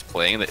that he's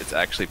playing that it's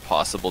actually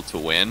possible to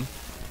win.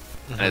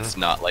 And it's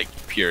not like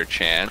pure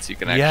chance. You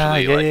can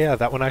actually Yeah.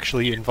 That one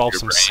actually involves your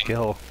some brain.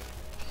 skill.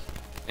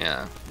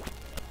 Yeah.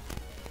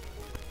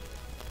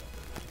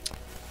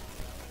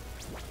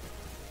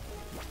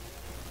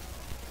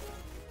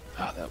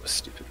 Oh, that was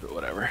stupid, but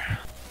whatever.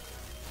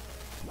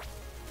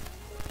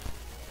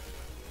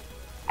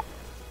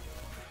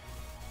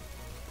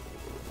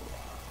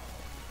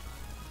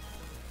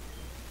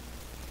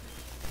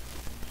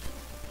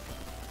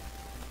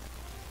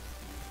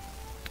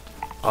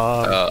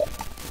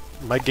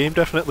 My game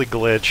definitely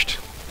glitched.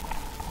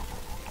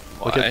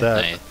 Look Why? at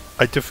that. Nice.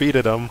 I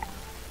defeated him,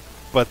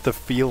 but the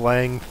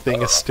feline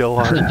thing is still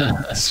on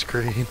the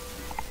screen.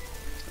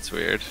 That's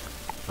weird.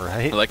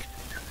 Right? Like,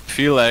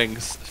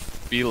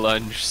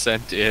 Feelunge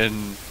sent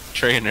in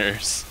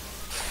trainers.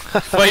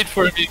 Fight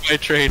for me, my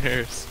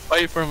trainers.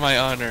 Fight for my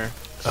honor.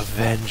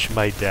 Avenge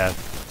my death.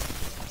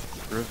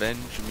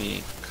 Revenge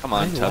me. Come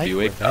on, I Tubby,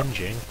 like wake up.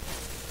 revenging.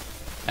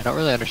 I don't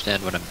really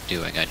understand what I'm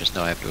doing. I just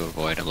know I have to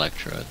avoid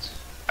electrodes.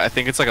 I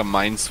think it's like a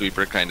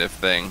minesweeper kind of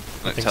thing.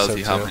 I It think tells so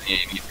you how too. many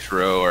each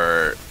row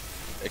are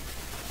like,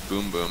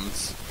 boom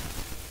booms.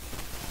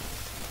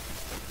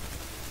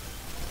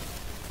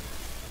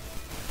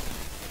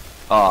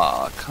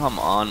 Aw, come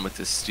on with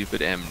this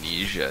stupid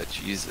amnesia,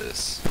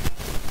 Jesus.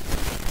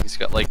 He's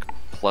got like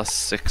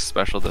 +6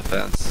 special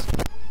defense.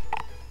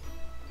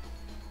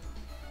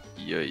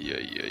 Yeah.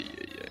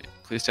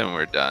 Please tell me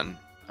we're done.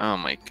 Oh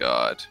my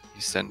god,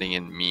 he's sending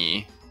in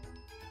me.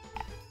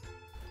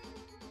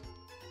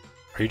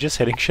 Are you just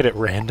hitting shit at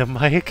random,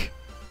 Mike?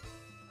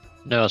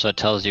 No, so it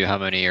tells you how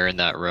many are in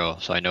that row.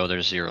 So I know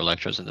there's 0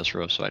 electrodes in this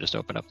row, so I just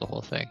open up the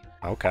whole thing.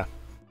 Okay.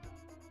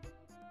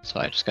 So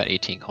I just got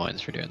 18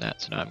 coins for doing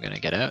that. So now I'm gonna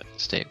get out,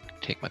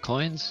 take my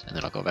coins, and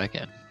then I'll go back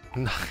in.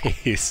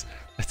 Nice.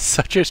 That's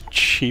such a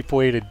cheap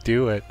way to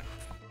do it.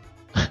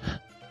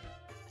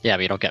 Yeah,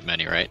 but you don't get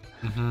many, right?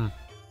 Mm-hmm.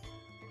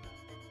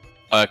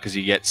 Because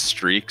you get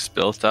streaks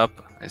built up.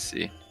 I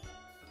see.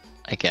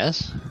 I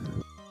guess.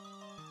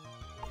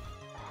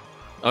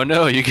 Oh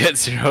no, you get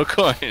 0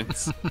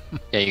 coins.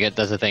 Yeah, you get.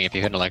 That's the thing. If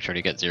you hit an electrode,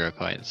 you get 0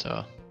 coins.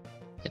 So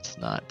it's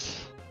not.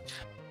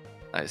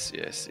 I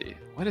see.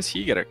 Why does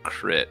he get a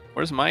crit?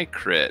 Where's my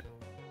crit?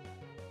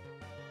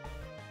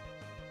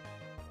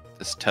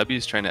 This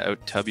Tubby's trying to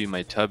out-Tubby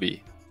my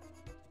Tubby.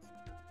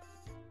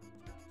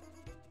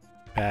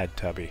 Bad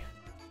Tubby.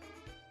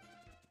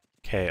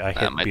 Okay, I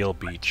hit my-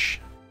 Bealbeach.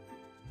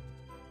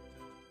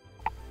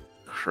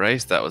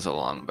 Christ, that was a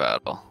long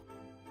battle.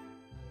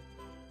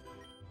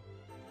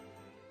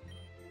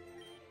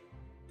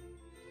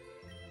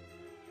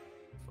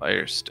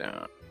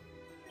 Firestone.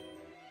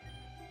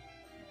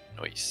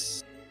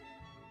 Nice.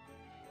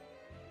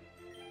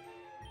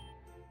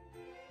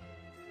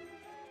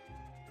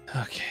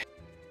 Okay.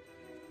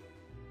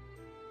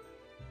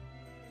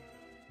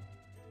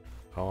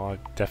 Oh, I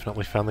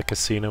definitely found the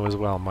casino as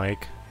well,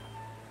 Mike.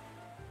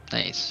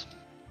 Nice.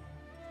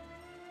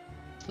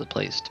 It's the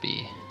place to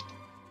be.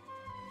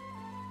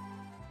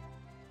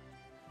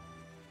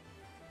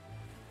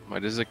 Why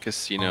does a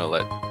casino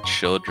let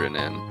children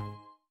in?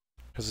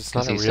 Because it's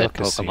Because not a he real said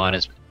casino. Pokemon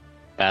is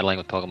battling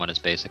with Pokemon is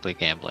basically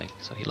gambling,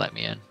 so he let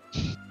me in.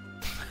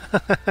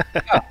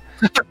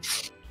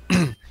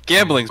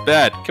 Gambling's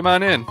bad. Come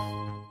on in.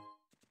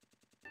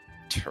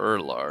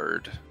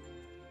 Turlard.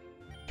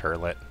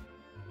 Turlet.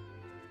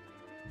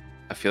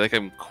 I feel like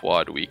I'm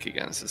quad weak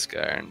against this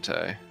guy, aren't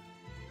I?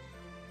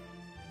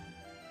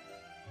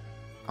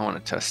 I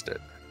want to test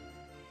it.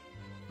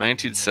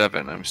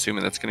 19.7. I'm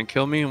assuming that's going to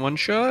kill me in one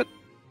shot?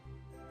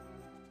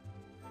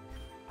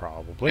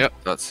 Probably. Yep,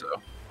 thought so.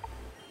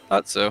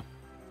 Thought so.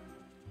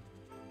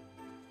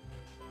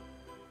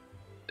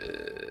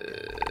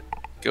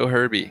 Go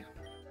Herbie.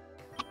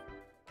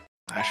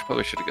 I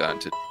probably should have gone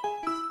to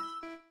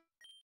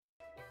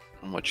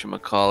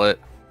whatchamacallit,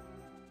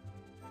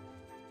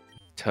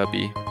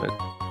 Tubby, but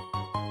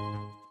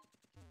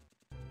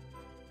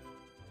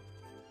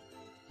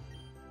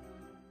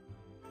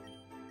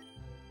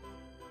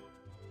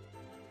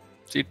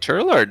see,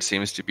 Turlard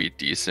seems to be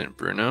decent,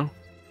 Bruno.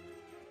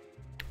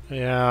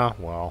 Yeah,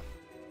 well.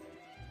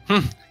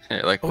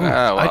 Hey, like, Ooh,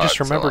 wow, I just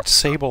it's a remembered lot.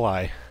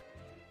 Sableye.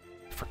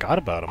 Forgot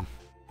about him.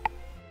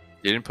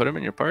 You didn't put him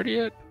in your party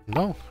yet?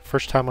 No,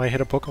 first time I hit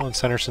a Pokemon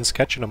Center since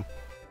catching him.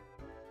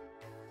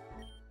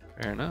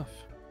 Fair enough.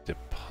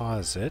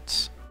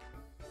 Deposit.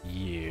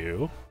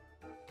 You.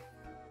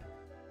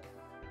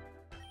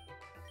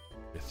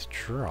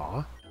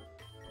 Withdraw.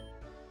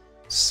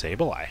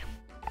 Sableye.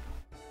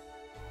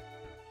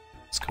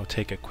 Let's go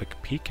take a quick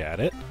peek at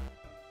it.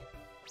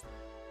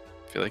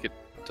 I feel like it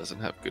doesn't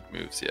have good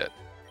moves yet.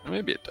 Or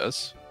maybe it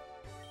does.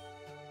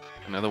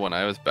 Another one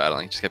I was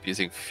battling just kept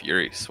using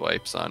Fury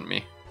swipes on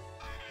me.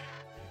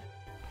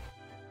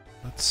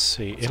 Let's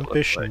see. What's it look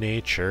Impish like?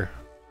 nature.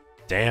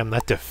 Damn,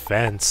 that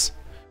defense.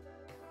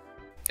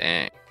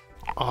 Dang.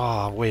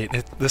 Oh, wait.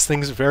 This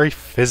thing's very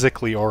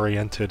physically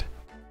oriented.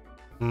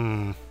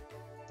 Hmm.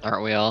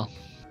 Aren't we all?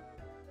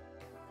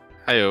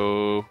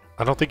 Hi-oh.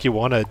 I don't think you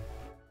want a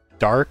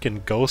dark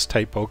and ghost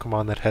type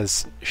Pokemon that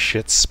has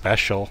shit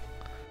special.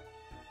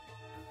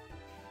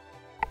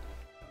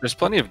 There's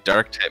plenty of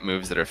dark type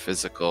moves that are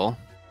physical.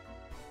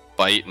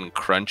 Bite and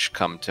Crunch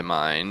come to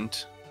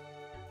mind.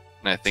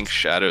 And I think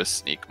Shadow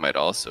Sneak might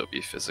also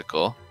be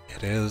physical.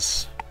 It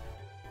is.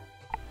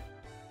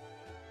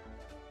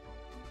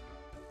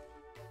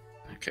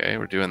 Okay,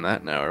 we're doing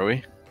that now, are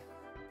we?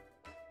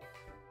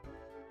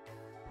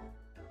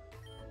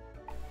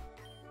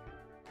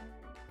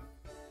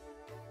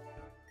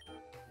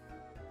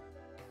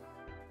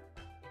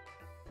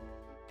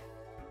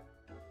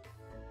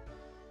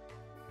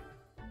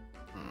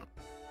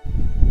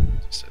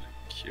 Just out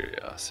of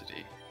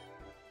curiosity.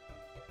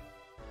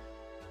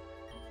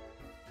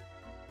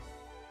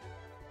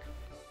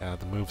 Yeah,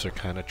 the moves are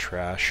kind of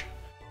trash.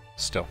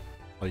 Still,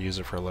 I'll use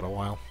it for a little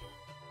while.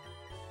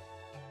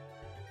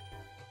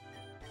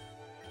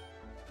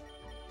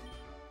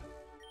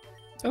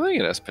 I think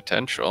it has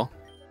potential.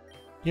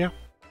 Yeah.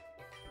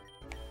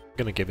 I'm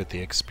gonna give it the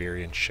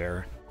experience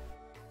share.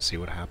 See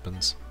what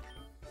happens.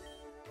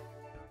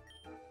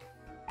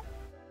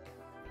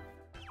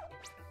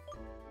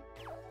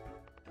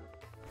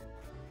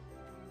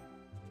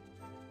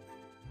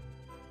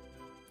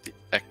 The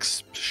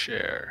exp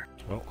share.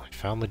 Well, I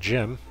found the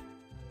gym.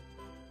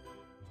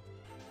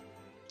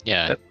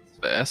 Yeah, That's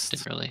best.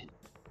 didn't really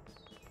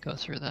go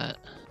through that.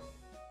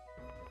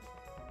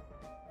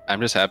 I'm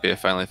just happy I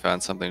finally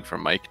found something for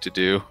Mike to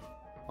do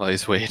while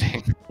he's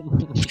waiting.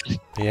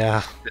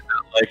 Yeah.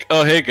 Like,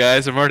 oh hey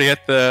guys, I'm already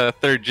at the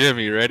third gym.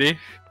 You ready?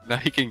 Now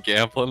you can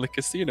gamble in the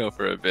casino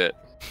for a bit.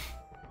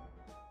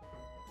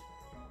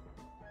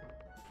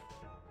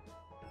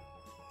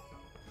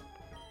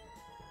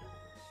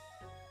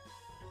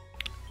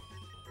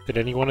 Did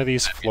any one of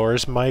these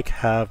floors, Mike,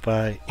 have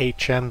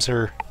HMs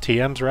or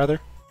TMs rather?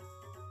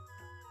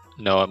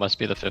 No, it must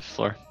be the 5th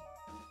floor.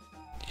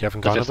 You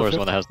haven't The gone to 5th floor the is the fifth?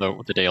 one that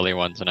has the daily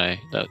ones, and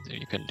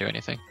you couldn't do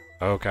anything.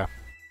 Oh, okay.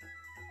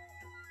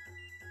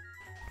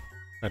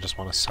 I just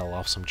want to sell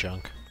off some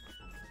junk.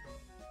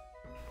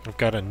 I've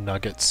got a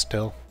nugget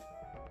still.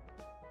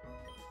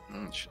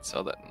 You should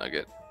sell that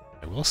nugget.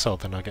 I will sell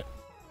the nugget.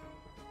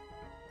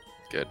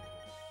 Good.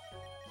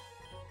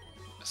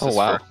 Is Oh this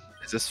wow!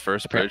 Is this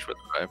first bridge where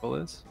the rival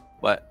is?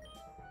 What?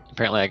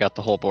 Apparently, I got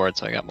the whole board,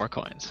 so I got more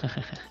coins.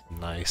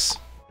 Nice.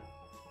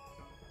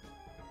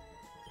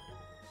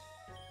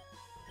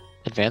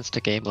 Advanced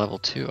to game level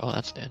 2. Oh,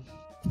 that's good.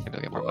 Maybe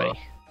I'll get more money.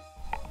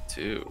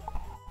 2.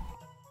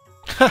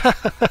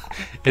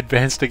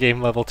 Advanced to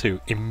game level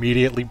 2.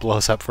 Immediately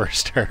blows up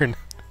first turn.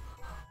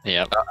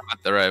 Yep. I'm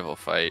at the rival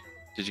fight.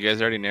 Did you guys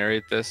already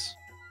narrate this?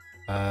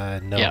 No.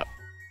 Yeah.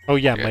 Oh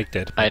yeah, Okay. Mike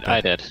did.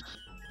 I did.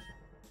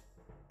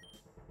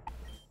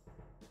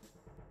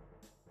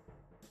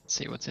 Let's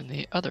see what's in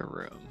the other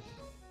room.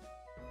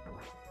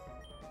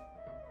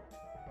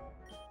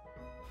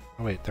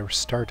 Oh wait, there was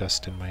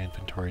Stardust in my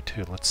inventory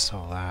too. Let's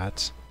sell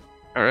that.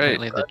 All right.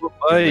 Apparently, the rival gym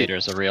fight.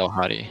 leader's a real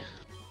hottie.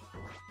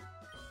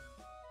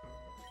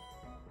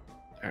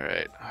 All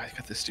right. Oh, I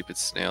got this stupid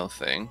snail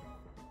thing.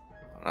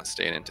 I'm not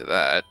staying into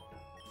that.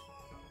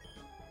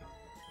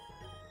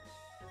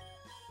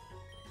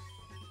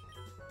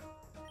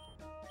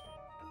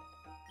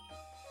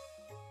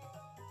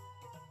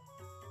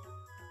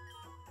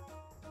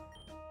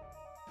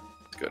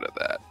 Let's go to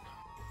that.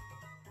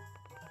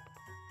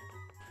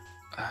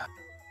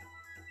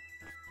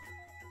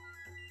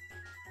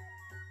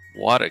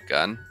 Water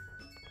gun.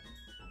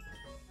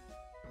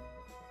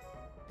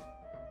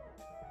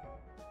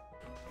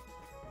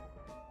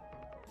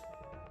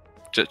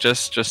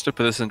 Just to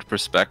put this into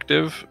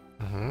perspective,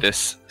 Mm-hmm.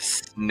 this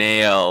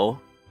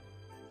snail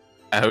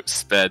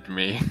outsped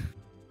me.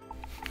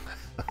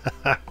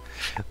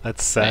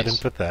 That's sad Nice.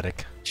 and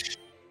pathetic.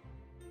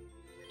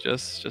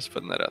 Just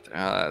putting that out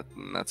there.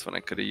 That's when I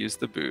could have used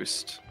the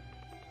boost.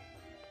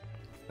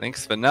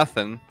 Thanks for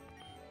nothing.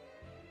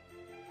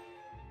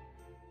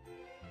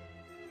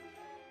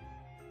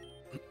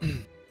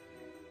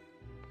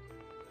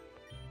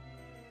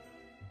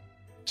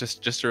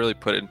 just to really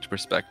put it into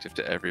perspective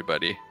to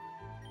everybody,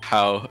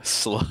 how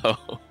slow.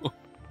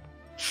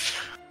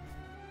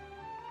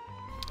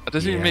 That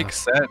doesn't even Yeah. make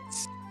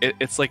sense.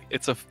 It's like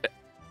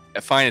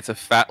fine. It's a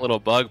fat little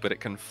bug, but it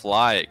can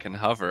fly. It can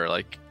hover.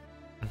 Like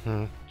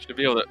Mm-hmm. should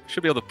be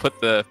able to put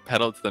the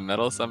pedal to the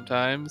metal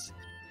sometimes.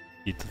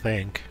 You'd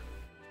think.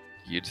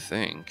 You'd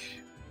think.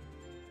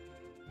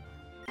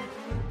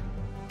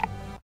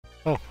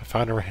 Oh, I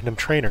found a random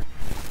trainer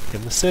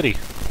in the city.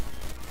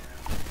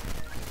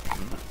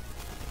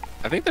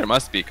 I think there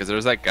must be, because there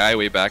was that guy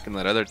way back in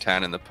that other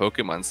town in the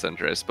Pokemon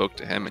Center. I spoke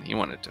to him and he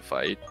wanted to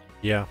fight.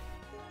 Yeah.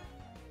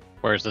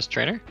 Where's this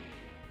trainer?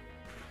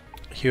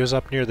 He was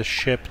up near the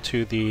ship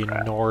to the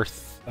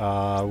north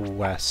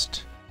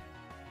west.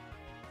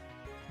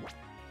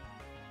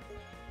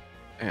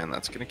 And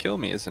that's gonna kill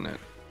me, isn't it?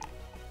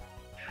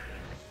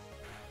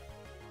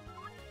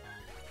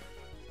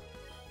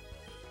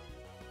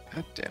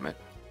 God damn it.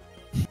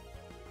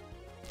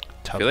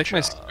 I feel like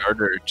my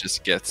starter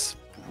just gets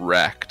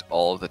wrecked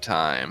all the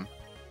time.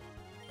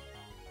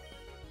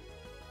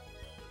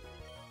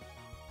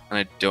 And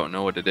I don't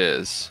know what it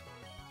is.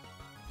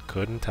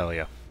 Couldn't tell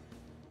you.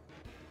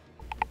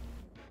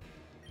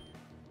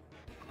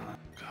 Oh,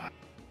 God.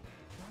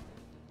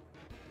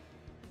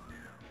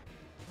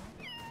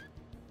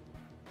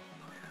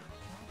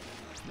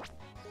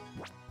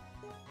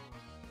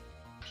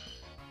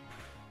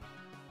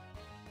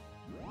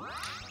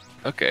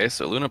 Okay,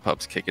 so Luna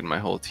Pup's kicking my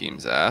whole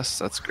team's ass.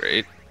 That's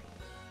great.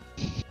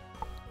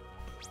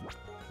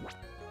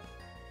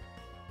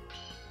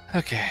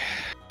 Okay,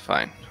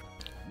 fine.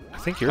 I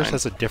think yours Fine.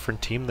 has a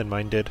different team than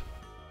mine did.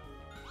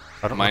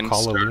 I don't Mine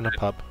recall a Luna started-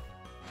 Pup.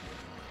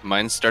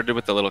 Mine started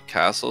with the little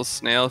castle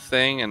snail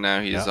thing, and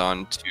now he's Yeah.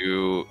 on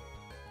to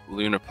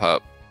Luna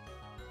Pup.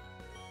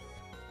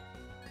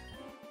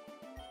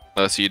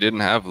 Oh, so you didn't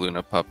have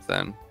Luna Pup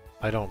then?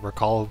 I don't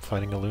recall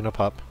finding a Luna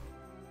Pup.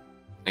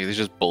 Like, they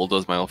just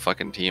bulldozed my whole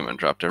fucking team and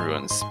dropped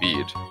everyone's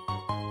speed.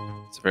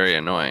 It's very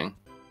annoying.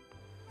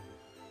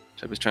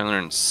 Type is trying to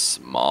learn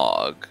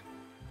smog.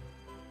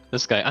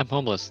 This guy, I'm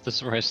homeless. This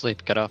is where I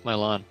sleep. Get off my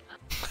lawn.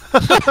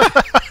 That's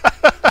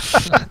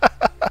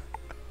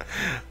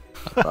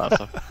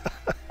awesome.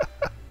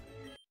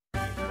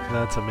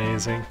 That's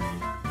amazing.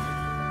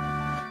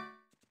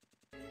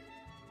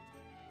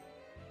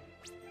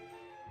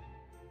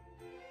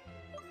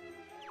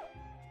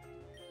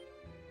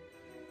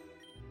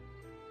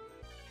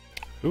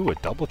 Ooh, a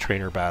double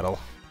trainer battle.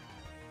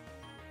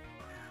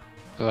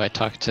 Oh, I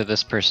talked to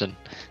this person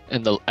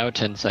in the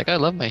out and it's like, I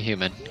love my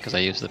human because I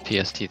use the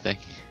PST thing.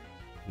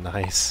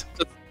 Nice.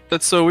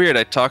 That's so weird.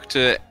 I talked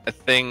to a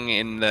thing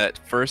in that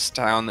first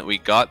town that we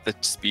got the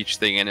speech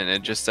thing in, and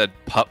it just said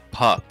pup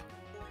pup.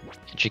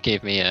 And she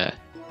gave me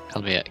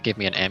gave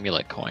me an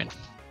amulet coin.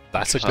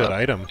 That's a good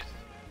item.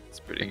 It's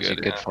pretty Brings you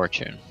good. good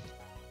fortune.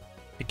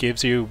 It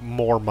gives you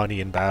more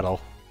money in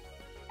battle.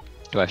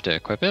 Do I have to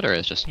equip it or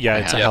is it just Yeah, I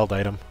it's a have it? held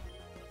item.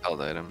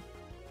 Held item.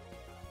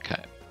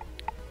 Okay.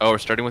 Oh, we're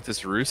starting with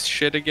this roost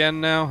shit again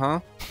now, huh?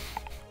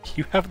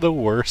 You have the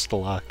worst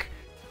luck.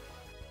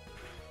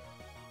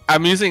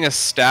 I'm using a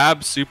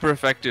stab super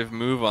effective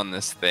move on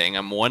this thing.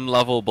 I'm one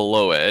level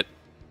below it.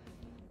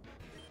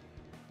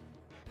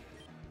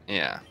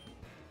 Yeah.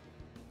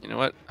 You know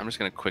what? I'm just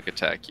gonna quick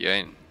attack you. I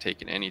ain't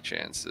taking any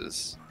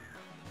chances.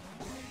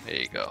 There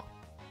you go.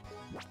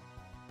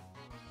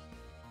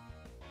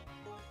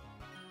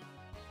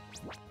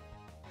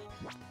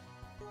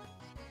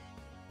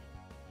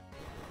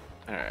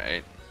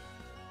 Alright.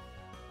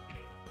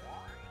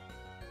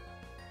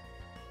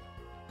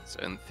 So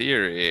in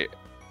theory,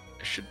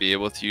 I should be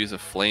able to use a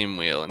flame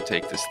wheel and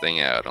take this thing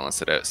out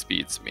unless it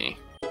outspeeds me.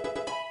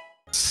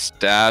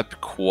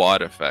 Stab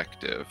quad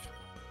effective.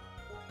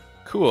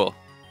 Cool.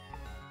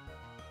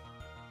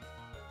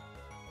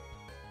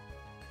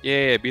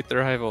 Yay, I beat the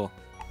rival.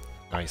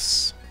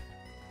 Nice.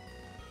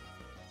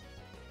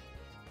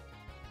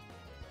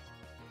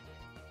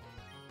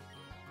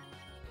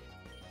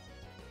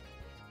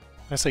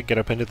 I say get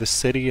up into the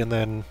city and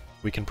then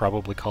we can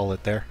probably call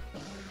it there.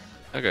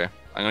 Okay,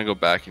 I'm gonna go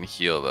back and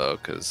heal though,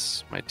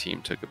 because my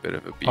team took a bit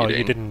of a beating. Oh,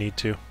 you didn't need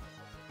to.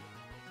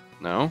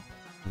 No?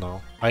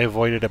 No. I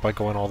avoided it by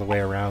going all the way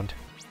around.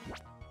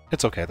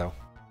 It's okay though.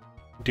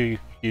 You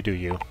do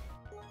you.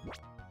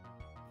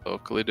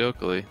 Oakley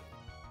dokley.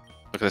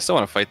 Look, I still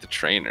want to fight the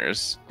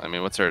trainers. I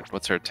mean, what's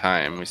our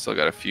time? We still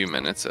got a few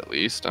minutes at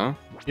least, huh?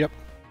 Yep.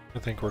 I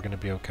think we're gonna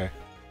be okay.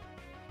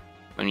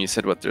 I mean, you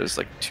said what? There's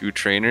like 2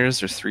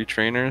 trainers or 3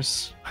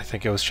 trainers? I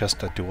think it was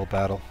just a duel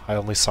battle. I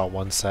only saw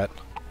one set.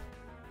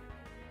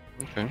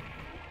 Okay.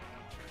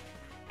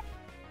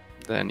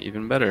 Then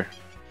even better.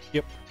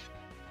 Yep.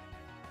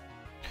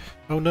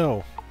 Oh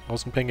no, I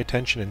wasn't paying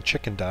attention and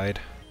chicken died.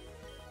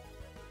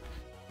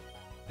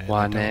 And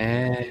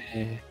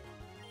I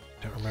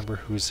don't remember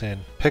who's in.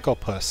 Pickle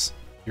Puss,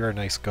 you're a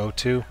nice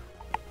go-to.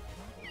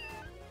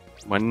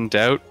 When in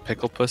doubt,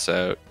 pickle puss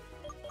out.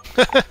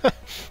 When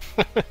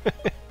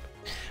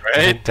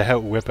Right? in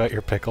doubt, whip out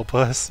your Pickle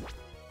Puss.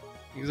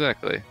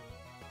 Exactly.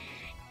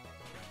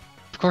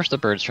 Of course the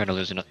bird's trying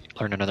to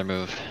learn another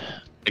move.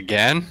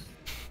 Again?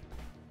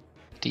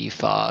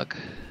 Defog.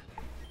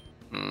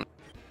 Hmm.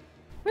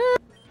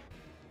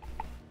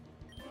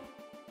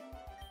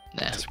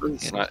 Nah.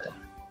 It's not an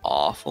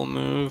awful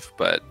move,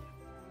 but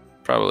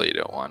probably you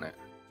don't want it.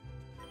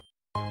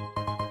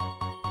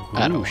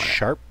 I don't Ooh, want it.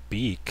 sharp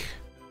beak.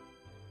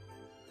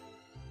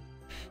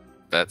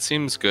 That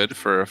seems good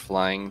for a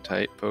flying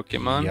type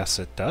Pokemon. Yes,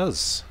 it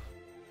does.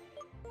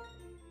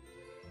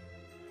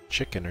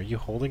 Chicken, are you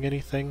holding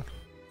anything?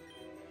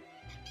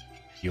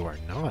 You are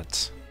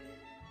not.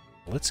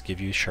 Let's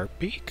give you sharp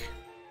beak.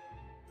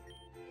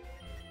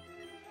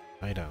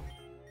 Item.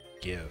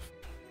 Give.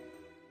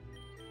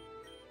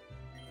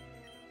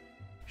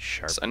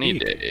 Sharp Sunny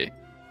beak. day.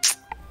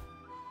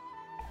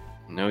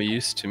 No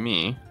use to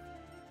me.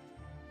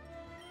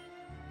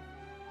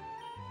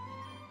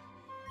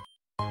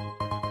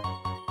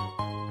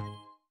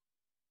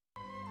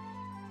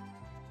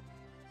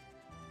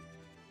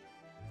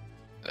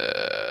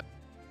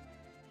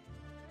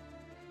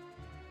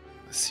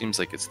 Seems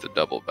like it's the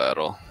double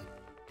battle.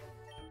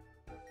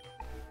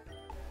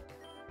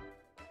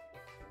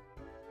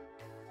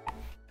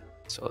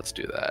 So let's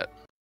do that.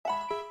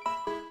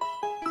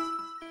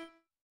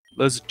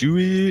 Let's do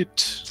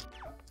it!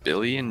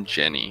 Billy and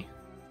Jenny.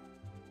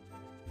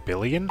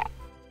 Billion?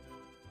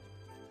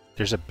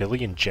 There's a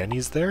billion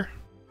Jennies there?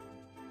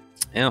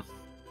 Yeah.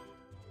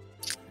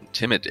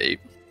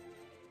 Intimidate.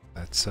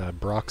 That's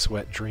Brock's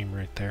wet dream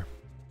right there.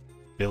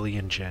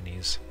 Billion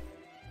Jennies.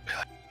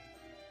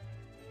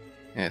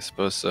 Yeah, I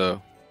suppose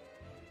so.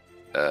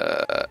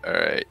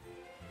 Alright.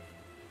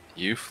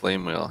 You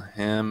Flame Wheel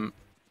him.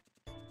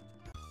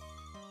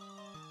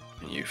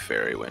 And you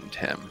Fairy Wind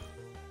him.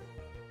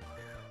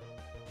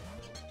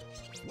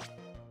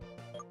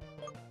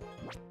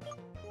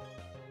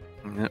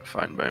 Yeah,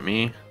 fine by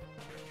me.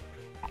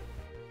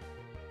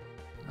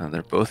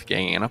 They're both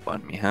ganging up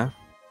on me, huh?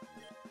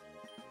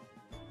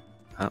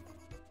 Oh.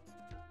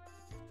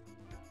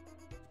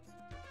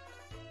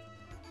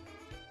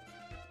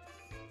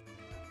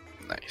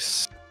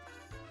 Nice.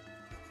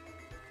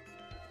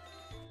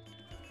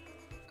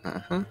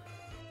 Uh-huh.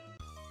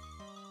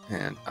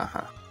 And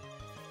uh-huh.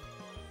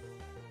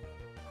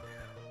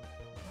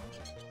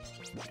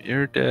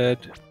 You're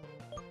dead.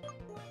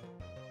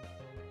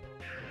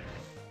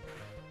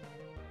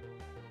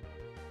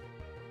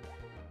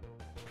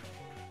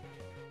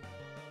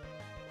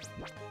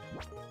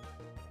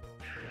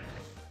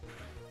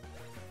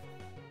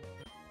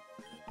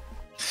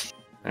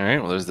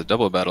 Alright, well there's the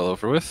double battle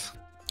over with.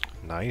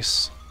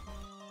 Nice.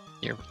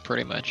 You're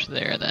pretty much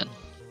there then.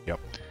 Yep.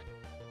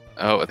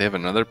 Oh, they have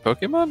another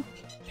Pokemon?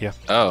 Yeah.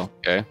 Oh,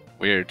 okay.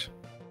 Weird.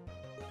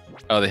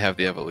 Oh, they have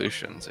the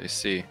evolutions, I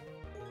see.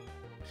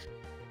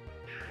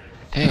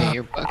 Hey,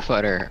 you're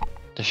Buckfutter.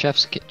 The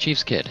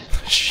chief's kid.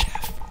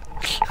 Chef.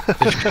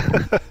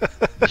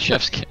 The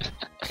chef's kid.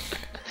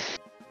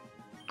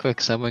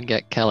 Quick, someone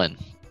get Kellen.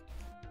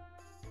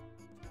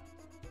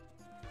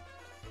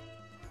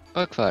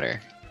 Buckfutter.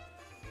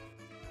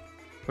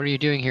 What are you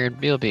doing here in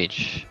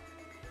Bealbeach?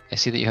 I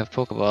see that you have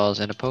Pokeballs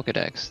and a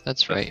Pokedex.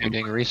 That's right, you're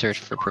doing research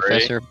for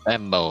Professor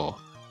Bambo.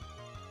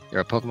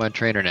 You're a Pokemon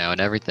trainer now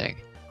and everything.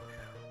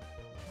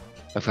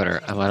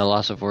 Buckfutter, I'm at a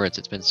loss of words.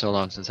 It's been so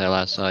long since I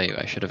last saw you.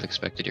 I should have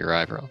expected your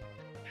arrival.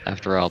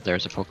 After all,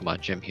 there's a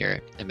Pokemon gym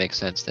here. It makes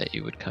sense that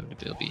you would come to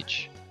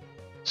Bealbeach.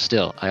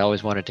 Still, I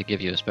always wanted to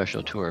give you a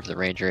special tour of the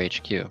Ranger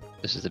HQ.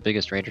 This is the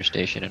biggest ranger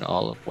station in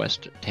all of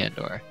West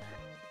Tandor.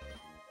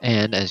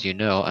 And as you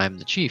know, I'm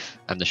the chief.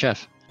 I'm the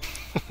chef.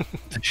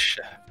 The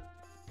chef.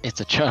 It's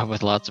a job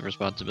with lots of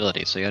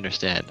responsibility, so you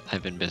understand,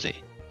 I've been busy.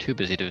 Too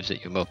busy to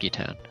visit Yumoki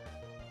Town.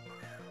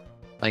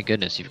 My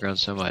goodness, you've grown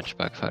so much,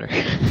 Buckfutter.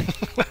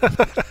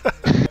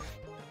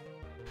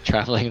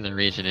 Traveling the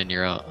region on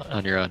your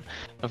own.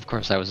 Of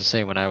course, I was the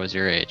same when I was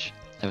your age.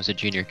 I was a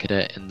junior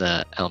cadet in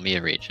the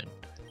Almia region.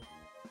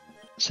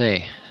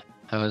 Say,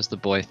 how is the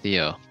boy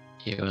Theo?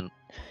 You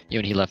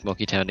and he left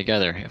Moki Town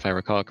together. If I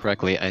recall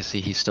correctly, I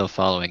see he's still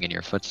following in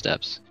your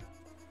footsteps.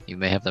 You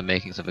may have the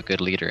makings of a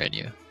good leader in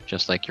you,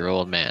 just like your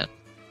old man.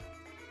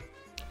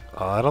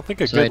 I don't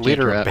think a Sorry good to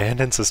leader interrupt.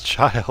 abandons his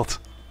child.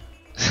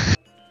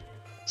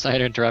 Sorry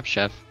to interrupt,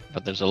 Chef,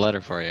 but there's a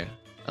letter for you.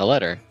 A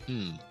letter?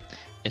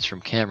 It's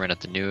from Cameron at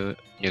the new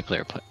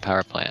nuclear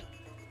power plant.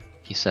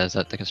 He says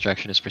that the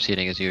construction is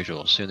proceeding as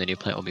usual. Soon the new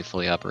plant will be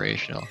fully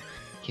operational.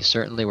 He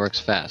certainly works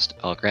fast,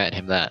 I'll grant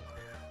him that.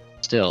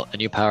 Still, a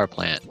new power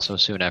plant, so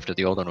soon after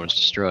the old one was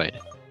destroyed.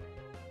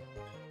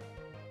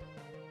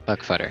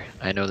 Buckfutter,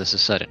 I know this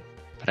is sudden,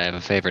 but I have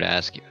a favor to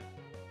ask you.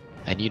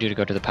 I need you to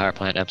go to the power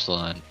plant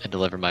Epsilon and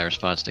deliver my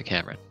response to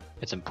Cameron.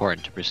 It's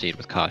important to proceed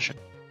with caution.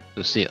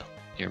 Lucille,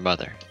 your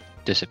mother,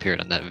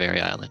 disappeared on that very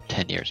island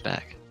 10 years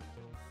back.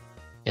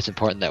 It's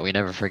important that we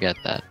never forget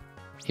that.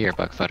 Here,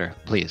 Buckfutter,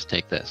 please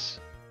take this.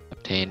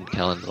 Obtain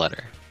Kellen's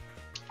letter.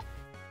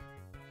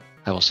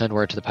 I will send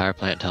word to the power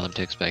plant and tell them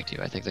to expect you.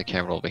 I think that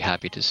Cameron will be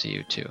happy to see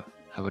you too.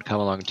 I would come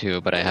along too,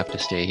 but I have to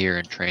stay here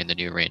and train the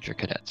new ranger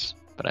cadets.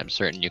 But I'm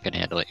certain you can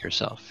handle it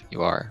yourself.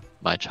 You are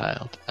my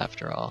child,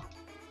 after all.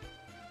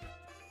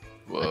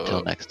 Whoa.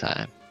 Until next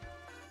time.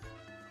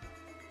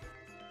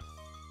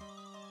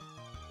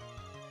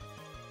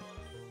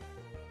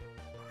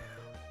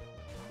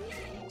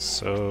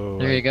 So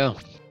There you go.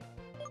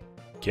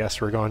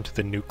 guess we're going to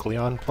the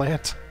Nucleon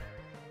plant.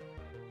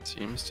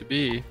 Seems to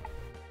be.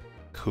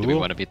 Cool. Do we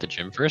want to beat the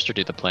gym first or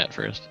do the plant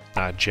first?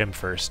 Gym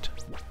first.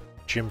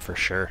 Gym for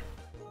sure.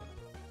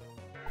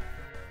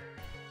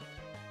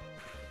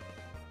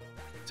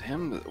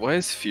 Damn, why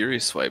is Fury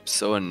Swipe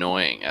so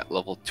annoying at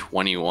level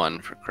 21,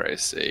 for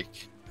Christ's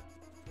sake?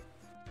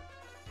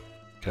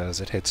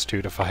 Because it hits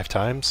 2 to 5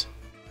 times.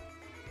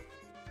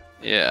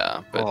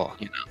 Yeah, but, Oh.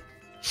 you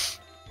know.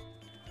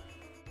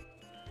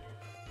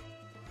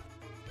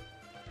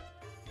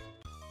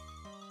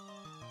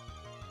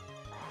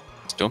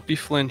 Just don't be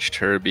flinched,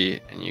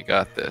 Herbie, and you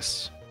got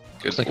this.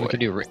 Good Looks like boy.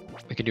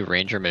 we can do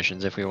ranger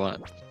missions if we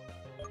want.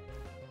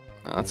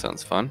 Oh, that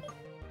sounds fun.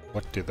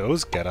 What do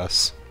those get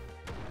us?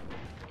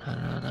 I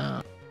don't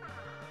know.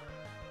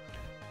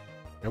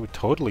 I would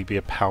totally be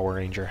a Power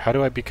Ranger. How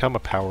do I become a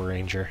Power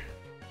Ranger?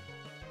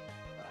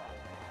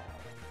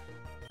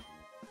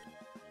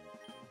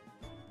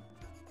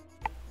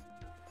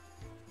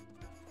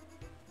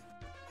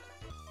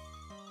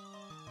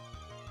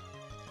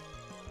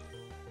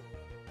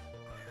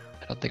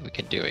 I don't think we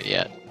can do it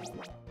yet.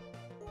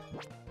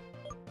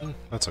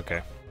 That's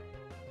okay.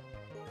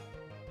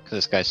 Because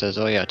this guy says,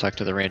 oh yeah, talk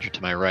to the ranger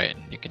to my right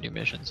and you can do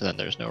missions. And then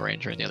there's no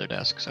ranger in the other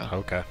desk, so.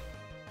 Okay.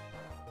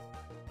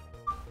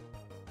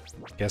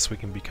 Guess we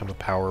can become a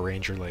Power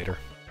Ranger later.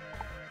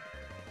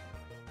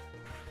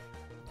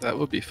 That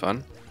would be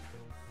fun.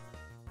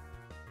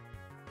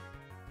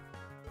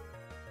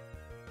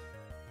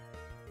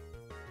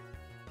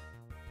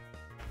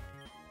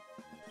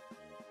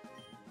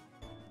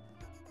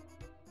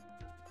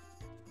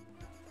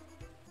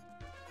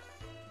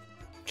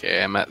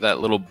 Okay, I'm at that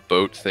little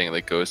boat thing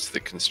that goes to the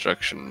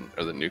construction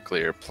or the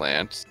nuclear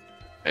plant.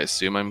 I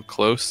assume I'm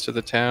close to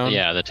the town?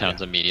 Yeah, the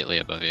town's immediately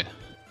above you.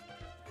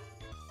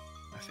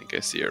 I think I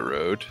see a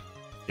road.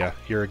 Yeah,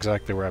 you're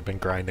exactly where I've been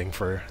grinding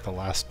for the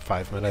last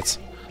 5 minutes.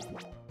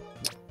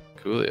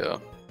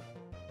 Coolio.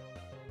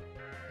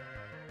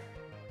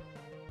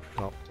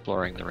 Well,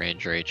 Exploring the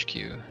Ranger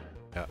HQ.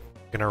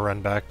 gonna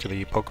run back to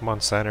the Pokemon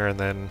Center, and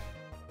then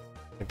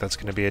I think that's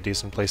gonna be a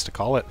decent place to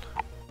call it.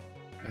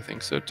 I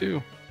think so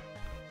too.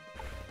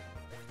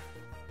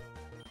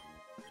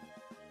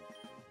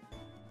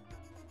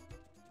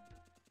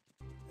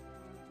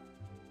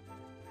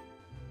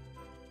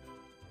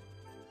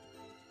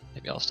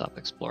 Maybe I'll stop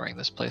exploring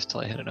this place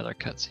till I hit another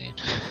cutscene.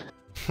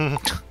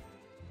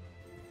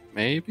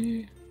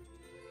 Maybe?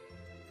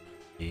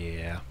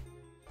 Yeah.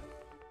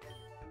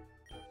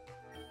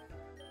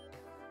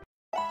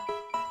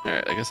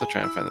 Alright, I guess I'll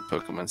try and find the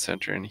Pokemon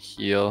Center and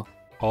heal.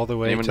 All the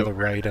way Anyone to know the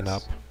where right it and is?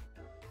 up.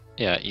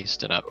 Yeah,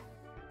 east and up.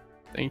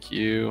 Thank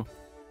you.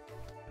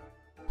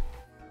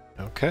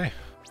 Okay.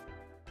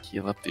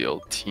 Heal up the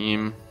old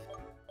team.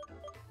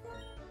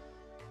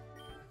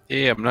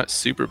 Hey, I'm not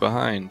super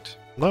behind.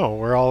 No,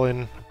 we're all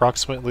in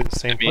approximately the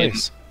same mean-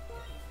 place.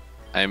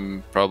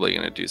 I'm probably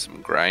gonna do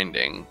some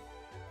grinding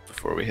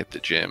before we hit the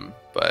gym,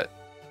 but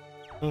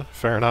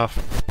Fair enough.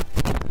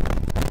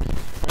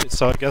 Right,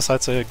 so I guess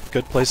that's a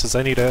good place as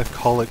any to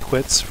call it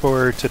quits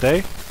for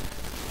today.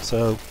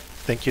 So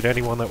thank you to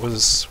anyone that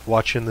was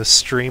watching this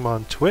stream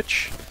on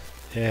Twitch,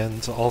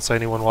 and also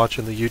anyone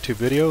watching the YouTube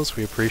videos.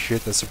 We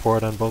appreciate the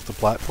support on both the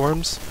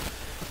platforms.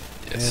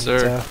 yes, and,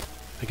 sir.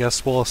 I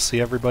guess we'll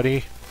see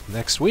everybody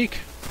next week.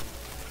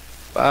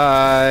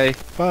 Bye.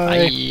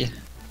 Bye. Bye.